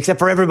then except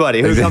for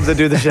everybody who comes to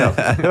do the show.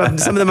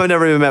 Some of them I've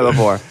never even met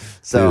before.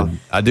 So Dude,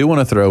 I do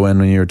want to throw in,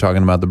 when you were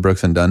talking about the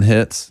Brooks and Dunn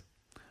hits,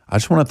 I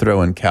just want to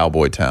throw in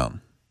Cowboy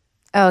Town.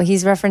 Oh,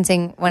 he's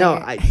referencing one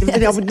of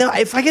your... no,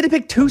 if I get to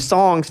pick two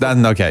songs.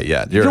 Okay,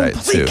 yeah, you're right.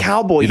 Play too.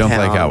 Cowboy You don't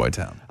Town. play Cowboy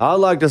Town. I'd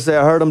like to say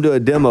I heard him do a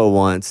demo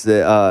once.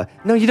 No,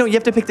 you don't. You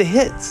have to pick the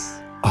hits.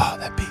 Oh,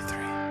 that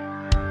B3.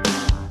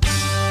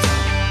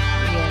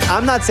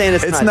 I'm not saying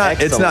it's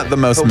not It's not the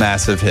most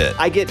massive hit.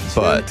 I get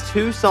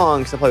two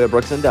songs to play with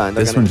Brooks and Dunn.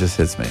 This one just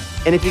hits me.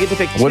 And if you get to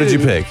pick two. What did you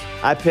pick?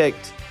 I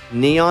picked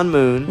Neon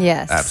Moon.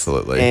 Yes.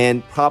 Absolutely.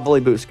 And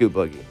probably Boot Scoot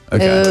Boogie.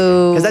 Okay.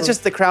 Because that's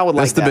just the crowd would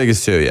like That's the that.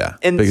 biggest two, yeah.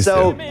 And biggest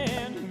so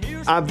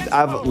two.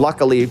 I've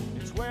luckily,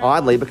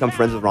 oddly, become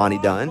friends with Ronnie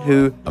Dunn,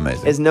 who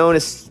is known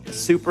as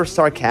super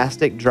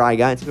sarcastic, dry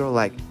guy. And people are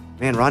like,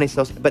 man, Ronnie's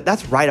so... But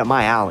that's right up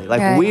my alley.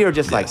 Like, Right. we are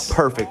just like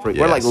perfect.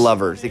 We're like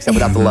lovers, except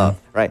without the love,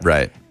 right?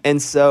 Right.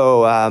 And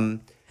so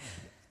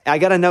I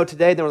got a note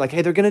today. They were like,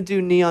 hey, they're going to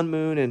do Neon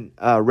Moon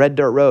and Red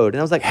Dirt Road. And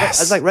I was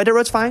like, Red Dirt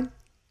Road's fine.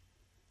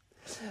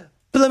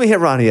 But let me hit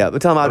Ronnie up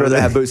and tell him I'd rather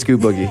have Boot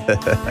Scoot Boogie.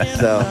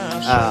 So,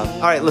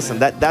 all right, listen,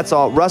 that's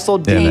all. Russell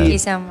D. Thank you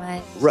so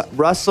much.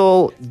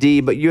 Russell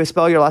D. But you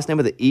spell your last name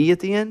with an E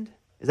at the end?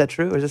 Is that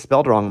true? Or is it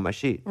spelled wrong on my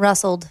sheet?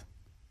 Rustled.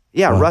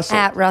 Yeah, Russell.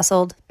 At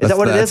Rustled. Is that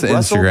what it is? That's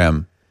Russell?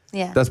 Instagram.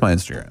 Yeah. That's my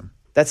Instagram.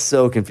 That's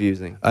so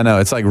confusing. I know.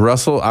 It's like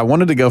Russell. I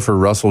wanted to go for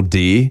Russell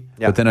D,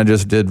 but then I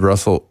just did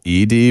Russell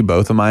ED,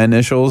 both of my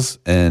initials,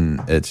 and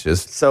it's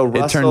just it turned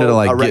Russell, into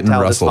like getting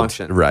erectile rustled.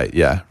 dysfunction. Right?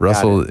 Yeah,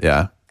 Russell.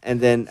 Yeah. And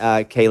then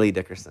Kaylee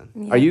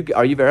Dickerson. Are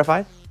you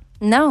verified?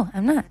 No,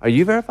 I'm not. Are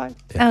you verified?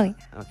 Oh, yeah.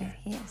 Okay.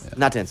 He is.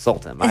 Not to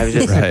insult him. I was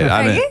just Right,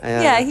 I mean-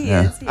 Yeah, he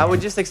is. I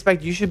would just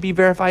expect you should be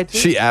verified too.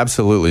 She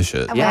absolutely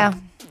should. Oh, wow.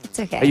 It's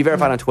okay. Are you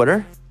verified on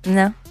Twitter?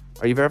 No.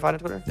 Are you verified on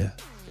Twitter? Yeah.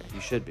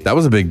 You should be. That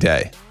was a big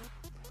day.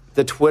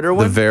 The Twitter The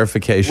one?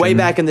 verification. Way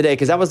back in the day,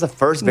 because that was the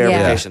first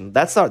verification.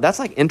 That's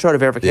like intro to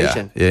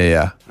verification.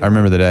 Yeah. I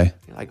remember the day.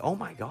 You're like, oh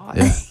my God.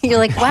 You're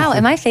like, wow,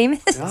 am I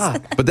famous?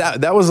 But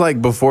that was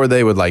like before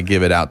they would like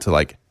give it out to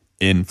like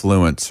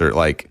influencer,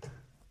 like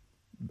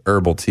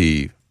herbal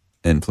tea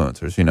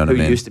influencers. You know what Who I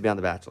mean? used to be on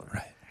The Bachelor.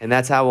 Right. And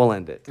that's how we'll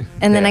end it.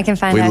 And then I can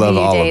find We out love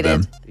who you all dated.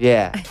 of them.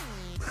 Yeah.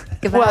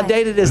 Well,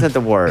 dated isn't the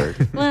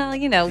word. Well,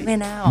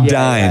 went out.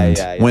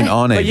 Dined. Went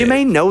on a But you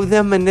may know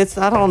them, and it's,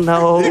 I don't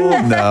know.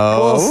 No.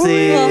 We'll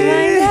see. We'll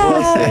find out.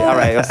 We'll see. All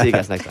right. I'll see you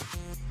guys next time.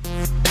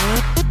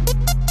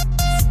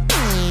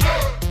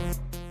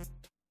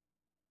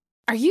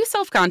 Are you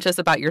self-conscious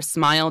about your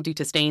smile due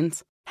to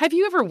stains? Have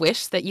you ever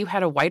wished that you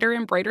had a whiter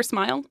and brighter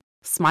smile?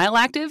 Smile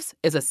Actives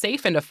is a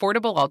safe and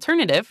affordable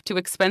alternative to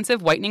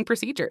expensive whitening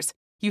procedures.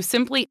 You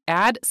simply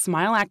add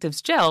Smile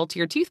Actives gel to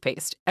your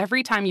toothpaste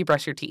every time you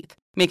brush your teeth.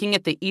 making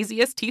it the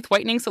easiest teeth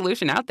whitening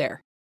solution out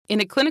there. In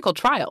a clinical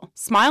trial,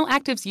 Smile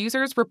Active's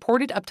users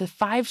reported up to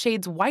 5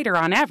 shades whiter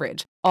on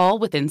average, all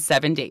within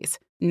 7 days.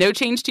 No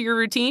change to your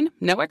routine,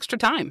 no extra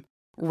time.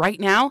 Right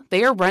now,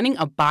 they are running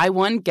a buy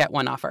one, get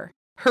one offer.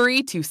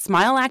 Hurry to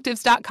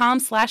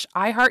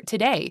smileactives.com/iHeart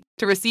today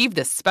to receive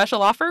this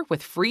special offer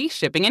with free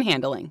shipping and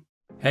handling.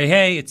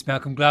 Hey, it's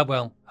Malcolm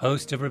Gladwell,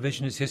 host of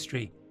Revisionist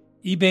History.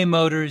 eBay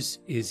Motors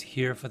is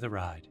here for the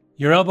ride.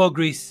 Your elbow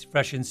grease,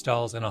 fresh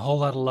installs, and a whole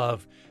lot of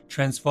love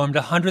transformed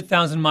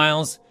 100,000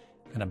 miles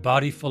and a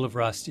body full of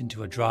rust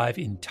into a drive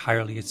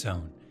entirely its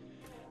own.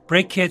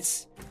 Brake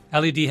kits,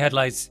 LED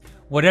headlights,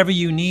 whatever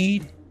you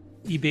need,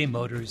 eBay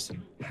Motors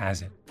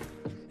has it.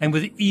 And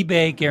with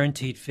eBay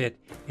Guaranteed Fit,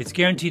 it's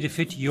guaranteed to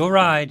fit your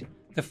ride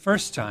the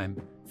first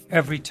time,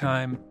 every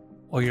time,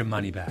 or your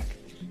money back.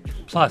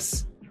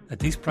 Plus, at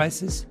these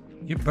prices,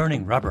 you're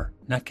burning rubber,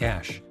 not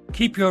cash.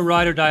 Keep your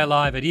ride or die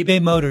alive at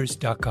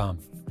ebaymotors.com.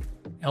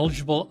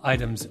 Eligible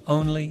items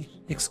only.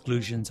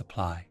 Exclusions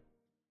apply.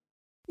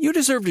 You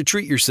deserve to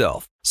treat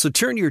yourself, so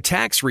turn your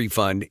tax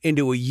refund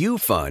into a U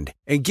fund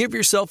and give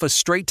yourself a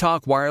Straight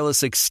Talk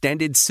Wireless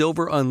Extended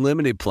Silver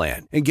Unlimited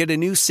plan and get a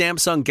new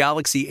Samsung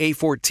Galaxy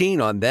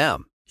A14 on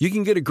them. You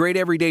can get a great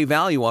everyday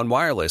value on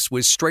wireless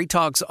with Straight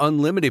Talk's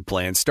Unlimited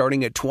plan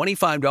starting at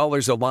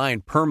 $25 a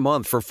line per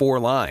month for 4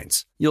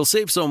 lines. You'll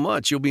save so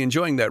much you'll be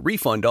enjoying that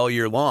refund all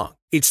year long.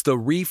 It's the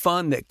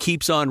refund that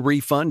keeps on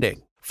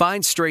refunding.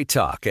 Find Straight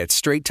Talk at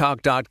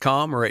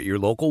straighttalk.com or at your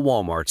local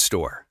Walmart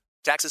store.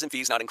 Taxes and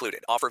fees not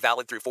included. Offer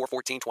valid through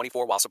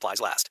 4/14/24 while supplies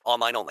last.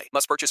 Online only.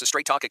 Must purchase a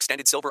Straight Talk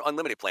Extended Silver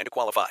Unlimited plan to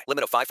qualify.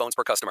 Limit of 5 phones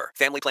per customer.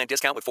 Family plan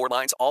discount with 4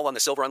 lines, all on the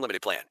Silver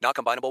Unlimited plan. Not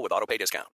combinable with auto pay discount.